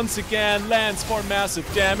once again lands for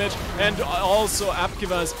massive damage. And also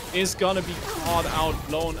Apkivas is going to be caught out,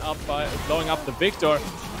 blowing up the Victor.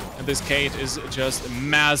 And this Kate is just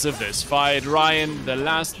massive, this fight. Ryan, the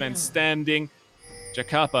last man standing.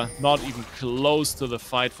 Jakapa not even close to the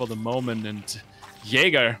fight for the moment. And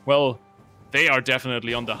Jaeger, well, they are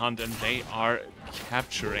definitely on the hunt, and they are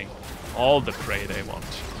capturing all the prey they want.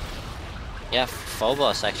 Yeah,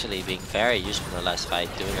 Phobos actually being very useful in the last fight,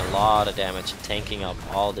 doing a lot of damage, tanking up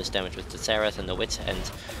all this damage with the Xerath and the Wit's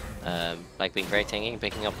End. Like being very tanking,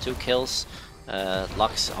 picking up 2 kills.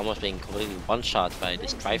 Lux almost being completely one-shot by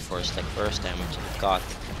this Triforce, like burst damage that it got.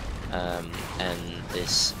 And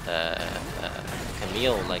this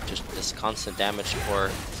Camille, like just this constant damage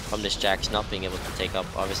from this Jax not being able to take up.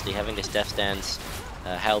 Obviously having this Death Dance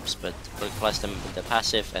helps, but plus the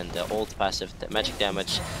passive and the old passive, the magic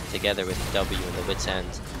damage together with the W and the Wit's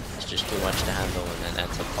End, it's just too much to handle, and then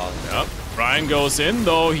ends up falling. Yep. Ryan goes in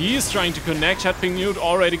though, he's trying to connect. Chatping Mute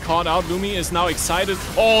already caught out. Lumi is now excited.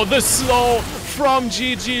 Oh, the slow from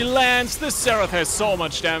GG lands. The Xerath has so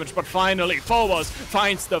much damage, but finally Phobos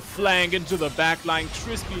finds the flank into the backline.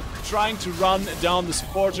 Crispy trying to run down the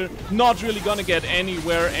supporter, not really gonna get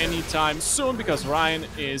anywhere anytime soon because Ryan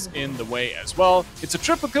is in the way as well. It's a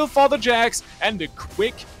triple kill for the Jax and a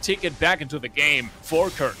quick ticket back into the game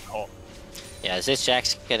for Curtain Call. Yeah, this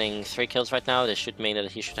Jax getting 3 kills right now. This should mean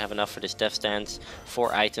that he should have enough for this Death Stance.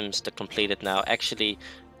 4 items to complete it now. Actually,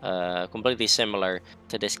 completely similar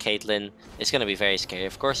to this Caitlyn. It's going to be very scary.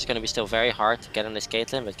 Of course, it's going to be still very hard to get on this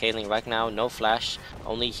Caitlyn, but Caitlyn right now, no flash,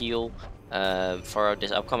 only heal for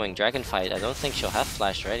this upcoming dragon fight. I don't think she'll have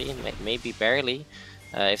flash ready, maybe barely.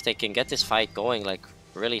 If they can get this fight going like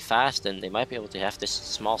really fast, then they might be able to have this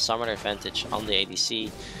small summoner advantage on the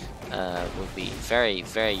ADC. Would be very,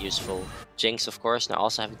 very useful. Jinx, of course, now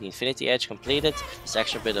also having the Infinity Edge completed. This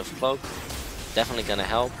extra bit of cloak definitely gonna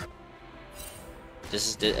help.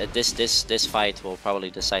 This is this fight will probably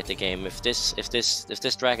decide the game. If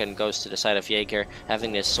this dragon goes to the side of Jaeger,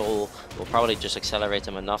 having this soul will probably just accelerate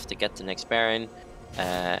them enough to get the next Baron.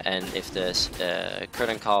 And if the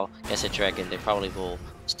Curtain Call gets a dragon, they probably will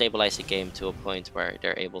stabilize the game to a point where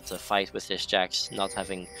they're able to fight with this Jax, not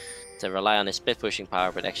having to rely on his split pushing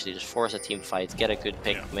power, but actually just force a team fight, get a good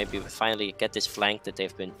pick, maybe finally get this flank that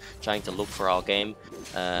they've been trying to look for all game.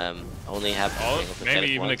 Only have maybe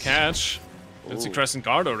even once. A catch. It's a Crescent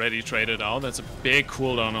Guard already traded out. That's a big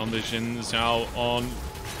cooldown on the Jhin now on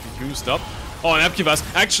used up. Oh, and Apkivas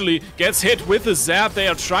actually gets hit with the Zap. They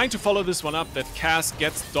are trying to follow this one up. That cast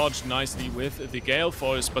gets dodged nicely with the Gale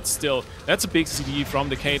Force, but still, that's a big CD from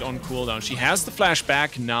the Kate on cooldown. She has the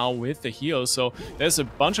flashback now with the heal, so there's a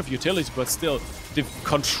bunch of utility, but still, The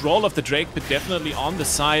control of the Drake Pit definitely on the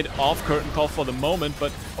side of Curtain Call for the moment,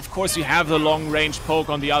 but of course you have the long-range poke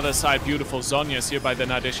on the other side. Beautiful Zhonya's here by the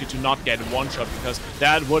Nadeshi to not get one-shot, because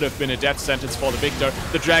that would have been a death sentence for the victor.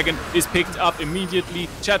 The dragon is picked up immediately.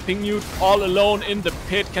 Chat Pingnute all alone in the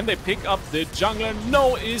pit. Can they pick up the jungler?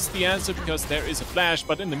 No is the answer, because there is a flash.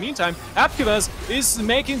 But in the meantime, Apkivas is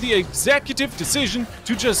making the executive decision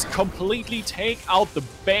to just completely take out the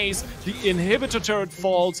base. The inhibitor turret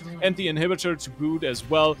falls, and the inhibitor to boot as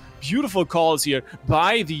well. Beautiful calls here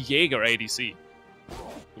by the Jaeger ADC.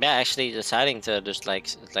 Yeah, actually deciding to just like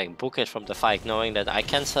book it from the fight, knowing that I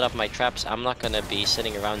can set up my traps. I'm not gonna be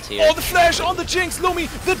sitting around here. Oh, the flash on the Jinx, Lumi!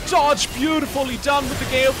 The dodge beautifully done with the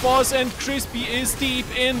Gale Force, and Crispy is deep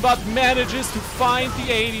in, but manages to find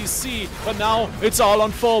the ADC. But now it's all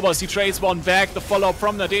on Phobos. He trades one back. The follow-up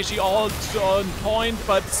from Nadeshi all on point,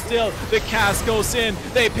 but still the cast goes in.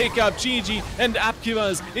 They pick up Gigi, and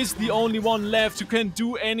Apkivas is the only one left who can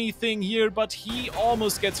do anything here, but he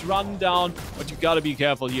almost gets run down. But you gotta be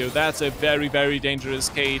careful here. That's a very, very dangerous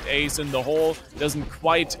Kate. Ace in the hole. Doesn't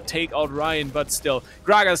quite take out Ryan, but still.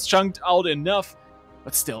 Gragas chunked out enough,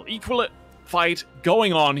 but still. Equal fight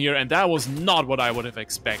going on here, and that was not what I would have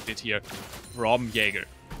expected here from Jaeger.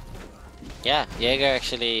 Yeah, Jaeger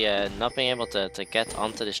actually not being able to get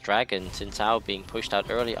onto this dragon, Xin Zhao being pushed out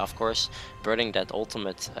early, of course, burning that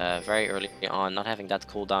ultimate very early on, not having that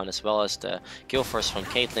cooldown, as well as the kill force from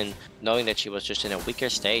Caitlyn, knowing that she was just in a weaker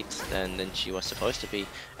state than she was supposed to be.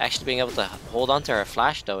 Actually being able to hold on to her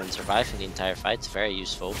flash though and surviving the entire fight is very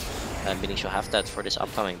useful, meaning she'll have that for this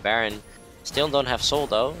upcoming Baron. Still don't have soul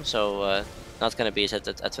though, so not going to be as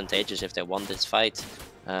advantageous if they won this fight.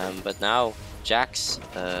 But now Jax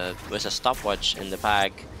with a stopwatch in the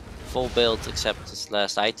bag, full build except this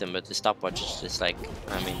last item, but the stopwatch is just like,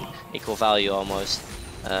 I mean, equal value almost.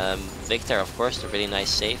 Victor, of course, the really nice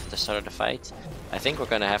save at the start of the fight. I think we're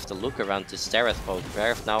gonna have to look around this Dareth poke.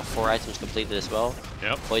 Dareth now 4 items completed as well.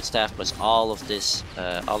 Yep. Void Staff plus all of this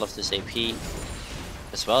AP,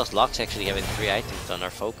 as well as Lux actually having 3 items on our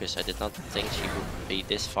focus. I did not think she would be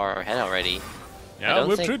this far ahead already. Yeah, I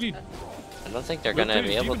don't think they're gonna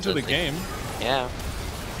be able to the game. Yeah.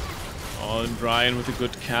 Oh, and Ryan with a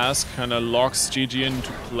good cast kind of locks GG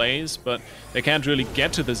into place, but they can't really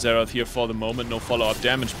get to the Xerath here for the moment. No follow-up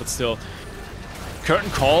damage, but still.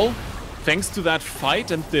 Curtain Call, thanks to that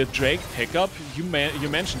fight and the Drake pickup, you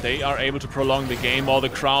mentioned they are able to prolong the game. All the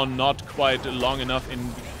crown not quite long enough in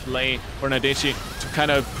play for Nadeshi to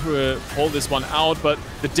kind of pull this one out, but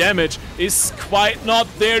the damage is quite not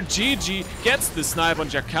there. GG gets the snipe on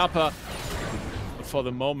Jakapa. For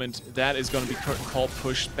the moment, that is going to be Curtain Call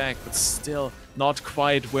pushed back, but still not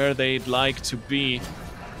quite where they'd like to be.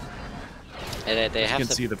 And they have you can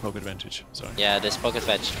to see the poke advantage. Sorry. Yeah, this poke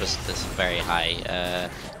advantage was very high.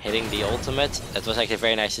 Hitting the ultimate, it was actually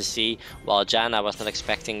very nice to see. While Jan, I was not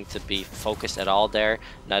expecting to be focused at all there.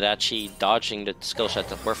 Nadachi dodging the skill shot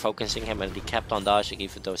that we're focusing him, and he kept on dodging,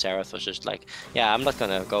 even though Xerath was just like, yeah, I'm not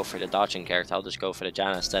gonna go for the dodging character, I'll just go for the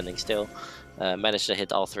Janna standing still. Managed to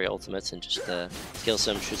hit all 3 ultimates and just kills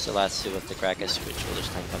him, shoots the last 2 with the Gragas, which will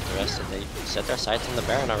just tank up the rest, and they set their sights on the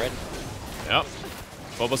Baron already. Yep.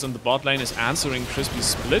 Phobos in the bot lane is answering Crispy's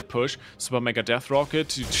split push. Super Mega Death Rocket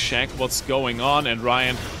to check what's going on, and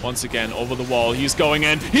Ryan once again over the wall. He's going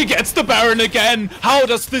in. He gets the Baron again. How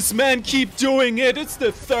does this man keep doing it? It's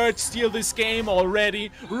the 3rd steal this game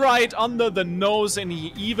already, right under the nose, and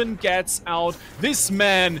he even gets out. This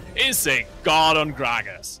man is a god on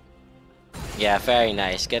Gragas. Yeah, very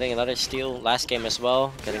nice. Getting another steal last game as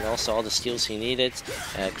well. Getting also all the steals he needed.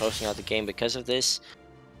 Closing out the game because of this.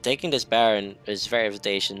 Taking this Baron is very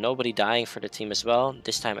advantageous. Nobody dying for the team as well.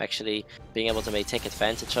 This time actually being able to take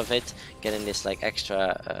advantage of it. Getting this like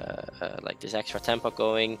extra tempo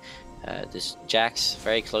going. This Jax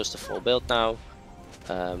very close to full build now.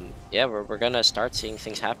 Yeah, we're gonna start seeing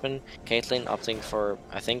things happen. Caitlyn opting for,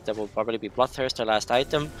 I think that will probably be Bloodthirst, her last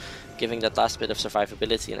item, giving that last bit of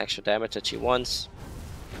survivability and extra damage that she wants.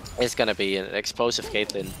 It's gonna be an explosive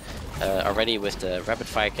Caitlyn, already with the Rapid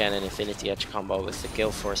Fire Cannon, Infinity Edge combo with the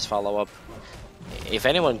Gale Force follow-up. If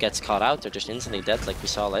anyone gets caught out, they're just instantly dead, like we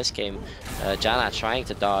saw last game. Janna trying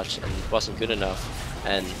to dodge and wasn't good enough.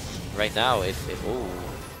 And right now, ooh,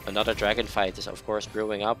 another dragon fight is of course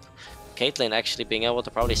brewing up. Caitlyn actually being able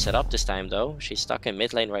to probably set up this time though. She's stuck in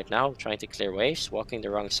mid lane right now, trying to clear waves, walking the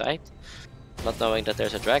wrong side. Not knowing that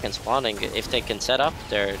there's a dragon spawning. If they can set up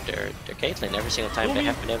their Caitlyn every single time they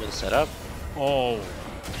have been able to set up. Oh,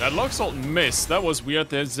 that Lux ult missed. That was weird.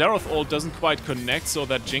 The Xerath ult doesn't quite connect, so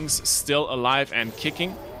that Jinx still alive and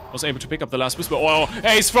kicking. was able to pick up the last whisper. Oh,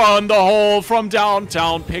 ace from the hole from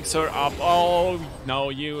downtown picks her up. Oh, no,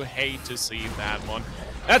 you hate to see that one.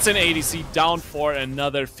 That's an ADC down for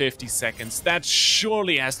another 50 seconds. That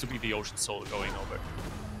surely has to be the Ocean Soul going over.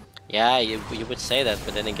 Yeah, you would say that,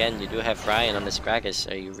 but then again, you do have Ryan on this Gragas.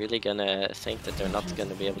 Are you really gonna think that they're not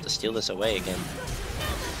gonna be able to steal this away again?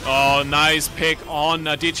 Oh, nice pick on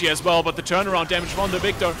Lythi as well, but the turnaround damage from the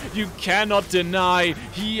Victor, you cannot deny.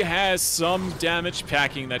 He has some damage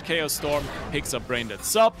packing. That Chaos Storm picks up Brain Dead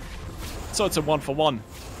Sub. So it's a 1-for-1.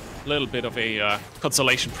 A little bit of a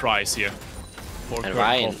consolation prize here. And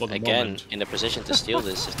Ryan, again, in a position to steal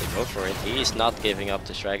this if they go for it. He's not giving up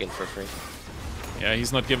this dragon for free. Yeah,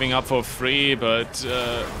 he's not giving up for free, but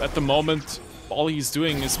at the moment, all he's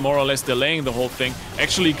doing is more or less delaying the whole thing.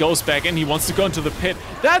 Actually goes back in, he wants to go into the pit.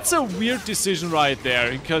 That's a weird decision right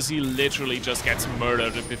there, because he literally just gets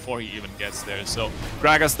murdered before he even gets there. So,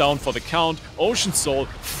 Gragas down for the count. Ocean Soul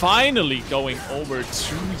finally going over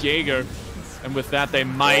to Jaeger. And with that, they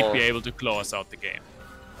might be able to close out the game.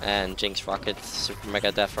 And Jinx Rocket, Super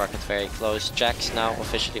Mega Death Rocket very close. Jax now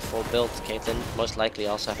officially full build. Caitlyn most likely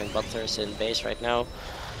also having butlers in base right now.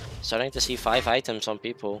 Starting to see 5 items on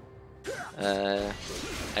people.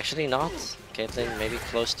 Actually not. Caitlyn maybe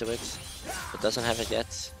close to it, but doesn't have it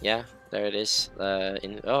yet. Yeah, there it is.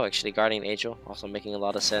 Actually Guardian Angel also making a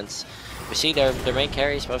lot of sense. We see their main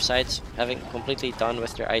carries, both sides, having completely done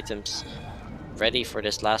with their items. Ready for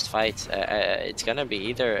this last fight. It's gonna be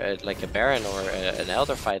either like a Baron or an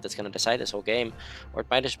Elder fight that's gonna decide this whole game, or it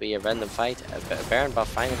might just be a random fight. A Baron buff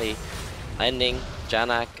finally landing,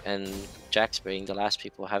 Janak and Jax being the last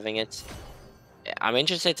people having it. I'm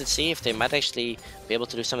interested to see if they might actually be able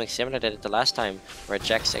to do something similar to the last time, where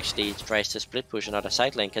Jax actually tries to split push another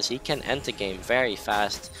side lane, because he can end the game very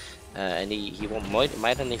fast, and he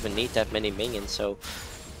mightn't even need that many minions. So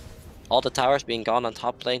all the towers being gone on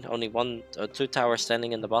top lane, only 1 or 2 towers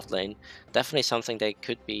standing in the bot lane. Definitely something they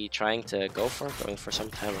could be trying to going for some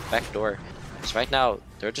kind of backdoor. Because right now,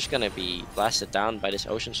 they're just going to be blasted down by this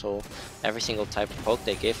Ocean Soul. Every single type of poke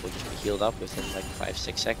they give will just be healed up within like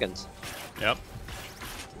 5-6 seconds. Yep.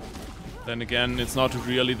 Then again, it's not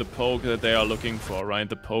really the poke that they are looking for, right?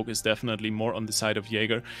 The poke is definitely more on the side of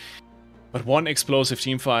Jaeger. But one explosive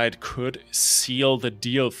teamfight could seal the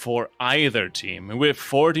deal for either team. And we're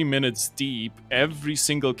 40 minutes deep. Every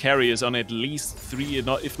single carry is on at least 3,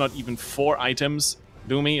 if not even 4 items.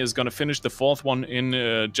 Lumi is going to finish the 4th one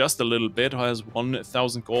in just a little bit. Has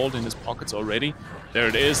 1,000 gold in his pockets already. There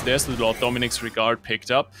it is. There's the Lord Dominic's regard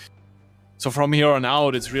picked up. So from here on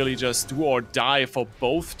out, it's really just do or die for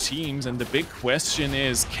both teams. And the big question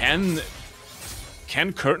is, Can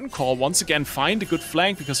Curtain Call once again find a good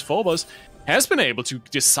flank, because Phobos has been able to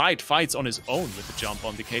decide fights on his own with the jump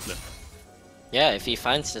on the Caitlyn. Yeah, if he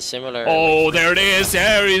finds the similar... Oh, there it is!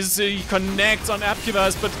 There is... he connects on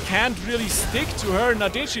Apkivas, but can't really stick to her.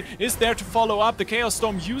 Lythi is there to follow up. The Chaos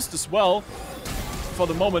Storm used as well. For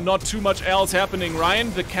the moment, not too much else happening.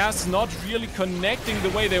 Ryan, the cast is not really connecting the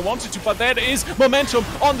way they wanted to, but that is momentum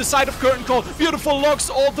on the side of Curtain Call. Beautiful locks,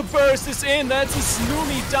 all the burst is in. That's a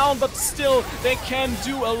Snoomy down, but still, they can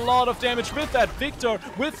do a lot of damage with that Victor,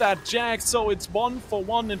 with that Jax. So it's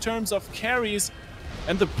 1-for-1 in terms of carries.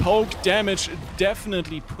 And the poke damage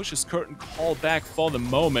definitely pushes Curtain Call back for the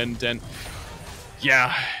moment. And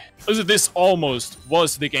yeah, this almost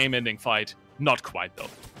was the game-ending fight. Not quite, though.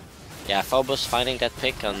 Yeah, Phobos finding that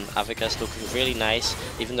pick on Avika's looking really nice.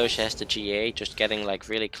 Even though she has the GA, just getting like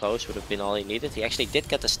really close would have been all he needed. He actually did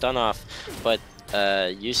get the stun off, but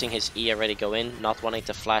using his E already go in, not wanting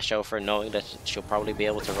to flash over, knowing that she'll probably be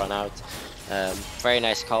able to run out. Very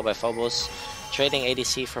nice call by Phobos. Trading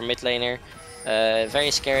ADC for mid laner. Very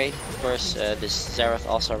scary, of course. This Xerath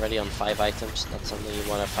also already on 5 items, not something you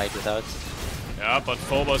want to fight without. Yeah, but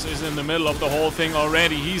Phobos is in the middle of the whole thing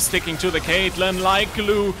already. He's sticking to the Caitlyn like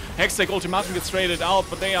glue. Hextech Ultimatum gets traded out,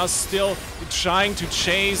 but they are still trying to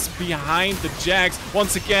chase behind the Jax.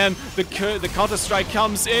 Once again, the counter-strike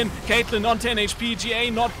comes in. Caitlyn on 10 HP, GA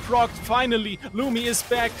not procced. Finally, Lumi is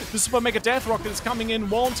back. The Super Mega Death Rocket is coming in.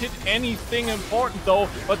 Won't hit anything important though,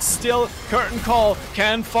 but still, Curtain Call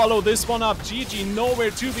can follow this one up. GG nowhere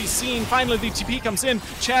to be seen. Finally, the TP comes in.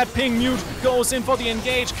 Chad Ping Mute goes in for the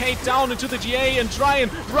engage. Kate down into the GA. away, and Ryan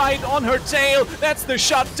right on her tail. That's the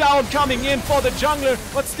shutdown coming in for the jungler,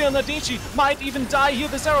 but still Nadici might even die here.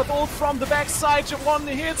 The Xerath ult from the backside, one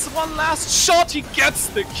hits, one last shot, he gets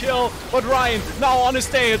the kill, but Ryan now on his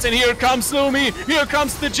tails, and here comes Lumi, here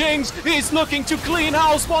comes the Jinx, he's looking to clean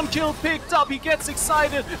house, 1 kill picked up, he gets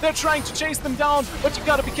excited, they're trying to chase them down, but you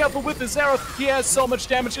gotta be careful with the Xerath, he has so much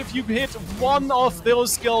damage. If you hit one of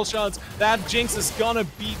those skill shots, that Jinx is gonna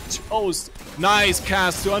be toast. Nice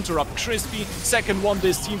cast to interrupt Crispy. Second one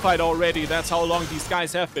this team fight already. That's how long these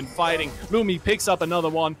guys have been fighting. Lumi picks up another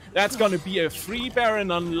one. That's gonna be a free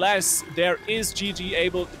Baron unless there is GG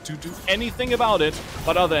able to do anything about it.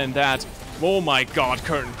 But other than that, oh my god,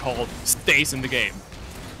 Curtain Call stays in the game.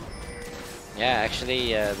 Yeah,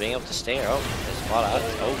 actually being able to stay. Oh, there's a lot out.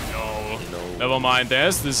 Oh, no. Never mind,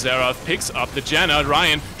 there's the Xerath, picks up the Janna.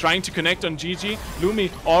 Ryan trying to connect on GG.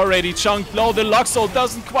 Lumi already chunked low. The Luxol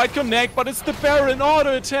doesn't quite connect, but it's the Baron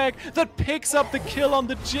auto attack that picks up the kill on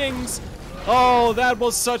the Jinx. Oh, that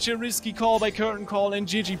was such a risky call by Curtain Call, and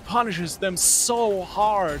GG punishes them so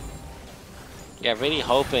hard. Yeah, really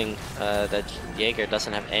hoping that Jaeger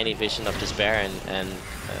doesn't have any vision of this Baron, and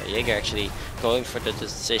Jaeger actually going for the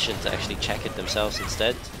decision to actually check it themselves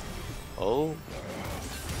instead. Oh.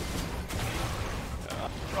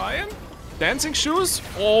 Ryan? Dancing shoes?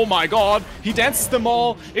 Oh my god, he dances them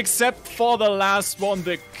all except for the last one.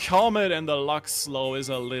 The Comet and the Lux Slow is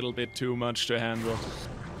a little bit too much to handle.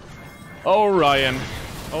 Oh Ryan.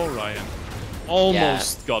 Oh Ryan.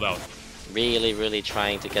 Almost got out. Really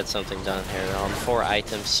trying to get something done here on 4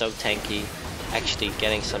 items, so tanky, actually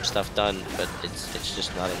getting some stuff done, but it's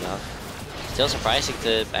just not enough. Still surprising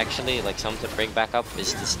to actually something to bring back up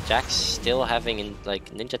is this Jax still having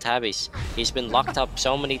ninja tabbies. He's been locked up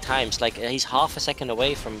so many times, he's half a second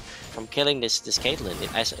away from killing this Caitlyn.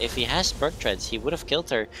 If he has Berk Treads, he would have killed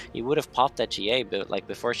her, he would have popped that GA, but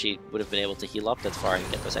before she would have been able to heal up that far and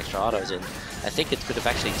get those extra autos in. I think it could have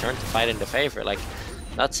actually turned the fight in their favor.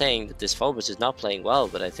 Not saying that this Phobos is not playing well,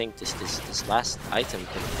 but I think this last item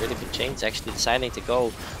can really be changed. Actually deciding to go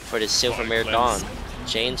for this Silvermere Dawn,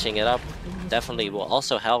 changing it up, definitely will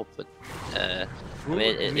also help. But I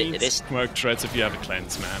mean, it is Berk Treads if you have a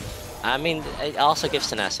cleanse, man. I mean, it also gives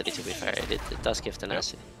tenacity. To be fair, it does give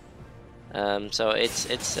tenacity. Yep. So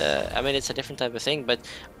it's I mean, it's a different type of thing. But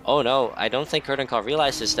oh no, I don't think Curtain Call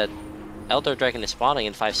realizes that Elder Dragon is spawning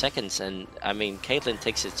in 5 seconds, and I mean, Caitlyn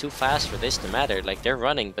takes it too fast for this to matter. They're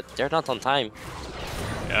running, but they're not on time.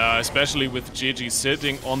 Yeah, especially with GG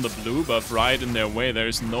sitting on the blue buff right in their way.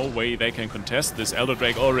 There's no way they can contest this. Elder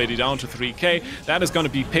Drake already down to 3k. That is going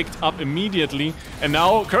to be picked up immediately. And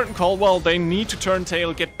now Curtain Call, well, they need to turn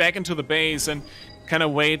tail, get back into the base, and kind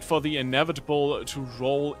of wait for the inevitable to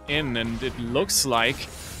roll in. And it looks like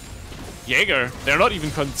Jaeger, they're not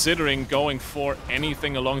even considering going for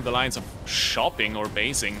anything along the lines of shopping or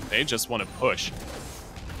basing. They just want to push.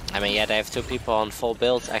 I mean, yeah, they have 2 people on full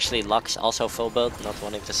build. Actually, Lux also full build, not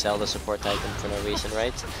wanting to sell the support item for no reason,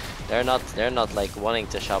 right? They're not wanting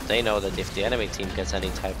to shop. They know that if the enemy team gets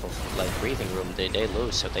any type of breathing room, they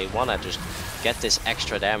lose. So they wanna just get this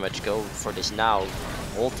extra damage, go for this now,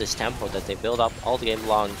 hold this tempo that they build up all the game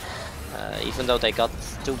long. Even though they got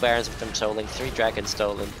 2 Barons with them soling, 3 Dragons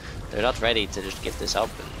stolen, they're not ready to just give this up.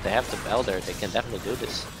 They have the Elder, they can definitely do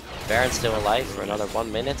this. Baron's still alive for another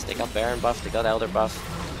 1 minute. They got Baron buff, they got Elder buff.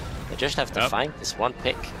 They just have to find this one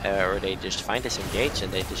pick, or they just find this engage,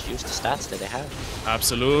 and they just use the stats that they have.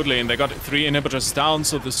 Absolutely, and they got 3 inhibitors down,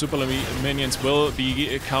 so the super minions will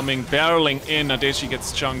be coming barreling in. Adeshi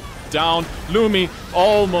gets chunked down. Lumi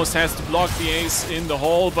almost has to block the ace in the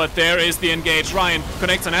hole, but there is the engage. Ryan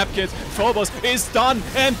connects an Apkit. Phobos is done,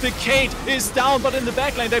 and the Kate is down, but in the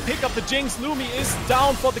backline they pick up the Jinx. Lumi is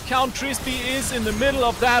down for the count. Crispy is in the middle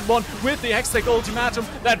of that one with the Hextech ultimatum.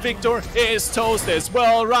 That Victor is toast as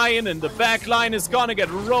well. Ryan in the backline is gonna get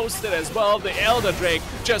roasted as well. The Elder Drake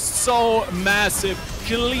just so massive.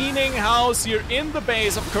 Cleaning house here in the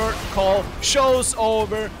base of Curtain Call. Show's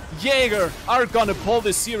over. Jaeger are gonna pull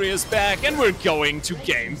this series back, and we're going to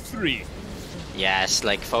game 3. Yes,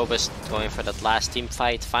 Phobos going for that last team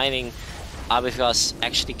fight, finding Abifas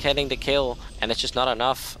actually getting the kill, and it's just not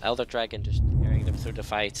enough. Elder Dragon just carrying them through the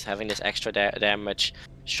fight, having this extra damage,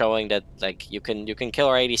 showing that you can kill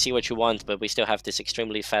our ADC what you want, but we still have this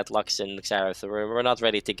extremely fat Lux in Xerath, so we're not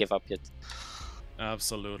ready to give up yet.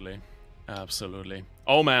 Absolutely. Absolutely.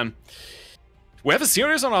 Oh man. We have a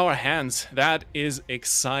series on our hands. That is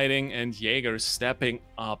exciting, and Jaeger stepping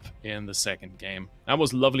up in the second game. That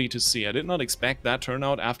was lovely to see. I did not expect that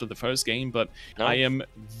turnout after the first game, but no. I am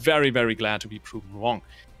very, very glad to be proven wrong.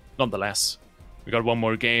 Nonetheless, we got one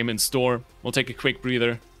more game in store. We'll take a quick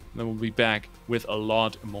breather, then we'll be back with a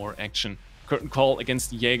lot more action. Curtain Call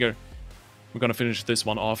against Jaeger. We're gonna finish this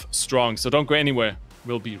one off strong, so don't go anywhere.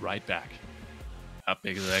 We'll be right back. Up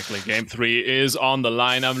exactly. Game 3 is on the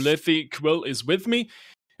line. I'm Lythi, Quill is with me,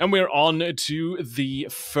 and we're on to the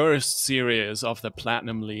first series of the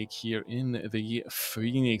Platinum League here in the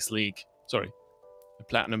Phoenix League. Sorry, the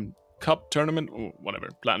Platinum Cup tournament, or whatever.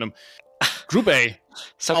 Platinum Group A.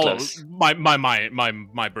 So close. My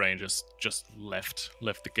brain just left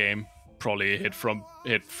the game. Probably hit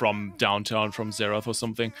from downtown from Xerath or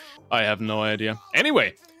something. I have no idea.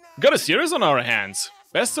 Anyway, we got a series on our hands.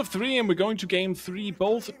 Best of 3, and we're going to game 3.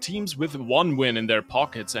 Both teams with 1 win in their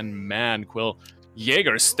pockets. And man, Quill,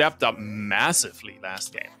 Jaeger stepped up massively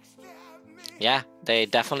last game. Yeah, they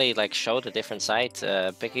definitely like showed a different side,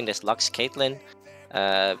 picking this Lux Caitlyn,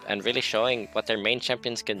 and really showing what their main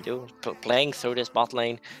champions can do. Playing through this bot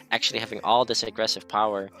lane, actually having all this aggressive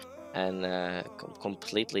power, and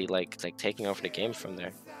completely like taking over the game from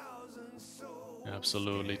there.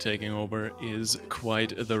 Absolutely, taking over is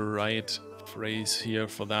quite the right phrase here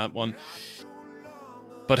for that one.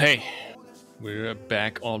 But hey, we're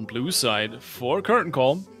back on blue side for Curtain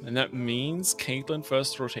Call, and that means Caitlyn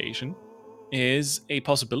first rotation is a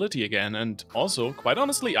possibility again. And also, quite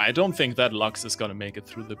honestly, I don't think that Lux is gonna make it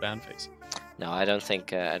through the ban phase. No, I don't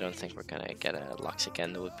think we're gonna get a Lux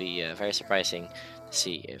again. It would be very surprising to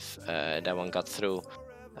see if that one got through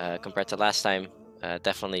compared to last time.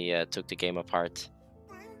 Definitely took the game apart.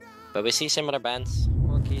 But we see similar bans.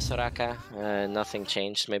 Corki, Soraka, nothing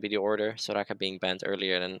changed. Maybe the order. Soraka being banned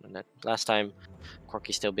earlier than last time.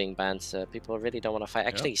 Corki still being banned. People really don't want to fight.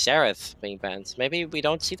 Actually, Xerath being banned. Maybe we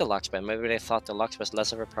don't see the Lux ban. Maybe they thought the Lux was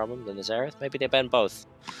less of a problem than the Xerath. Maybe they ban both.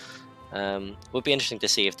 Would be interesting to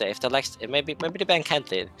see if the Lux, maybe they ban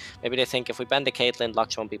Caitlyn. Maybe they think if we ban the Caitlyn,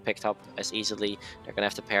 Lux won't be picked up as easily. They're gonna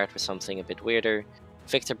have to pair it with something a bit weirder.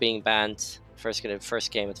 Victor being banned. First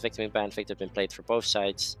game with Victor being banned. Victor been played for both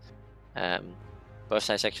sides. Both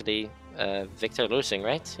sides actually. Victor losing,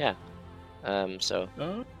 right? Yeah. So.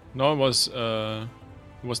 No, it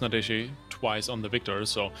was not actually twice on the Victor.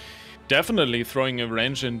 So definitely throwing a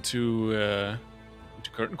wrench into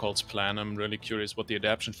Curtain Call's plan. I'm really curious what the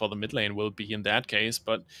adaptation for the mid lane will be in that case,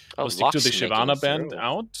 but we'll stick to the Shyvana band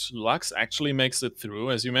out. Lux actually makes it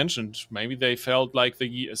through, as you mentioned. Maybe they felt like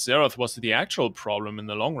the Xerath was the actual problem in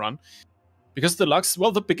the long run. Because the Lux,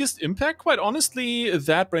 well, the biggest impact, quite honestly,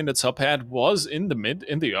 that Branded Sub had was in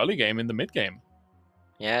the early game, in the mid game.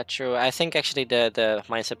 Yeah, true. I think actually the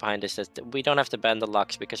mindset behind this is that we don't have to ban the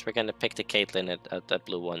Lux because we're going to pick the Caitlyn at that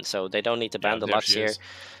blue one. So they don't need to ban the Lux here.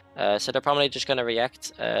 So they're probably just going to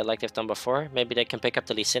react like they've done before. Maybe they can pick up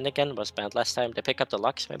the Lee Sin again, was banned last time. They pick up the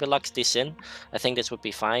Lux, maybe Lux Lee Sin. I think this would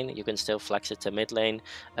be fine. You can still flex it to mid lane.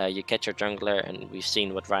 You get your jungler, and we've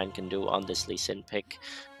seen what Ryan can do on this Lee Sin pick.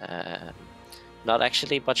 Not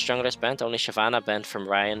actually much junglers banned, only Shyvana banned from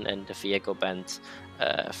Ryan and the Viego banned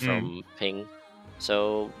from Ping.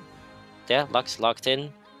 So yeah, Lux locked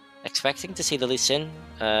in. Expecting to see the Lee Sin.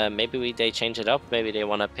 Maybe they change it up. Maybe they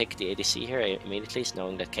want to pick the ADC here immediately,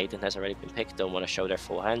 knowing that Caitlyn has already been picked. Don't want to show their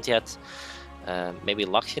full hand yet. Maybe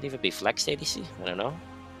Lux could even be flexed ADC. I don't know.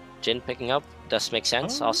 Jhin picking up does make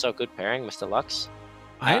sense. Also good pairing with the Lux.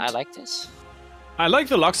 I like this. I like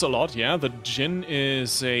the Lux a lot, yeah. The Jhin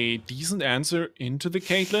is a decent answer into the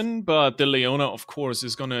Caitlyn, but the Leona, of course,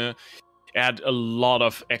 is gonna add a lot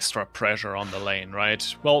of extra pressure on the lane,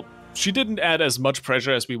 right? Well, she didn't add as much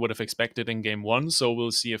pressure as we would have expected in game 1, so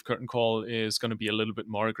we'll see if Curtain Call is going to be a little bit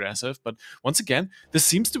more aggressive. But once again, this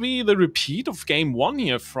seems to be the repeat of game 1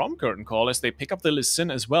 here from Curtain Call as they pick up the Lee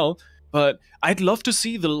Sin as well. But I'd love to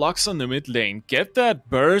see the Lux on the mid lane get that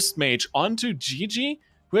burst mage onto Gigi,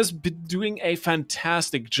 who has been doing a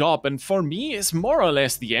fantastic job, and for me is more or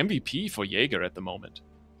less the MVP for Jaeger at the moment.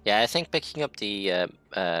 Yeah, I think picking up the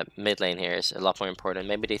mid lane here is a lot more important.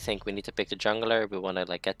 Maybe they think we need to pick the jungler, we want to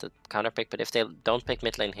like get the counter pick, but if they don't pick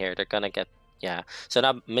mid lane here, they're gonna get, yeah. So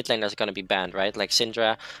now mid laners are gonna be banned, right? Like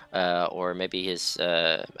Syndra, or maybe his,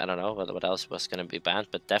 I don't know what else was gonna be banned,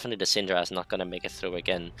 but definitely the Syndra is not gonna make it through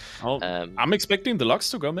again. I'm expecting the Lux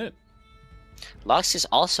to go mid. Lux is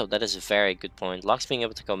also, that is a very good point. Lux being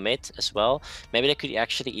able to go mid as well. Maybe they could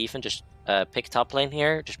actually even just pick top lane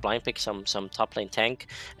here, just blind pick some top lane tank,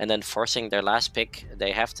 and then forcing their last pick.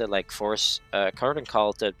 They have to like force Curtain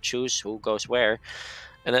Call to choose who goes where,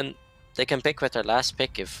 and then they can pick with their last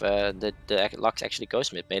pick if the Lux actually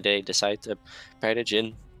goes mid. Maybe they decide to pair the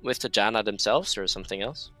Jhin with the Janna themselves or something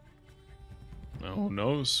else. Who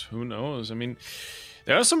knows? Who knows? I mean,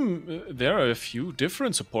 there are a few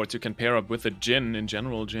different supports you can pair up with the Jhin. In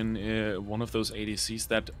general, Jhin, one of those ADCs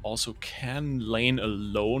that also can lane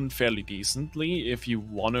alone fairly decently if you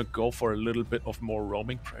want to go for a little bit of more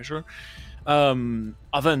roaming pressure. Other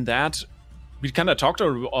than that, we kind of talked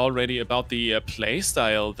already about the play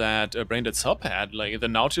style that Braindead Sub had, like the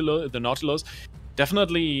Nautilus,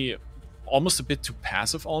 definitely almost a bit too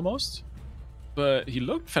passive almost, but he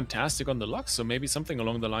looked fantastic on the Lux, so maybe something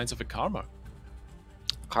along the lines of a Karma.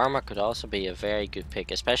 Karma could also be a very good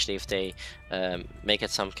pick, especially if they make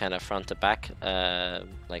it some kind of front to back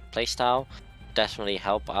like playstyle. Definitely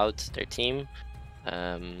help out their team.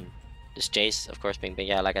 This Jace, of course, being big.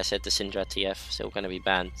 Yeah, like I said, the Syndra TF still going to be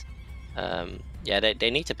banned. Yeah, they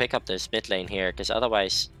need to pick up this mid lane here, because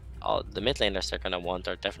otherwise all the mid laners they're going to want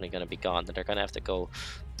are definitely going to be gone, and they're going to have to go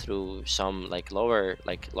through some lower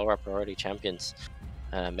priority champions.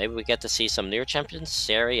 Maybe we get to see some newer champions,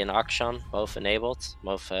 Seri and Akshan, both enabled,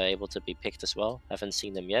 both able to be picked as well. Haven't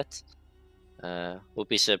seen them yet. Would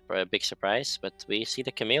be a big surprise, but we see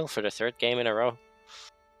the Camille for the 3rd game in a row.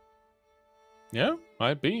 Yeah,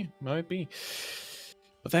 might be.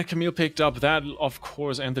 But that Camille picked up that, of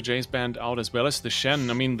course, and the Jace banned out as well as the Shen.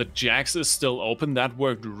 I mean, the Jax is still open. That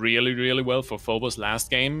worked really, really well for Phobos last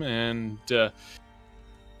game, and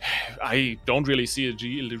I don't really see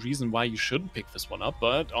a reason why you shouldn't pick this one up.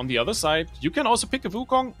 But on the other side, you can also pick a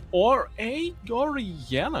Wukong or a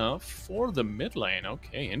Orianna for the mid lane.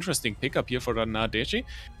 Okay, interesting pickup here for Nadeshi.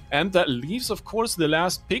 And that leaves, of course, the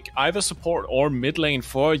last pick, either support or mid lane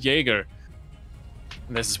for Jaeger.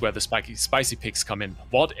 And this is where the spicy picks come in.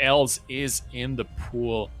 What else is in the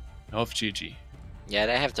pool of GG? Yeah,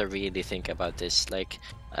 they have to really think about this. Like,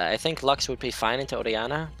 I think Lux would be fine into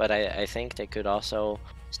Orianna, but I think they could also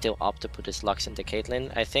still opt to put this Lux into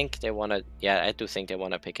Caitlyn. I think they want to, yeah, I do think they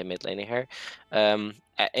want to pick a mid laner here.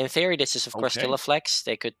 In theory, this is of course still a flex.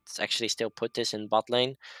 They could actually still put this in bot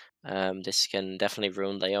lane. This can definitely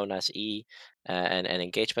ruin Leona's E and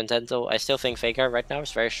engagement potential. I still think Veigar right now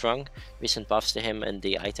is very strong. Recent buffs to him and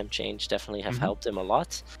the item change definitely have helped him a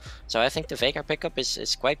lot. So I think the Veigar pickup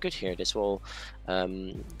is quite good here. This will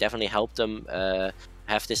definitely help them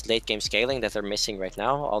have this late game scaling that they're missing right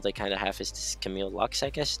now. All they kind of have is this Camille Lux, I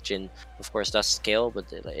guess. Jhin, of course, does scale, but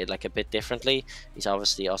like a bit differently. He's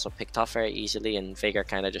obviously also picked off very easily, and Veigar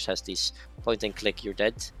kind of just has these point and click, you're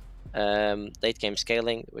dead. Late game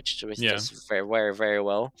scaling, which does very, very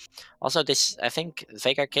well. Also, this, I think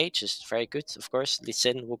Veigar Cage is very good. Of course, Lee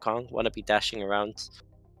Sin, Wukong want to be dashing around.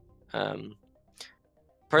 Personally,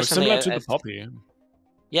 similar to the Poppy.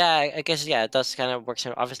 Yeah, I guess, yeah, it does kind of work.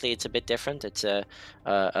 Obviously, it's a bit different. It's a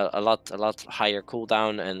lot higher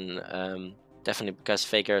cooldown, and definitely because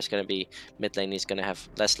Veigar is going to be mid lane, he's going to have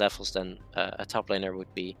less levels than a top laner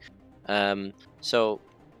would be. So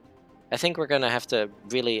I think we're going to have to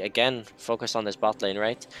really, again, focus on this bot lane,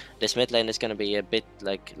 right? This mid lane is going to be a bit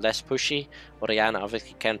less pushy. Orianna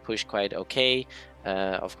obviously can push quite okay.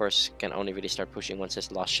 Of course, can only really start pushing once this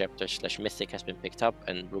Lost Scepter / Mythic has been picked up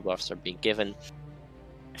and blue buffs are being given.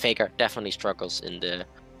 Veigar definitely struggles in the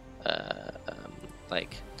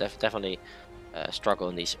definitely struggle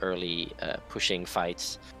in these early pushing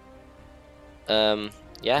fights.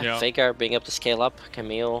 Veigar being able to scale up,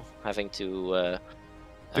 Camille having to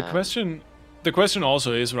the question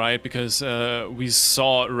also is, right, because we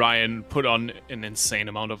saw Ryan put on an insane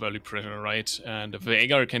amount of early pressure, right, and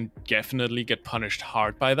Veigar can definitely get punished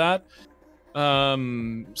hard by that.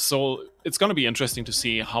 So it's going to be interesting to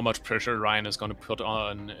see how much pressure Ryan is going to put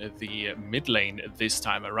on the mid lane this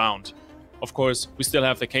time around. Of course, we still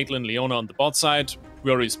have the Caitlyn Leona on the bot side.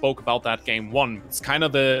 We already spoke about that game 1. It's kind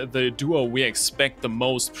of the duo we expect the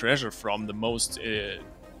most pressure from, the most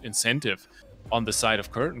incentive on the side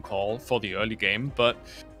of Curtain Call for the early game. But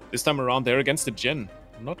this time around, they're against the Jhin.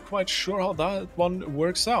 I'm not quite sure how that one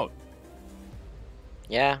works out.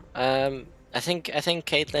 Yeah, I think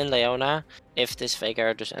Caitlyn Leona, if this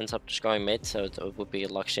Veigar just ends up just going mid, so it would be a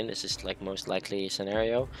Luxian. This is most likely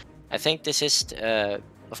scenario. I think this is,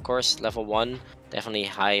 of course, level 1, definitely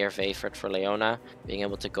higher favorite for Leona, being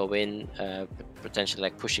able to go in, potentially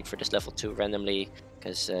pushing for this level 2 randomly,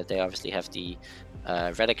 because they obviously have the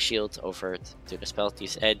relic shield over to the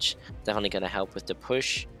Spellthief's Edge. Definitely going to help with the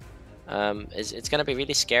push. It's going to be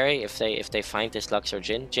really scary if they find this Lux or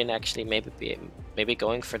Jhin. Jhin actually maybe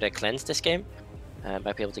going for the cleanse this game,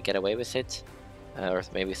 might be able to get away with it, or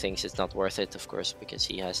maybe thinks it's not worth it, of course, because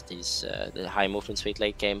he has these the high movement speed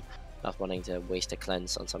late game, not wanting to waste a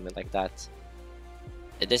cleanse on something like that.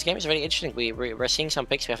 This game is really interesting. We're seeing some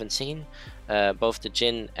picks we haven't seen, both the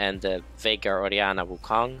Jhin and the Veigar, Orianna,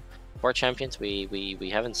 Wukong, 4 champions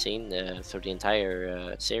we haven't seen through the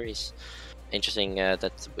entire series. Interesting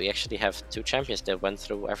that we actually have 2 champions that went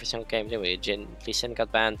through every single game. Anyway, Lee Sin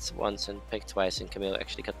got banned once and picked twice, and Camille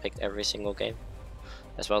actually got picked every single game,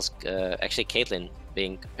 as well as actually Caitlyn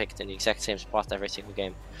being picked in the exact same spot every single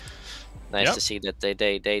game. Nice to see that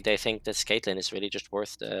they think that Caitlyn is really just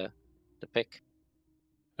worth the pick.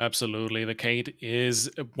 Absolutely. The Kate is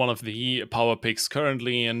one of the power picks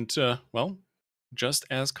currently, and, well, just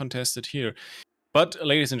as contested here. But,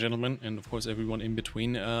 ladies and gentlemen, and of course everyone in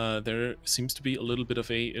between, there seems to be a little bit of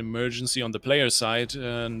a emergency on the player side,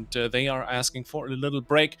 and they are asking for a little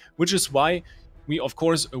break, which is why we, of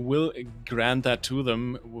course, will grant that to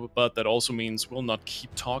them, but that also means we'll not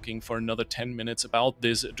keep talking for another 10 minutes about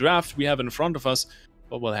this draft we have in front of us,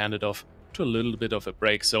 but we'll hand it off to a little bit of a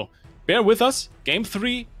break. So bear with us. Game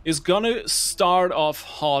 3 is gonna start off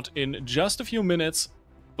hot in just a few minutes,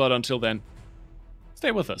 but until then,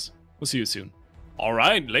 stay with us. We'll see you soon.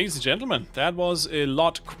 Alright, ladies and gentlemen, that was a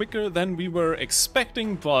lot quicker than we were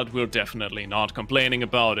expecting, but we're definitely not complaining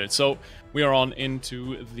about it. So we are on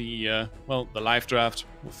into the, well, the live draft.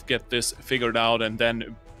 We'll get this figured out and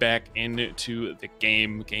then back into the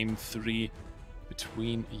game 3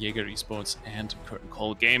 between Jaeger Esports and Curtain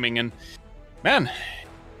Call Gaming. And man,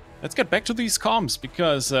 let's get back to these comms,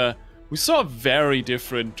 because we saw a very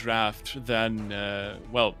different draft than,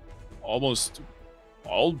 well, almost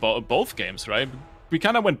both games, right? We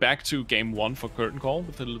kind of went back to game 1 for Curtain Call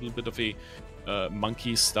with a little bit of a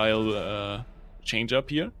monkey style change up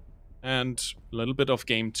here, and a little bit of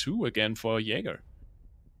game 2 again for Jaeger.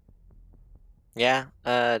 Yeah,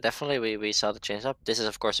 definitely we saw the change up. This is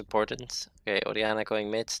of course important. Okay, Oriana going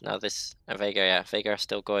mid. Now this Veigar, yeah, Veigar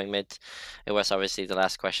still going mid. It was obviously the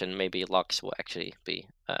last question. Maybe Lux will actually be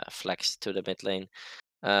flexed to the mid lane.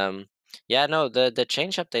 Yeah, no, the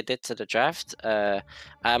change up they did to the draft.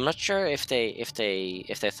 I'm not sure if they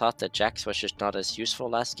thought that Jax was just not as useful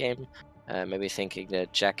last game. Maybe thinking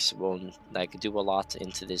that Jax won't like do a lot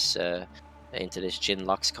into this Jhin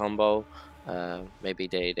Lux combo. Maybe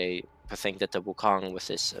they think that the Wukong with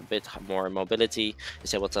this a bit more mobility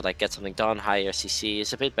is able to like get something done, higher CC,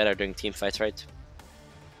 is a bit better during team fights, right?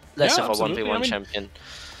 Less Yeah, of a 1v1 I mean, champion.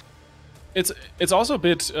 It's also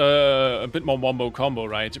a bit more wombo combo,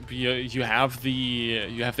 right? You have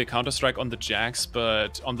the Counter Strike on the Jax,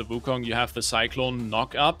 but on the Wukong you have the Cyclone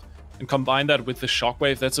knock up, and combine that with the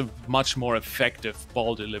Shockwave. That's a much more effective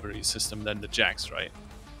ball delivery system than the Jax, right?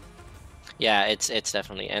 Yeah, it's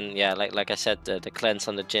definitely, and yeah, like I said, the cleanse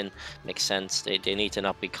on the Jhin makes sense. They need to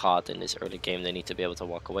not be caught in this early game. They need to be able to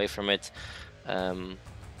walk away from it.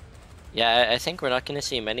 Yeah, I think we're not going to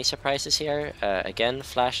see many surprises here. Again,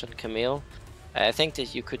 Flash and Camille. I think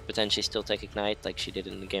that you could potentially still take Ignite like she did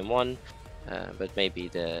in the game 1, but maybe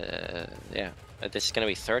this is going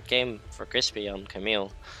to be 3rd game for Crispy on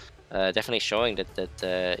Camille. Definitely showing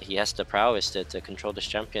that he has the prowess to control this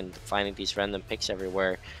champion, finding these random picks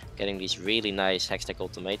everywhere, getting these really nice Hextech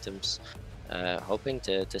ultimatums. Hoping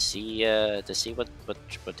to see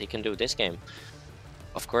what he can do this game.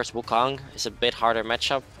 Of course, Wukong is a bit harder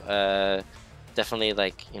matchup. Definitely,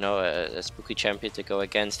 like, you know, a spooky champion to go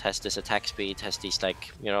against, has this attack speed, has these,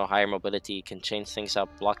 like, you know, higher mobility, can change things up,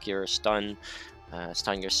 block your stun,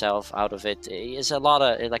 stun yourself out of it. He's a lot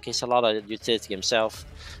of utility himself.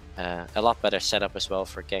 A lot better setup as well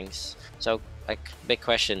for ganks. So, like, big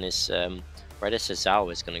question is where this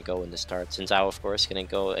Zhao is going to go in the start. Since Zhao, of course, going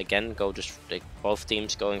to go just like both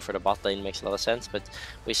teams going for the bot lane makes a lot of sense. But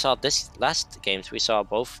we saw this last games, we saw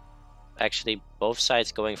both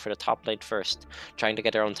sides going for the top lane first, trying to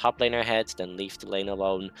get their own top laner ahead, then leave the lane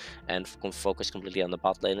alone and focus completely on the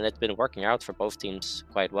bot lane. And it's been working out for both teams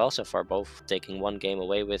quite well so far, both taking one game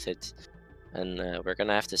away with it. And we're going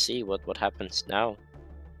to have to see what happens now.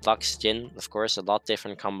 Lux Jhin, of course, a lot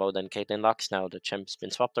different combo than Caitlyn Lux now. The champ's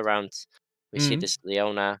been swapped around. We see this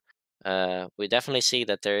Leona. We definitely see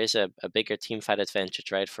that there is a bigger team fight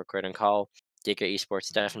advantage, right, for Curtain Call. Jaeger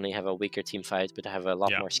Esports definitely have a weaker team fight, but have a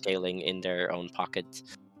lot more scaling in their own pocket.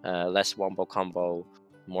 Less wombo combo,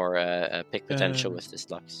 more pick potential with this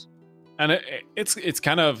Lux. And it's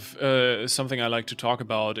kind of something I like to talk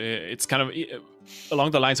about. It's kind of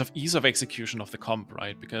along the lines of ease of execution of the comp,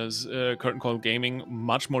 right? Because Curtain Call Gaming,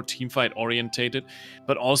 much more teamfight orientated,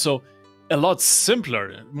 but also a lot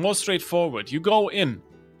simpler, more straightforward. You go in,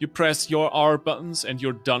 you press your R buttons, and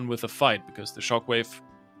you're done with the fight, because the Shockwave,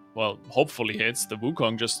 well, hopefully hits. The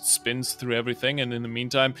Wukong just spins through everything, and in the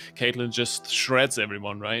meantime, Caitlyn just shreds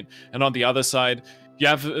everyone, right? And on the other side, you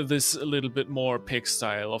have this a little bit more pick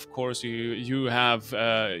style. Of course, you have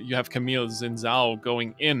Camille and Zhao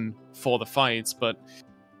going in for the fights, but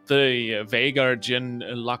the Veigar Jhin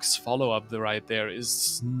Lux follow-up right there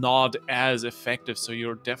is not as effective, so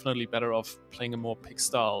you're definitely better off playing a more pick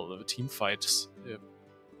style, team fight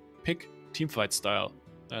style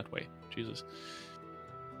that way. Jesus.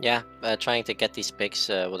 Yeah, trying to get these picks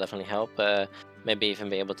will definitely help. maybe even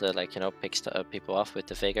be able to like pick people off with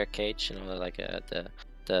the Veigar cage, like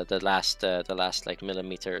the last like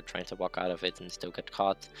millimeter trying to walk out of it and still get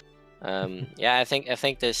caught. Yeah, I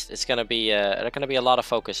think this it's gonna be there's gonna be a lot of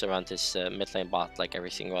focus around this mid lane bot like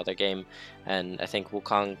every single other game, and I think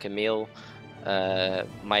Wukong, Camille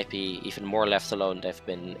might be even more left alone they've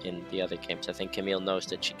been in the other games. I think Camille knows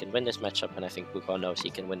that she can win this matchup, and I think Wukong knows he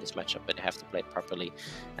can win this matchup, but they have to play it properly.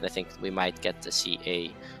 And I think we might get to see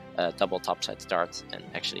a double topside start and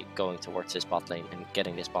actually going towards this bot lane and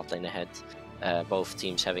getting this bot lane ahead. Both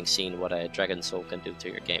teams having seen what a Dragon Soul can do to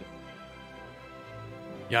your game.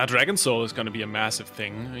 Yeah, Dragon Soul is going to be a massive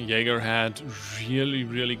thing. Jaeger had really,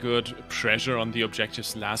 really good pressure on the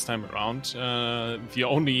objectives last time around. The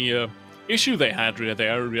only issue they had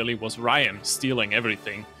there really was Ryan stealing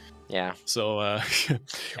everything. Yeah. So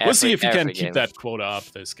we'll see if he can keep that quota up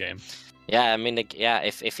this game. Yeah, I mean, like, yeah,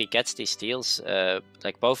 if he gets these steals,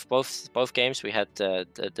 like both games, we had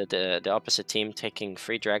the opposite team taking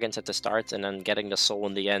 3 dragons at the start and then getting the soul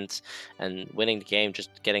in the end and winning the game.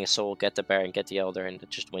 Just getting a soul, get the bear, and get the elder, and it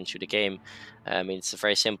just wins you the game. I mean, it's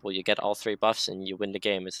very simple. You get all 3 buffs and you win the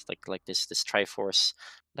game. It's like this Triforce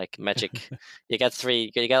like magic. You get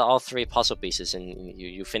all 3 puzzle pieces and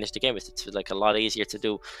you finish the game. It's like a lot easier to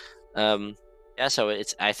do. Yeah, so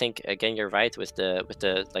I think again you're right with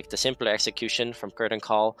the simpler execution from Curtain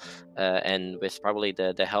Call, and with probably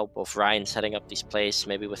the help of Ryan setting up these plays.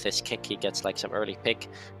 Maybe with his kick he gets like some early pick,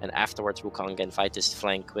 and afterwards Wukong can fight this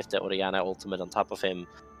flank with the Orianna ultimate on top of him.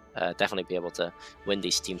 Definitely be able to win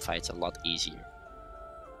these team fights a lot easier.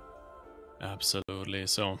 Absolutely.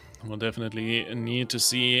 So we'll definitely need to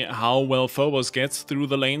see how well Phobos gets through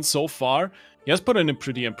the lane so far. He has put in a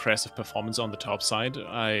pretty impressive performance on the top side.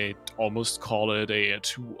 I'd almost call it a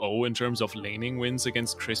 2-0 in terms of laning wins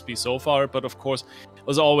against Crispy so far, but of course,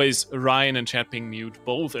 as always, Ryan and ChatPingMute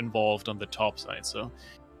both involved on the top side, so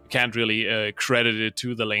you can't really credit it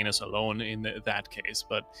to the laners alone in that case,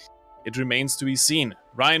 but it remains to be seen.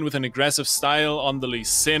 Ryan with an aggressive style on the Lee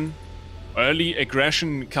Sin. Early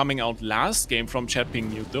aggression coming out last game from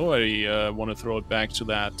ChatPingMute, though. I want to throw it back to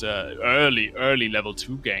that early level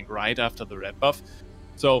 2 gank right after the red buff.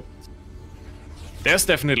 So there's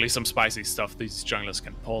definitely some spicy stuff these junglers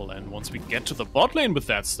can pull, and once we get to the bot lane with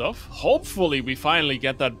that stuff, hopefully we finally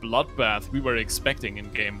get that bloodbath we were expecting in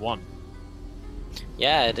game 1.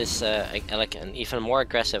 Yeah, it is like an even more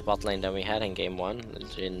aggressive bot lane than we had in game 1.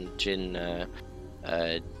 Jhin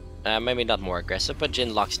maybe not more aggressive, but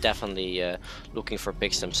Jinlock's definitely looking for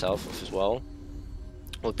picks himself as well.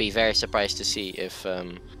 Would be very surprised to see if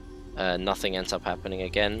nothing ends up happening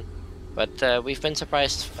again. But we've been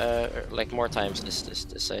surprised like more times this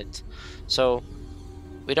side. So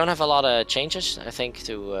we don't have a lot of changes, I think,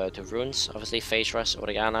 to runes. Obviously, Phase Rush,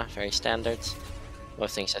 Orianna, very standard.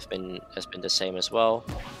 Most things have been the same as well.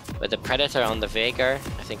 But the Predator on the Veigar,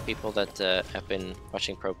 I think people that have been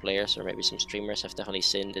watching pro players or maybe some streamers have definitely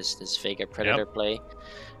seen this Veigar Predator play.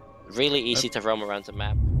 Really easy to roam around the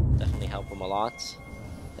map. Definitely help him a lot.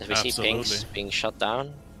 As we see pings being shut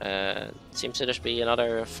down, seems to just be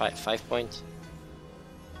another 5 point.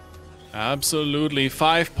 Absolutely,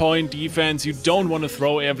 5-point defense. You don't want to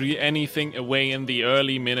throw anything away in the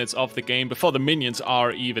early minutes of the game before the minions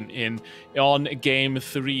are even in on game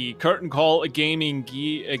 3. Curtain Call gaming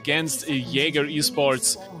against Jaeger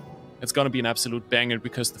Esports. It's gonna be an absolute banger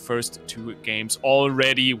because the first 2 games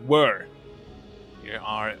already were. We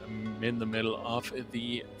are in the middle of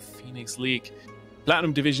the Phoenix League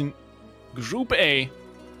Platinum Division Group A.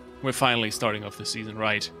 We're finally starting off the season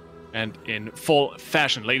right. And in full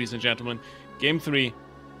fashion, ladies and gentlemen, game 3.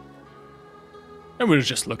 And we're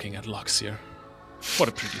just looking at Lux here. What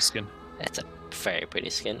a pretty skin. That's a very pretty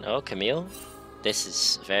skin. Oh, Camille. This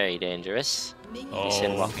is very dangerous. He's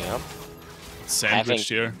in walking up. Sandwiched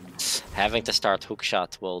here. Having to start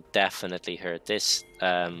hookshot will definitely hurt. This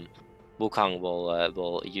Wukong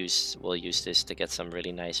will use this to get some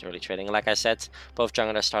really nice early trading. Like I said, both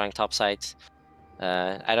junglers starting top side.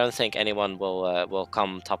 I don't think anyone will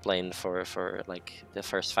come top lane for like the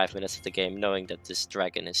first 5 minutes of the game, knowing that this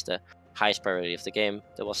dragon is the highest priority of the game.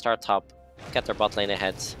 They will start top, get their bot lane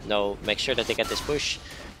ahead, make sure that they get this push,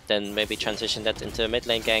 then maybe transition that into a mid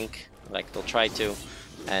lane gank, like they'll try to,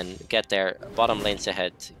 and get their bottom lanes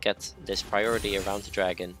ahead, get this priority around the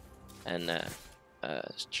dragon, and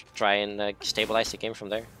try and stabilize the game from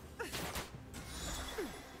there.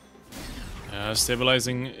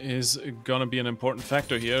 Stabilizing is gonna be an important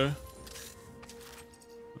factor here.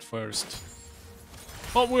 But first,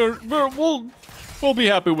 well, we'll be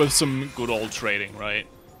happy with some good old trading, right?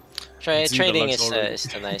 Trading is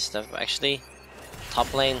the nice stuff. Actually,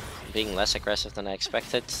 top lane being less aggressive than I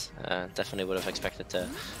expected. Definitely would have expected a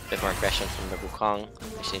bit more aggression from the Wukong.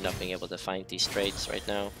 Actually not being able to find these trades right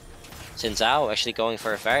now. Xin Zhao actually going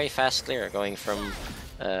for a very fast clear, going from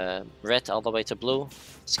red all the way to blue,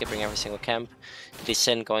 skipping every single camp. Lee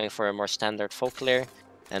Sin going for a more standard full clear.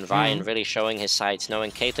 And Ryan really showing his sides, knowing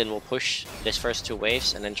Caitlyn will push this first 2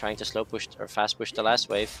 waves and then trying to slow push or fast push the last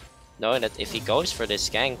wave. Knowing that if he goes for this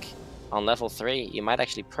gank on level 3, he might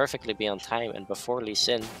actually perfectly be on time, and before Lee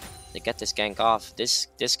Sin to get this gank off, this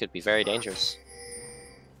could be very dangerous.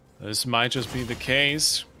 This might just be the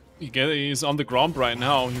case. He's on the Gromp right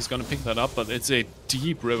now, he's gonna pick that up, but it's a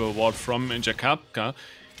deep river ward from Jakapka.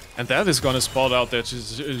 And that is gonna spot out that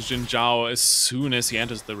Xin Zhao as soon as he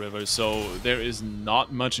enters the river, so there is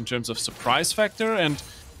not much in terms of surprise factor, and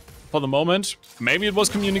for the moment, maybe it was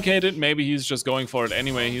communicated, maybe he's just going for it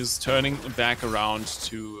anyway. He's turning back around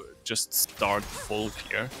to just start full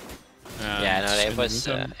clear. Yeah, no,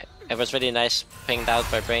 it was really nice, pinged out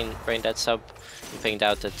by Brain Dead Sub. He pinged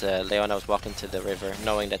out that Leona was walking to the river,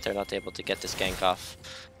 knowing that they're not able to get this gank off.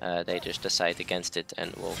 They just decide against it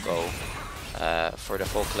and will go for the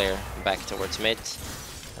full clear back towards mid.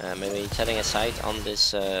 Maybe telling a sight on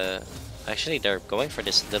this. Actually, they're going for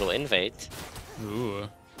this little invade. Ooh.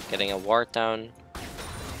 Getting a ward down,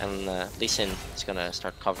 and Lee Sin is gonna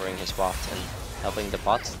start covering his bot and helping the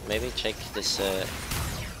bot maybe check this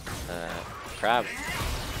crab.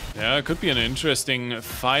 Yeah, it could be an interesting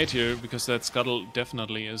fight here, because that scuttle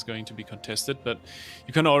definitely is going to be contested, but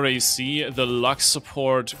you can already see the Lux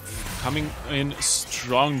support coming in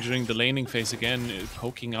strong during the laning phase again,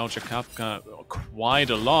 poking out Jakapka quite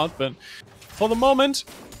a lot, but for the moment,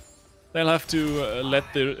 they'll have to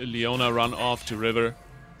let the Leona run off to river.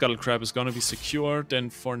 Scuttle Crab is gonna be secured,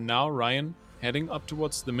 and for now, Ryan heading up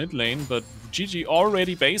towards the mid lane, but GG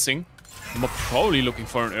already basing. I'm probably looking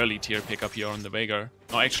for an early tier pickup here on the Veigar.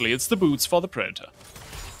 No, actually, it's the boots for the Predator.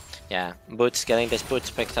 Yeah, boots, getting this boots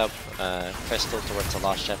picked up. Crystal towards the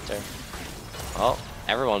last chapter. Oh,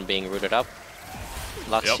 everyone being rooted up.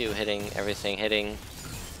 Luxu hitting, everything hitting.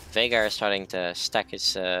 Veigar is starting to stack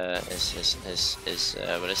his what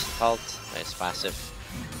is it called? His passive.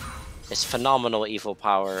 His phenomenal evil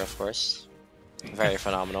power, of course. Very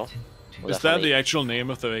phenomenal. Is that the actual name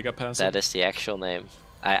of the Veigar passive? That is the actual name.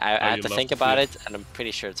 I had to think about it, and I'm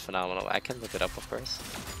pretty sure it's phenomenal. I can look it up, of course.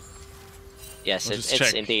 Yes,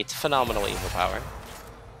 it's indeed phenomenal evil power.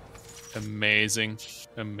 Amazing.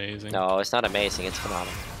 Amazing. No, it's not amazing, it's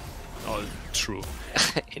phenomenal. Oh, true.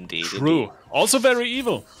 Indeed. True. Indeed. Also very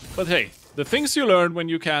evil. But hey, the things you learn when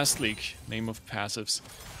you cast League, name of passives.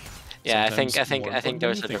 Yeah, I think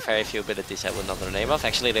those are the very few abilities I would not know the name of.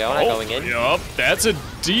 Actually, Leona going in. Yup, that's a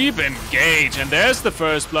deep engage, and there's the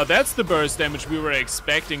first blood. That's the burst damage we were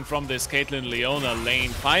expecting from this Caitlyn Leona lane.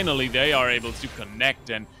 Finally, they are able to connect,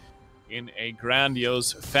 and in a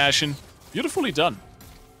grandiose fashion, beautifully done.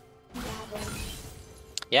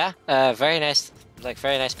 Yeah, very nice. Like,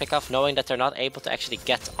 very nice pickoff, knowing that they're not able to actually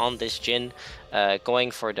get on this Jhin,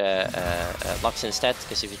 going for the Lux instead,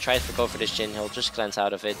 because if you try to go for this Jhin, he'll just cleanse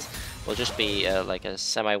out of it. Will just be like a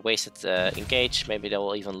semi-wasted engage, maybe they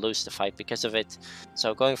will even lose the fight because of it.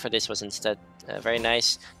 So going for this was instead very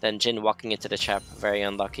nice. Then Jhin walking into the trap, very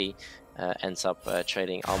unlucky, ends up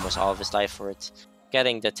trading almost all of his life for it.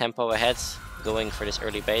 Getting the tempo ahead, going for this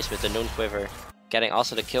early base with the Noon Quiver, getting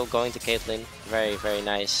also the kill going to Caitlyn, very, very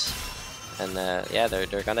nice. And yeah,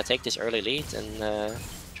 they're gonna take this early lead and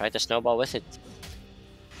try to snowball with it.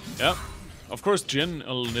 Yeah, of course Jhin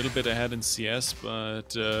a little bit ahead in CS, but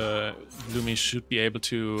Lumi should be able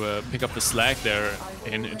to pick up the slack there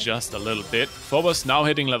in just a little bit. Phobos now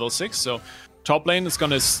hitting level 6, so top lane is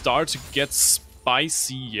gonna start to get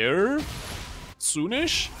spicier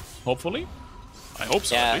soonish, hopefully. I hope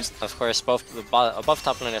so, yeah, at least. Of course, both above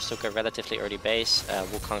top laners took a relatively early base.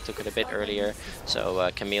 Wukong took it a bit earlier, so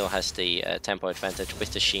Camille has the tempo advantage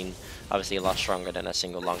with the Sheen. Obviously a lot stronger than a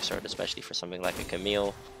single longsword, especially for something like a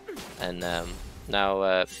Camille. And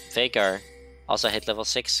now Veigar also hit level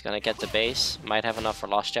 6, gonna get the base. Might have enough for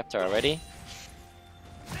Lost Chapter already.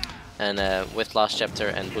 And with Lost Chapter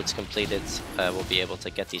and boots completed, we'll be able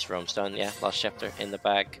to get these roams done. Yeah, Lost Chapter in the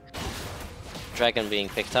bag. Dragon being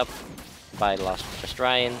picked up by just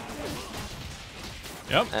Ryan.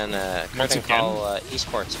 Yep. And Curtain Call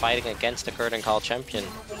Esports fighting against the Curtain Call champion,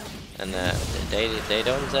 and they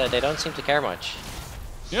don't seem to care much.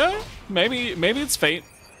 Yeah, maybe it's fate,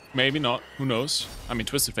 maybe not. Who knows? I mean,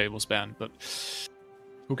 Twisted Fate was banned, but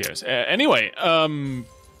who cares? Anyway,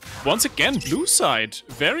 once again, blue side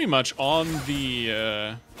very much on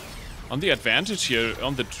the advantage here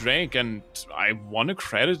on the Drake, and I want to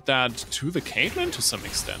credit that to the Caitlyn to some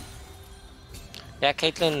extent. Yeah,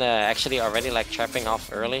 Caitlyn actually already like trapping off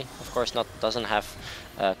early. Of course, doesn't have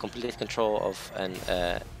complete control of and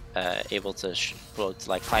able to put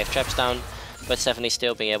like 5 traps down, but Stephanie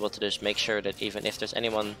still being able to just make sure that even if there's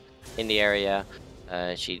anyone in the area,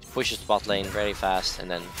 she pushes the bot lane very fast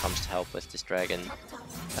and then comes to help with this dragon.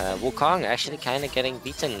 Wukong actually kind of getting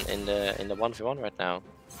beaten in the 1v1 right now.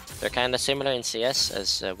 They're kind of similar in CS,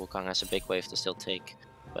 as Wukong has a big wave to still take,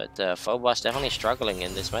 but Phobos definitely struggling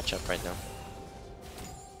in this matchup right now.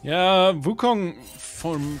 Yeah, Wukong,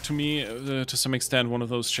 to me, to some extent, one of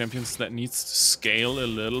those champions that needs to scale a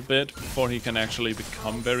little bit before he can actually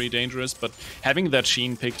become very dangerous. But having that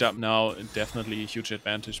Sheen picked up now, definitely a huge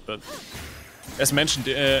advantage. But as mentioned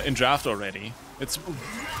in draft already, it's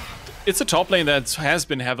a top lane that has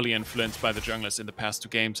been heavily influenced by the junglers in the past 2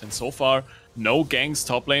 games. And so far, no ganks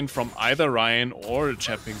top lane from either Ryan or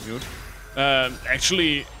Chapingmute.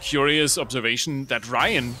 Actually, curious observation that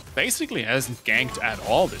Ryan basically hasn't ganked at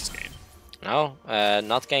all this game. No,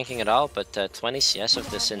 not ganking at all, but 20 CS of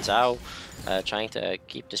the Xin Zhao, trying to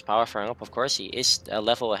keep this power farm up. Of course, he is a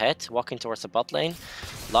level ahead, walking towards the bot lane.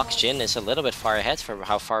 Lux Jin is a little bit far ahead for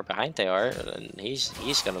how far behind they are, and he's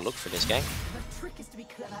going to look for this gank.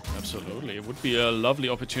 Absolutely, it would be a lovely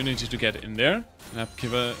opportunity to get in there.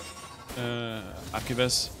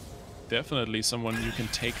 Akives, definitely someone you can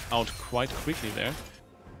take out quite quickly there.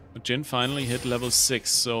 But Jin finally hit level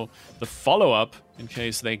 6, so the follow-up, in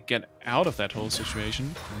case they get out of that whole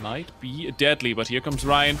situation, might be deadly. But here comes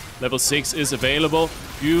Ryan, level 6 is available.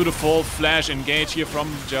 Beautiful flash engage here from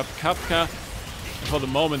Kapka. For the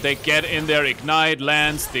moment, they get in there, Ignite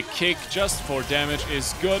lands, the kick just for damage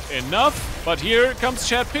is good enough. But here comes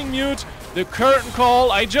Chapingmute. The curtain call,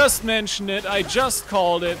 I just mentioned it, I just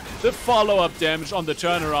called it. The follow-up damage on the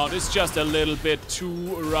turnaround is just a little bit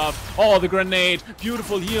too rough. Oh, the grenade,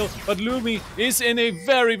 beautiful heal, but Lumi is in a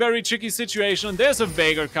very, very tricky situation. There's a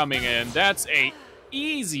Veigar coming in. That's a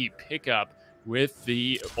easy pickup with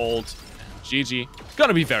the ult. GG,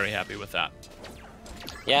 gonna be very happy with that.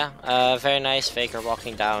 Yeah, very nice. Veigar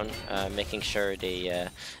walking down, making sure they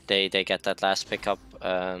get that last pickup.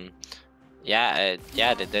 Yeah,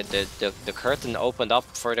 the curtain opened up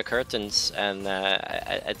for the curtains, and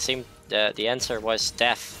it seemed the answer was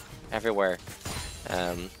death everywhere.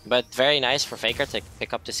 But very nice for Veigar to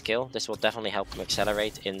pick up this kill. This will definitely help him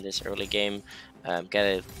accelerate in this early game.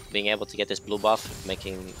 Being able to get this blue buff,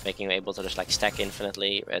 making him able to just like stack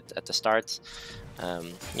infinitely at the start.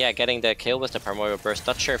 Yeah, getting the kill with the Primordial Burst.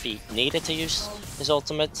 Not sure if he needed to use his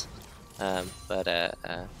ultimate. But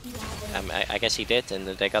I guess he did, and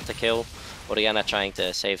they got the kill. Orianna trying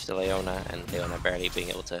to save the Leona, and Leona barely being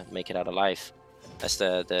able to make it out alive. As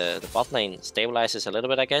the bot lane stabilizes a little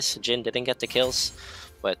bit, I guess. Jin didn't get the kills,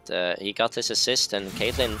 but he got his assist, and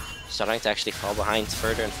Caitlyn starting to actually fall behind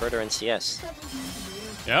further and further in CS.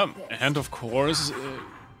 Yeah, and of course,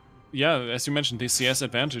 yeah, as you mentioned, the CS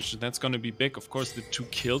advantage, that's going to be big. Of course, the 2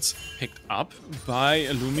 kills picked up by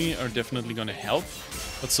Lumi are definitely going to help.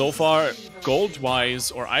 But so far,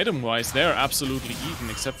 gold-wise or item-wise, they're absolutely even,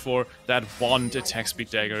 except for that one attack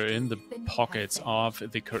speed dagger in the pockets of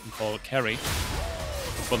the curtain call carry.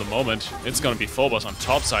 For the moment, it's going to be Phobos on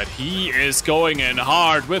top side. He is going in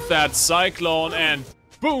hard with that Cyclone, and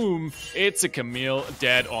boom! It's a Camille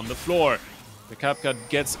dead on the floor. The Kapka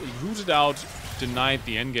gets rooted out, denied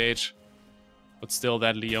the engage, but still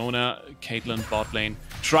that Leona, Caitlyn bot lane,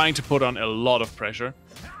 trying to put on a lot of pressure.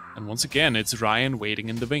 And once again, it's Ryan waiting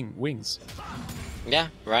in the wings. Yeah,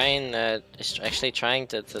 Ryan is actually trying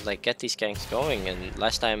to like get these ganks going, and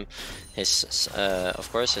last time his of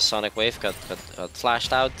course his Sonic Wave got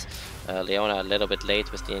flashed out. Leona a little bit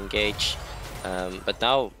late with the engage. But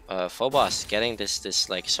now Phobos getting this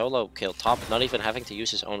like solo kill top, not even having to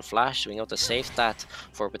use his own flash, being able to save that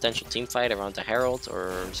for a potential team fight around the Herald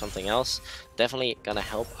or something else. Definitely gonna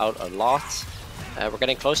help out a lot. We're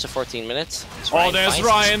getting close to 14 minutes. Oh, there's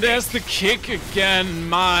Ryan, there's the kick again.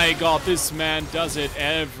 My god, this man does it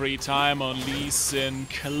every time on Lee Sin.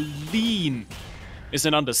 Clean is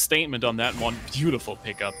an understatement on that one. Beautiful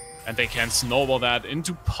pickup. And they can snowball that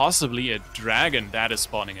into possibly a dragon that is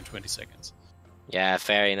spawning in 20 seconds. Yeah,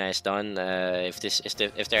 very nice done.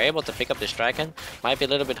 If they're able to pick up this dragon, might be a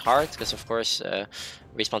little bit hard because of course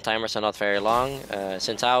respawn timers are not very long.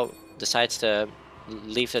 Xin Zhao decides to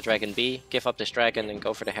leave the dragon be, give up this dragon, and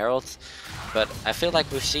go for the Herald. But I feel like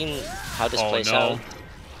we've seen how this plays out.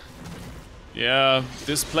 Yeah,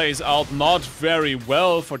 this plays out not very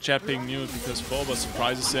well for Chapingmute because Phobos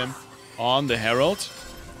surprises him on the Herald.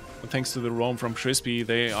 But thanks to the roam from Crispy,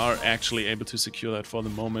 they are actually able to secure that for the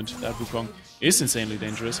moment. That Wukong is insanely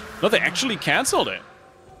dangerous. No, they actually cancelled it.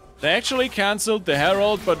 They actually cancelled the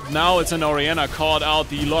Herald, but now it's an Orianna caught out.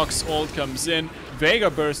 The Lux ult comes in.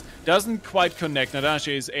 Vega Burst doesn't quite connect.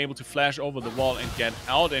 Nadache is able to flash over the wall and get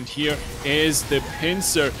out. And here is the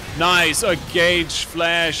pincer. Nice, a gauge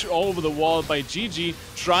flash over the wall by GG.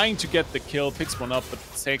 Trying to get the kill. Picks one up, but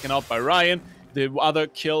it's taken out by Ryan. The other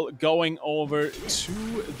kill going over to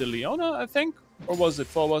the Leona, I think? Or was it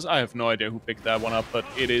Phobos? I have no idea who picked that one up, but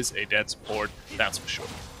it is a dead support, that's for sure.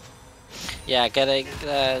 Yeah,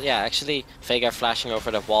 actually, Vega flashing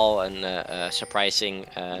over the wall and surprising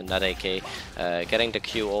Nadeke. Getting the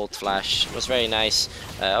Q ult flash was very nice.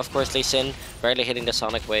 Of course, Lee Sin barely hitting the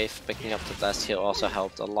Sonic Wave, picking up the last kill also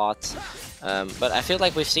helped a lot. But I feel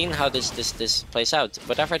like we've seen how this plays out.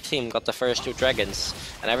 Whatever team got the first 2 dragons,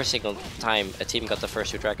 and every single time a team got the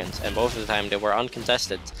first 2 dragons, and both of the time they were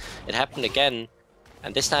uncontested. It happened again,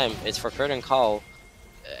 and this time it's for Curtain Call.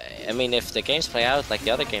 I mean, if the games play out like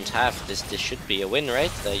the other games have, this should be a win,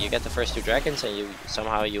 right? You get the first 2 dragons and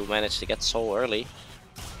somehow you manage to get Soul early.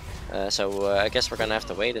 So I guess we're gonna have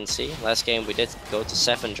to wait and see. Last game we did go to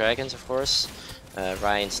 7 dragons, of course.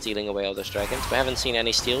 Ryan stealing away all those dragons. We haven't seen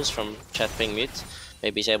any steals from Chat Ping Mute.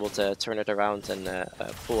 Maybe he's able to turn it around and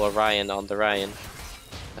pull a Ryan on the Ryan.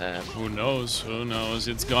 Who knows? Who knows?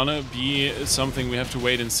 It's gonna be something we have to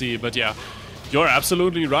wait and see. But yeah, you're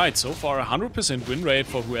absolutely right. So far, 100% win rate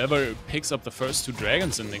for whoever picks up the first 2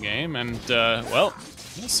 dragons in the game. And, well,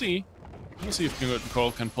 we'll see. We'll see if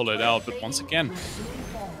Cole can pull it out. But once again,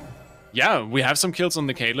 yeah, we have some kills on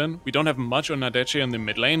the Caitlyn. We don't have much on Nadege in the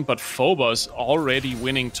mid lane, but Phobos already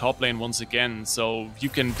winning top lane once again. So you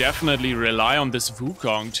can definitely rely on this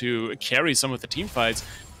Wukong to carry some of the team fights.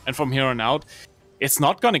 And from here on out, it's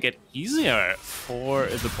not going to get easier for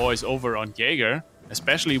the boys over on Jaeger,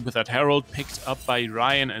 especially with that Herald picked up by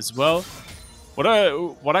Ryan as well. What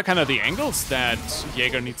are kind of the angles that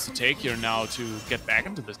Jaeger needs to take here now to get back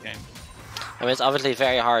into this game? I mean, it's obviously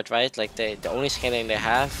very hard, right? Like the only scaling they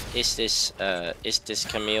have is this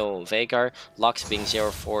Camille Veigar. Lux being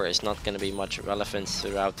 0-4 is not going to be much relevance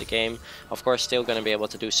throughout the game. Of course, still going to be able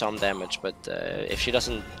to do some damage, but if she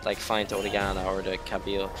doesn't like find Orianna or the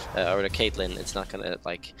Camille or the Caitlyn, it's not going to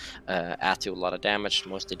like add to a lot of damage.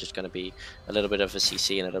 Mostly just going to be a little bit of a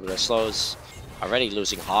CC and a little bit of slows. Already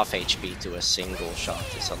losing half HP to a single shot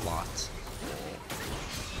is a lot.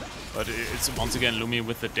 But it's once again Lumi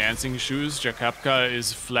with the dancing shoes. Jakapka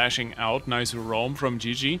is flashing out. Nice roam from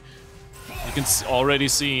GG. You can already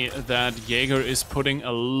see that Jaeger is putting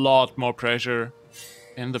a lot more pressure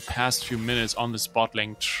in the past few minutes on the spot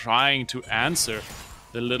lane, trying to answer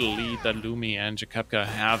the little lead that Lumi and Jakapka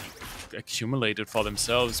have accumulated for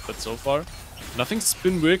themselves. But so far, nothing's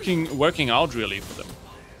been working out really for them.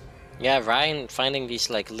 Yeah, Ryan finding these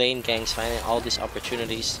like lane ganks, finding all these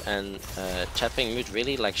opportunities, and Chat Ping Mute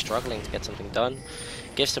really like struggling to get something done.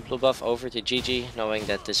 Gives the blue buff over to GG, knowing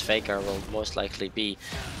that this Veigar will most likely be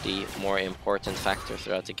the more important factor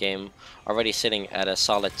throughout the game. Already sitting at a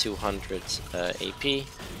solid 200 AP,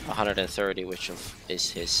 130 which is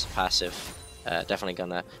his passive. Definitely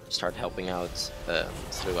gonna start helping out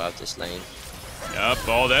throughout this lane. Yep,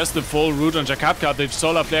 oh, there's the full root on Jakapka. The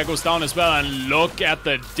solar flare goes down as well, and look at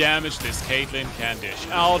the damage this Caitlyn can dish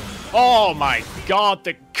out. Oh my god,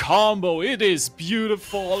 the combo, it is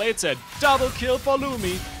beautiful. It's a double kill for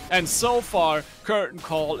Lumi, and so far, Curtain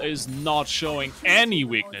Call is not showing any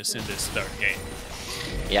weakness in this 3rd game.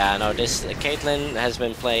 Yeah, no, this Caitlyn has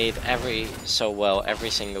been played every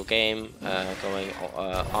single game, going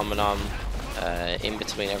in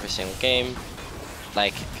between every single game.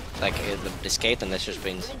 Like this Caitlyn has just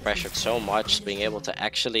been pressured so much, being able to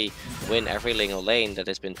actually win every single lane that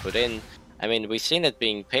has been put in. I mean, we've seen it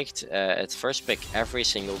being picked at first pick every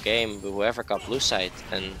single game, whoever got blue side,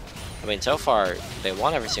 and I mean, so far they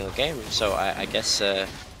won every single game. So I guess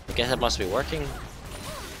it must be working.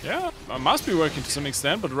 Yeah, it must be working to some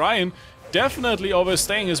extent. But Ryan definitely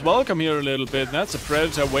overstaying his welcome here a little bit. That's a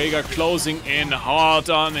Predator Veigar closing in hard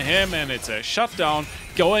on him, and it's a shutdown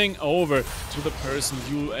going over to the person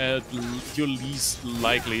you least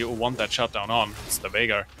likely want that shutdown on. It's the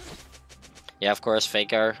Veigar. Yeah, of course,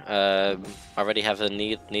 Veigar already have a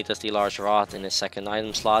needlessly large rod in his 2nd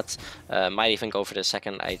item slot. Might even go for the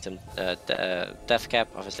 2nd item death cap.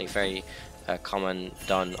 Obviously very common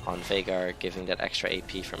done on Veigar, giving that extra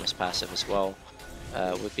AP from his passive as well.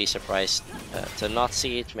 Would be surprised to not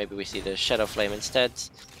see it. Maybe we see the Shadow Flame instead.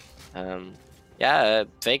 Yeah,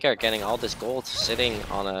 Veigar getting all this gold, sitting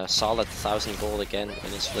on a solid 1000 gold again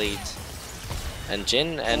in his fleet. And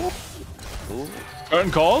Jhin and... Ooh. Curtain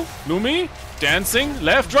Call, Lumi, dancing,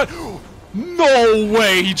 left, right. No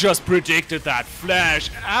way he just predicted that flash.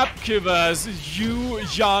 Apkivas, you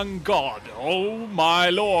young god. Oh my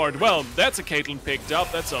lord. Well, that's a Caitlyn picked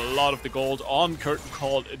up. That's a lot of the gold on Curtain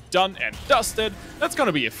Call done and dusted. That's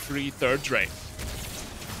gonna be a free third drain.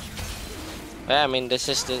 Yeah, I mean, this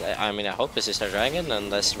is the. I mean, I hope this is the dragon,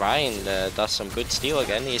 unless Ryan does some good steal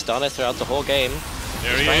again. He's done it throughout the whole game.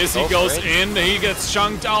 There he is, he goes in, he gets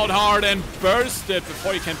chunked out hard and bursted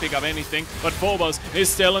before he can pick up anything. But Phobos is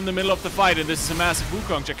still in the middle of the fight, and this is a massive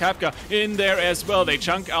Wukong. Jakapka in there as well. They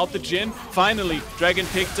chunk out the Jhin. Finally, Dragon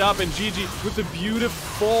picked up, and Gigi with the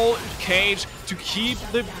beautiful cage to keep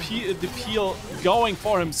the peel going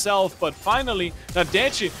for himself. But finally,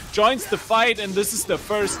 Nadeci joins the fight, and this is the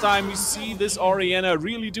first time we see this Orianna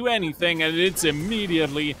really do anything, and it's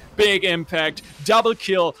immediately big impact. Double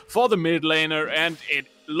kill for the mid laner, and it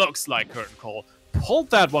looks like Curtain Call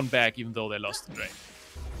pulled that one back, even though they lost the drain.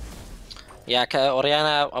 Yeah,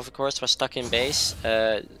 Orianna, of course, was stuck in base.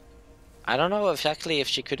 I don't know exactly if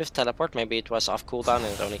she could have teleported. Maybe it was off cooldown and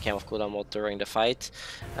it only came off cooldown mode during the fight.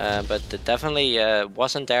 But it definitely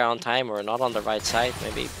wasn't there on time or not on the right side.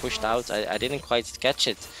 Maybe pushed out. I didn't quite catch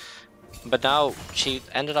it. But now she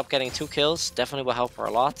ended up getting 2 kills. Definitely will help her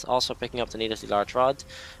a lot. Also picking up the need of the large rod.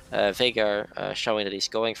 Veigar showing that he's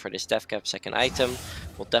going for this death cap second item.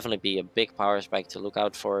 Will definitely be a big power spike to look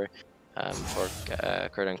out for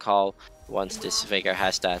Curtain Call. Once this Veigar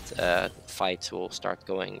has that, fight will start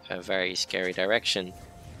going a very scary direction.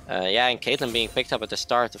 Yeah, and Caitlyn being picked up at the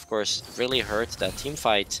start, of course, really hurt that team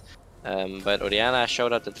fight. But Orianna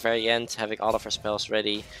showed up at the very end, having all of her spells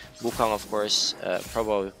ready. Wukong, of course,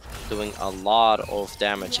 Probo doing a lot of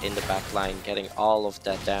damage in the back line, getting all of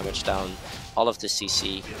that damage down, all of the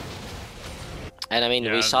CC. And I mean,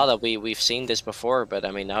 we saw that we've seen this before, but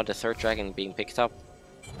I mean, now the third dragon being picked up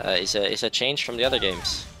is a change from the other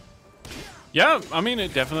games. Yeah, I mean,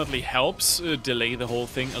 it definitely helps delay the whole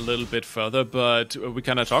thing a little bit further, but we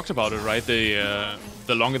kind of talked about it, right? The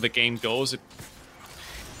longer the game goes, it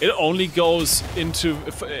only goes into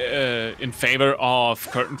in favor of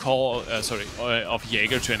Curtain Call, of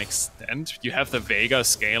Jaeger to an extent. You have the Veigar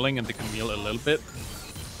scaling and the Camille a little bit,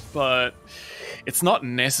 but it's not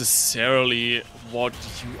necessarily what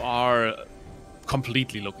you are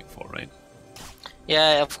completely looking for, right?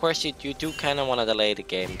 Yeah, of course you do kind of want to delay the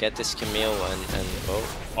game, get this Camille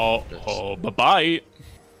and bye-bye.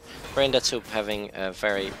 Brain Dead Soup having a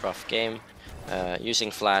very rough game,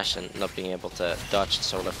 using Flash and not being able to dodge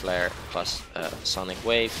Solar Flare plus Sonic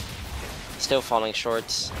Wave. Still falling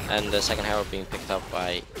short, and the second Herald being picked up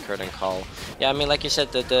by Curtain Call. Yeah, I mean, like you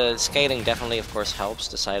said, the scaling definitely, of course, helps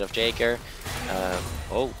the side of Jaeger.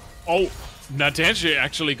 Nadeci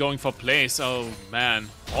actually going for place. Oh man,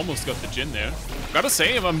 almost got the Jhin there. Gotta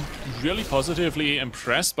say, I'm really positively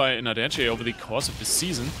impressed by Nadeci over the course of this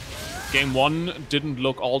season. Game 1 didn't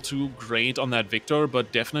look all too great on that Victor,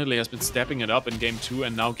 but definitely has been stepping it up in Game 2,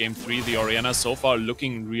 and now Game 3, the Orianna so far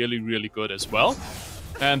looking really, really good as well.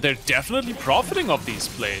 And they're definitely profiting of these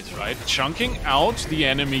plays, right? Chunking out the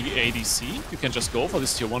enemy ADC. You can just go for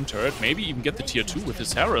this tier 1 turret, maybe even get the tier 2 with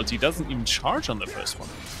his Herald. He doesn't even charge on the first one.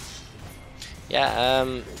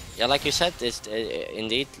 Yeah, yeah, like you said, it's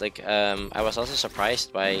indeed, like, I was also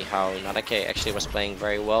surprised by how Nadeke actually was playing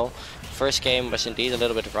very well. First game was indeed a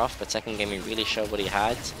little bit rough, but second game he really showed what he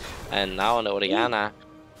had. And now on the Orianna,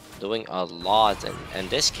 doing a lot, and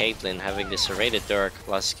this Caitlyn having this serrated Dirk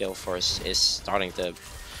plus skill force is starting to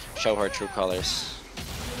show her true colors.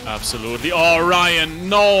 Absolutely. Oh, Ryan,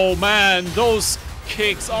 no, man, those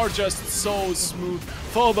kicks are just so smooth.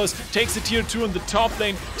 Phobos takes a tier 2 in the top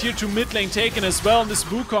lane, tier 2 mid lane taken as well, and this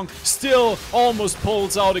Wukong still almost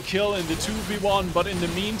pulls out a kill in the 2v1, but in the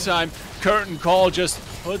meantime, Curtain Call just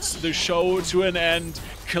puts the show to an end,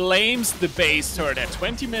 claims the base turret at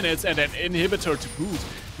 20 minutes and an inhibitor to boot.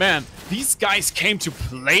 Man, these guys came to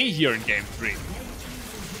play here in Game 3.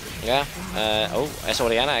 Yeah, as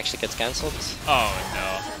Orianna actually gets cancelled. Oh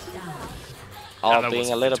no. All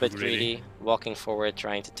being a little bit greedy, walking forward,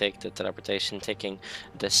 trying to take the teleportation, taking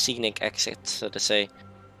the scenic exit, so to say.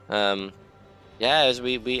 Yeah, as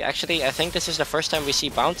we actually, I think this is the first time we see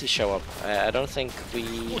bounties show up. I don't think we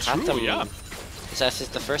had them. Yeah. This is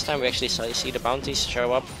the first time we actually see the bounties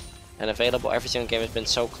show up and available. Every single game has been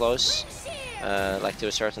so close, like to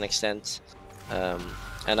a certain extent.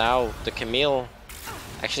 And now the Camille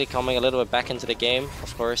actually coming a little bit back into the game.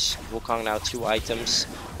 Of course, Wukong now 2 items,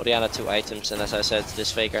 Orianna 2 items, and as I said,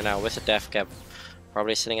 this Veigar now with a death cap,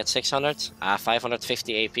 probably sitting at 600,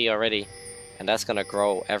 550 AP already, and that's gonna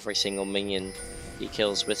grow every single minion he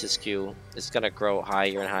kills with his Q. It's gonna grow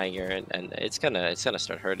higher and higher, and it's gonna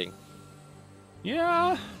start hurting.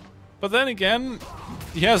 Yeah, but then again,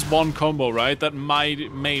 he has one combo, right? That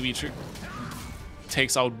maybe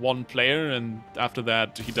takes out one player, and after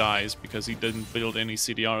that he dies because he didn't build any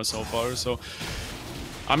CDR so far. So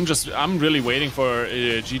I'm really waiting for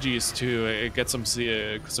GG's to get some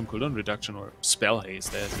cooldown reduction, or spell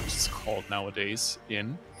haste as it's called nowadays,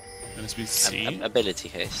 in. And as we see, ability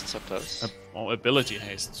haste, so close. Oh, ability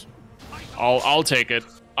haste. I'll take it.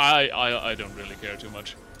 I don't really care too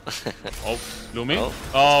much. Oh, Lumi.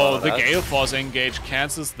 Oh, the Gale Force engage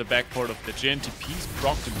cancels the backport of the Jhin. TP's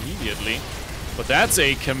procced immediately. But that's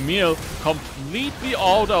a Camille completely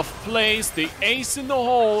out of place. The ace in the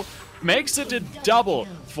hole makes it a double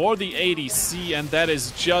for the ADC, and that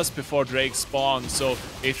is just before Drake spawns. So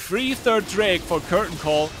a free third Drake for Curtain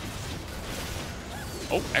Call.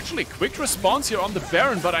 Oh, actually quick response here on the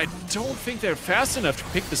Baron, but I don't think they're fast enough to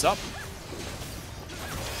pick this up.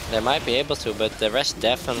 They might be able to, but the rest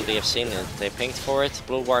definitely have seen it. They pinged for it,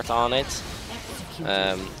 blue ward on it.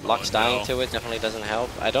 Lux dying to it definitely doesn't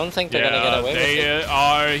help. I don't think they're gonna get away with it. They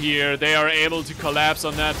are here. They are able to collapse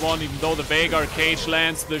on that one, even though the Veigar cage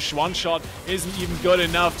lands. The one shot isn't even good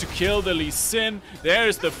enough to kill the Lee Sin.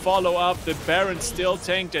 There's the follow-up. The Baron still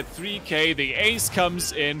tanked at 3k. The ace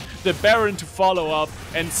comes in. The Baron to follow up.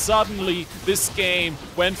 And suddenly, this game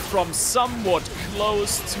went from somewhat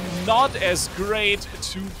close to not as great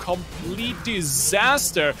to complete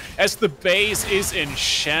disaster, as the base is in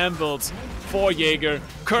shambles for Jaeger.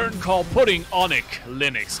 Curtain Call putting on a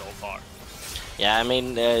clinic so far. Yeah, I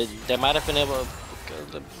mean, they might have been able.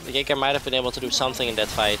 Jaeger might have been able to do something in that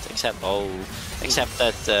fight, except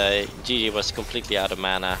that GG was completely out of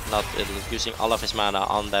mana, not using all of his mana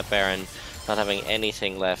on that Baron, not having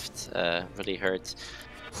anything left. Really hurt.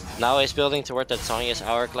 Now he's building toward that Sonya's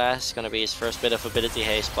Hourglass. Gonna be his first bit of ability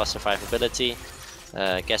haste plus survive ability.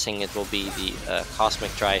 Guessing it will be the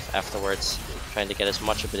Cosmic Drive afterwards, trying to get as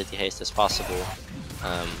much ability haste as possible.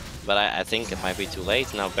 But I think it might be too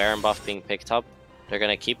late. Now Baron buff being picked up. They're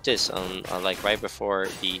gonna keep this on like right before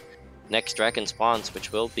the next dragon spawns,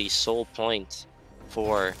 which will be sole point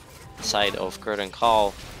for the side of Curtain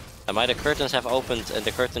Call. Might the curtains have opened and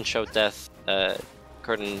the curtain showed death. The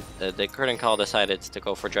Curtain Call decided to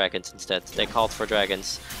go for dragons instead. They called for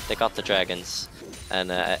dragons. They got the dragons.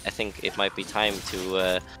 And I think it might be time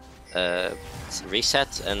to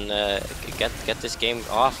reset and get this game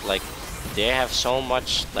off. Like, they have so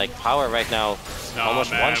much like power right now.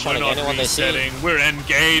 Almost one-shotting anyone they see. We're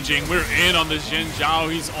engaging. We're in on the Xin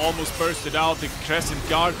Zhao. He's almost bursted out. The Crescent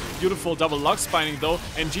Guard. Beautiful double Lux Binding though.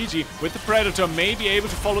 And GG with the Predator may be able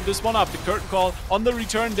to follow this one up. The Curtain Call on the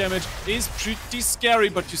return damage is pretty scary,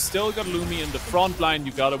 but you still got Lumi in the front line.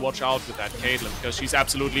 You gotta watch out with that Caitlyn because she's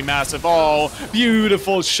absolutely massive. Oh,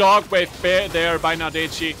 beautiful shockwave there by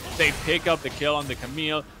Nadechi. They pick up the kill on the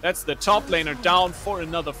Camille. That's the top laner down for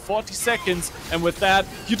another 40 seconds. And with that,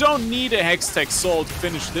 you don't need a Hextech Soul to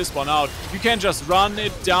finish this one out. You can just run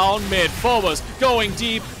it down mid. Phobos going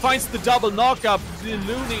deep, finds the double knockup.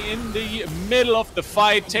 Looney in the middle of the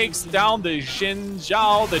fight takes down the Xin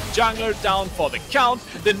Zhao, the jungler, down for the count.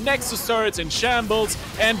 The Nexus turret's in shambles,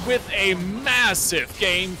 and with a massive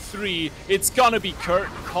game 3, it's gonna be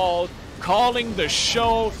Curtain Call calling the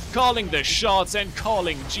show, calling the shots, and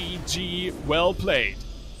calling GG. Well played.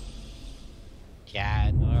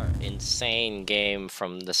 Yeah, insane game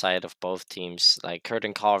from the side of both teams. Like,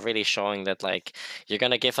 Curtain Call really showing that, like, you're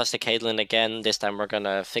gonna give us the Caitlyn again. This time we're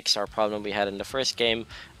gonna fix our problem we had in the first game.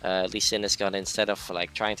 Lee Sin is gonna, instead of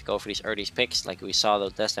like trying to go for these early picks like we saw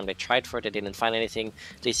the last time they tried for it, they didn't find anything.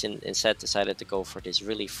 Lee Sin instead decided to go for this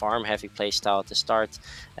really farm heavy playstyle to start,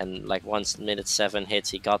 and like once minute 7 hits,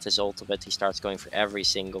 he got his ultimate. He starts going for every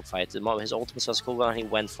single fight. The moment his ultimate was cooldown, he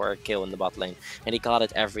went for a kill in the bot lane, and he got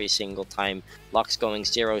it every single time. Lux going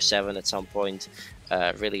 0-7 at some point,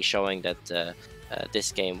 really showing that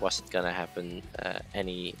this game wasn't gonna happen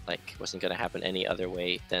any other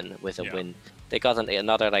way than with a win. They got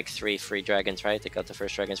another like 3 free dragons, right? They got the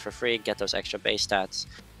first dragons for free, get those extra base stats,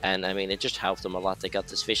 and I mean, it just helped them a lot. They got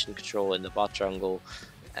this vision control in the bot jungle,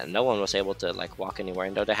 and no one was able to like walk anywhere.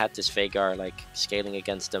 And though they had this Veigar like scaling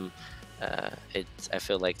against them, I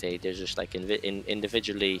feel like they're just like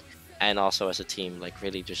individually and also as a team, like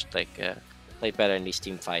really just like played better in these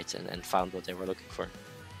team fights and found what they were looking for.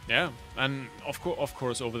 Yeah, and of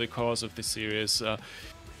course, over the course of this series,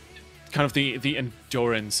 kind of the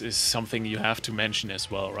endurance is something you have to mention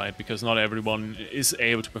as well, right? Because not everyone is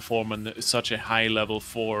able to perform on such a high level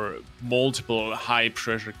for multiple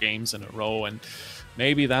high-pressure games in a row, and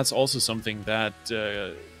maybe that's also something that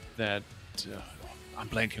I'm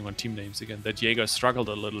blanking on team names again, that Jaeger struggled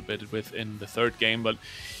a little bit with in the third game, but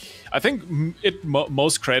I think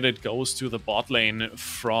most credit goes to the bot lane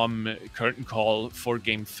from Curtain Call for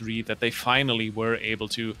Game 3 that they finally were able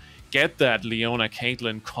to get that Leona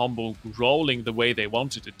Caitlyn combo rolling the way they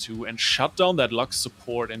wanted it to and shut down that Lux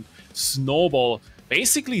support and snowball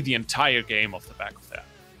basically the entire game off the back of that.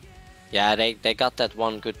 Yeah, they got that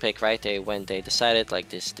one good pick, right? They decided like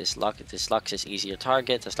this Lux is easier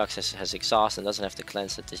target. This Lux has exhaust and doesn't have the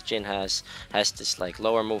cleanse that this Jhin has this like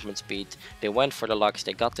lower movement speed. They went for the Lux.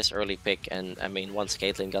 They got this early pick, and I mean once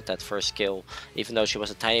Caitlyn got that first kill, even though she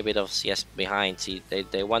was a tiny bit of CS behind,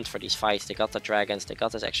 they went for these fights. They got the dragons. They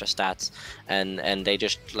got this extra stats, and they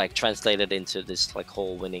just like translated into this like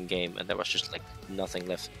whole winning game, and there was just like nothing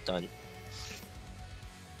left done.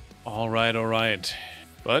 All right,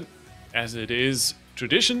 but as it is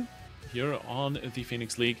tradition here on the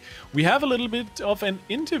Phoenix League, we have a little bit of an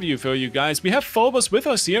interview for you guys. We have Phobos with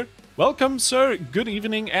us here. Welcome, sir. Good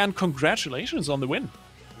evening, and congratulations on the win.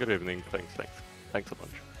 Good evening. Thanks a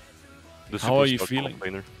bunch. How are you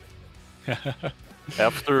feeling?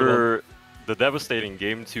 After the devastating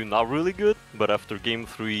Game 2, not really good, but after Game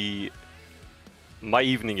 3, my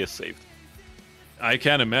evening is saved. I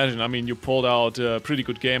can imagine. I mean, you pulled out a pretty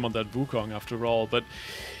good game on that Wukong after all, but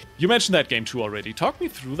you mentioned that Game 2 already. Talk me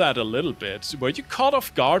through that a little bit. Were you caught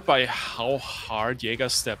off guard by how hard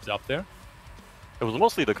Jaegers stepped up there? It was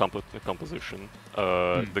mostly the composition.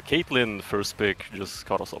 The Caitlyn first pick just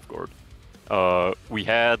caught us off guard. We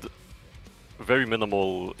had very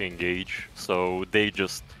minimal engage, so they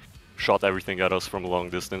just shot everything at us from a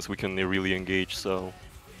long distance. We couldn't really engage, so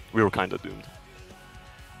we were kind of doomed.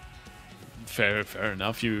 Fair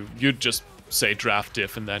enough. You just say draft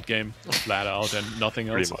diff in that game, flat out, and nothing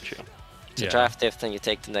else. Pretty much, yeah. To draft diff, then you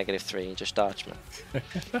take the -3 and just dodge,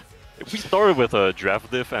 man. We started with a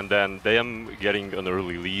draft diff, and then them getting an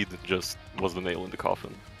early lead just was the nail in the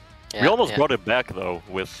coffin. Yeah, we almost brought it back, though,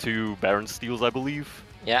 with 2 Baron steals, I believe.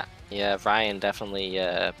 Yeah, Ryan definitely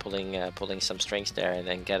pulling some strings there, and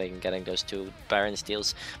then getting those 2 Baron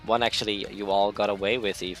steals. One actually you all got away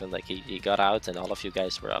with, even like he got out and all of you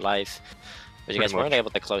guys were alive, but you guys weren't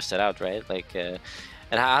able to close that out, right? Like, and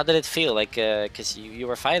how did it feel? Like, because you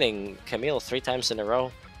were fighting Camille 3 times in a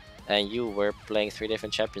row, and you were playing 3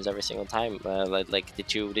 different champions every single time. Like,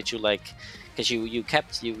 did you like? Because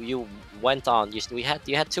you went on. You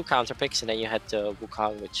had 2 counter picks, and then you had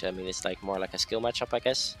Wukong, which I mean is like more like a skill matchup, I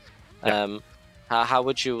guess. Yeah. How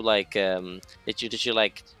would you like? Did you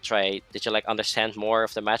like understand more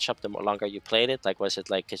of the matchup the longer you played it? Like, was it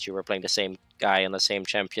like because you were playing the same guy on the same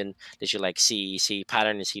champion? Did you like see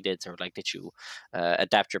patterns he did, or like did you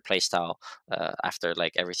adapt your playstyle after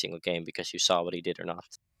like every single game because you saw what he did or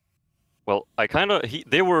not? Well,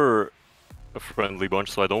 they were a friendly bunch,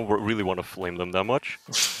 so I don't really want to flame them that much.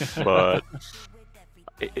 But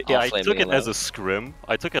yeah, I took it as a scrim.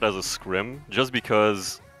 Just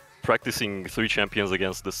because practicing 3 champions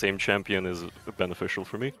against the same champion is beneficial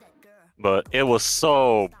for me. But it was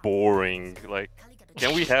so boring. Like,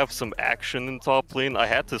 can we have some action in top lane? I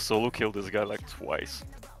had to solo kill this guy like twice.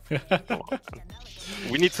 Come on, man.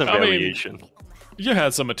 We need some variation. You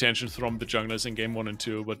had some attention from the junglers in Game 1 and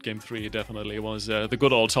 2, but Game 3 definitely was the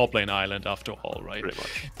good old top lane island after all, right? Pretty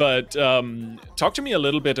much. But talk to me a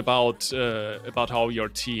little bit about how your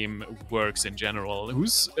team works in general.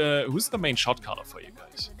 Who's the main shot caller for you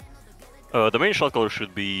guys? The main shot caller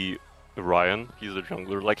should be Ryan. He's the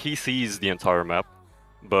jungler. Like, he sees the entire map.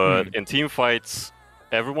 But in team fights,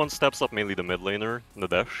 everyone steps up, mainly the mid laner,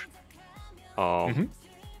 Nadesh.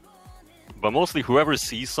 But mostly whoever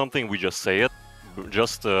sees something, we just say it.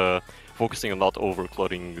 Just focusing on not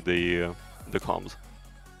overclouding the comms.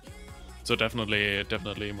 So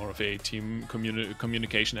definitely more of a team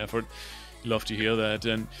communication effort. Love to hear that.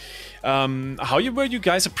 And how were you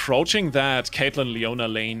guys approaching that Caitlyn Leona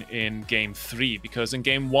lane in Game 3? Because in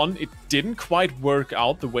Game 1 it didn't quite work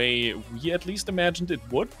out the way we at least imagined it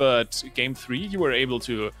would, but Game 3 you were able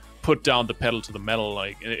to put down the pedal to the metal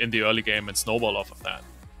like in the early game and snowball off of that.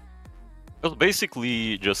 It was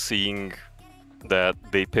basically just seeing that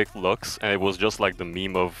they picked Lux, and it was just like the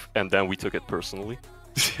meme of, and then we took it personally.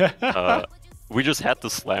 We just had to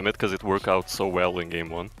slam it because it worked out so well in Game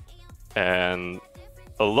 1. And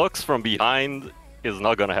a Lux from behind is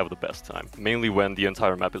not gonna have the best time, mainly when the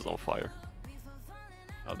entire map is on fire.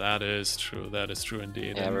 Oh, that is true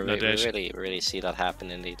indeed. Yeah, we really see that happen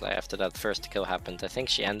indeed. Like, after that first kill happened, I think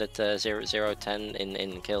she ended 0-10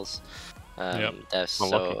 in kills.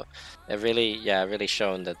 So it really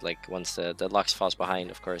shown that like once the Lux falls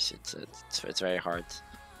behind, of course it's very hard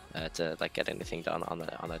to like get anything done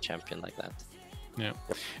on a champion like that. Yeah.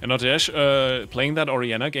 And Otesh, playing that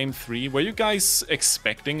Orianna Game 3, were you guys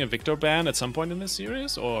expecting a Victor ban at some point in this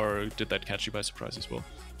series, or did that catch you by surprise as well?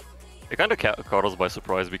 It kind of caught us by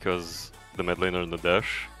surprise because the mid laner in the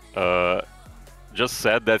Dash just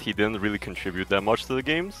said that he didn't really contribute that much to the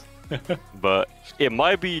games. But it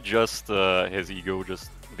might be just his ego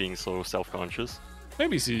just being so self-conscious.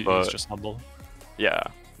 Maybe he's just humble. Yeah,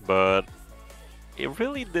 but it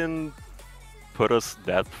really didn't put us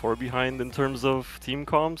that far behind in terms of team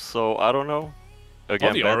comms, so I don't know.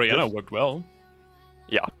 Again, the Orianna worked well.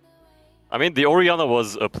 Yeah. I mean, the Orianna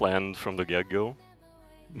was a plan from the get-go,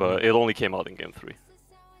 but it only came out in Game 3.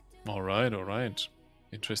 Alright.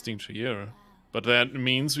 Interesting to hear. But that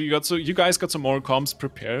means you guys got some more comms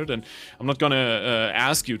prepared, and I'm not gonna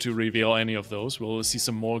ask you to reveal any of those. We'll see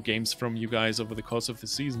some more games from you guys over the course of the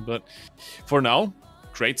season, but for now,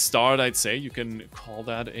 great start, I'd say. You can call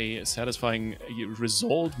that a satisfying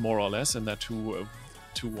result, more or less, in that 2-1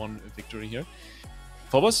 victory here.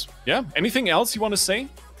 Phobos, yeah, anything else you want to say?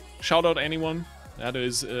 Shout out anyone. That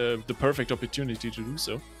is the perfect opportunity to do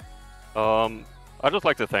so. I'd just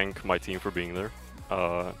like to thank my team for being there.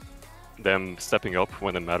 Them stepping up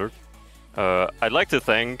when it mattered. I'd like to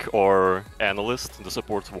thank our analyst, the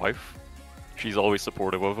support's wife. She's always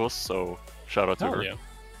supportive of us, so shout out to her. Yeah.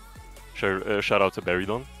 Shout out to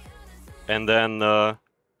Berrydon. And then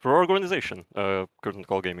for our organization, Curtain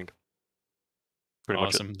Call Gaming. Pretty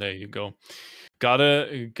awesome, much it. There you go.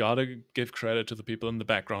 Gotta give credit to the people in the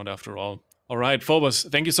background after all. Alright, Phobos,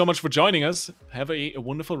 thank you so much for joining us. Have a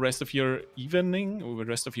wonderful rest of your evening, or the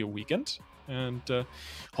rest of your weekend, and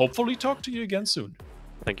hopefully talk to you again soon.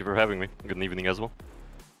 Thank you for having me. Good evening as well.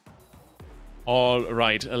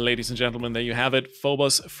 Alright, ladies and gentlemen, there you have it.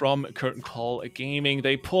 Phobos from Curtain Call Gaming.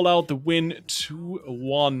 They pull out the win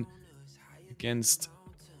 2-1 against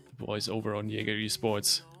the boys over on Jaeger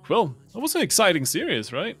Esports. Well, that was an exciting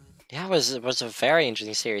series, right? Yeah, it was a very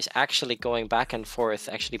interesting series. Actually going back and forth,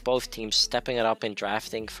 actually both teams stepping it up in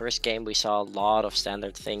drafting. First game we saw a lot of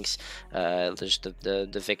standard things. There's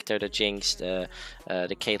the Victor, the Jinx, the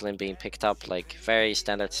Caitlyn being picked up, like very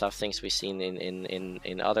standard stuff, things we've seen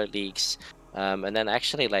in other leagues. And then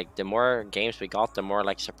actually, like, the more games we got, the more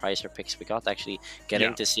like surpriser picks we got. Actually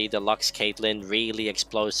getting to see the Lux Caitlyn really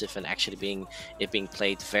explosive and actually being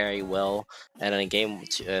played very well. And then in game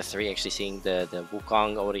 3, actually seeing the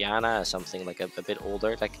Wukong Orianna, something like a bit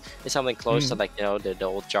older, like it's something close to, like, you know, the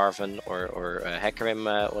old Jarvan or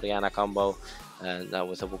Hecarim Orianna combo. Now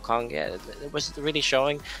with the Wukong, yeah, it was really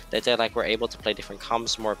showing that they were able to play different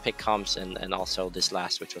comps, more pick comps, and also this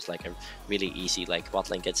last, which was like a really easy, like, bot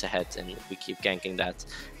lane gets ahead and we keep ganking that,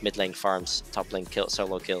 mid lane farms, top lane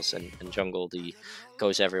solo kills, and jungle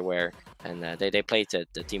goes everywhere. And they played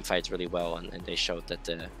the team fights really well, and they showed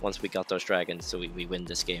that once we got those dragons, so we win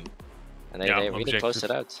this game, and they really closed it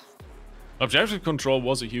out. Objective control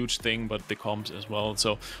was a huge thing, but the comps as well.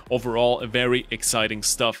 So overall, very exciting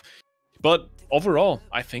stuff. But overall,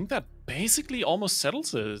 I think that basically almost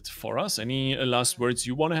settles it for us. Any last words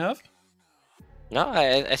you want to have? No,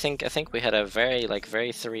 I think we had a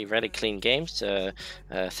very three very clean games.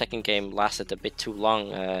 Second game lasted a bit too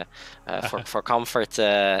long for comfort.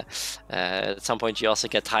 At some point, you also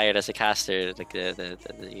get tired as a caster. Like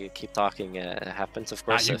you keep talking happens, of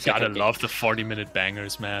course. You gotta love the 40-minute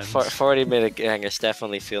bangers, man. 40-minute bangers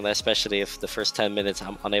definitely feel, especially if the first 10 minutes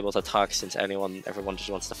I'm unable to talk since everyone just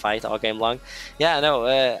wants to fight all game long. Yeah, no,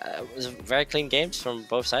 it was very clean games from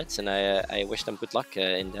both sides, and I wish them good luck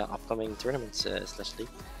in the upcoming tournaments. League.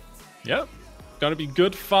 Yeah, gonna be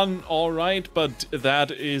good fun, all right, but that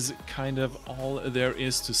is kind of all there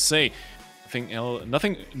is to say.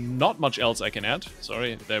 Not much else I can add.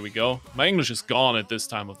 Sorry, there we go. My English is gone at this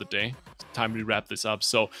time of the day. It's time to wrap this up.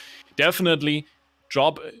 So definitely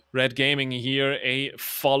drop Red Gaming here a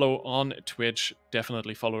follow on Twitch.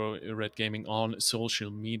 Definitely follow Red Gaming on social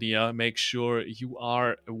media. Make sure you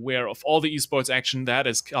are aware of all the esports action that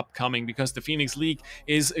is upcoming, because the Phoenix League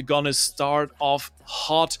is gonna start off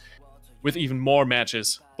hot with even more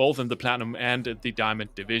matches, both in the Platinum and the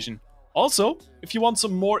Diamond division. Also, if you want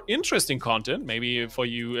some more interesting content, maybe for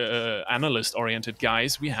you analyst-oriented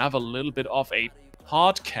guys, we have a little bit of a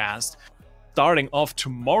podcast starting off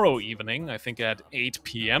tomorrow evening, I think at 8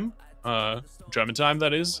 p.m. German time,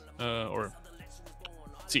 that is, or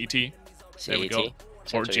CET. There we go.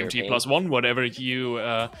 Or GMT +1, whatever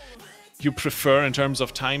you prefer in terms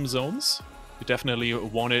of time zones. You definitely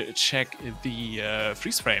want to check the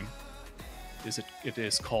freeze frame. It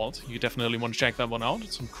is called. You definitely want to check that one out.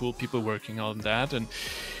 Some cool people working on that. And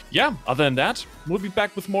yeah, other than that, we'll be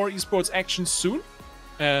back with more esports action soon.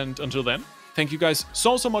 And until then, thank you guys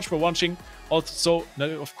so much for watching. Also,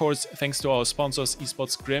 of course, thanks to our sponsors,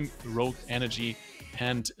 Esports, Grim, Rogue Energy,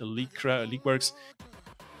 and Leagueworks.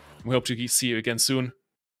 We hope to see you again soon.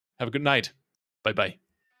 Have a good night. Bye-bye.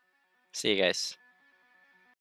 See you guys.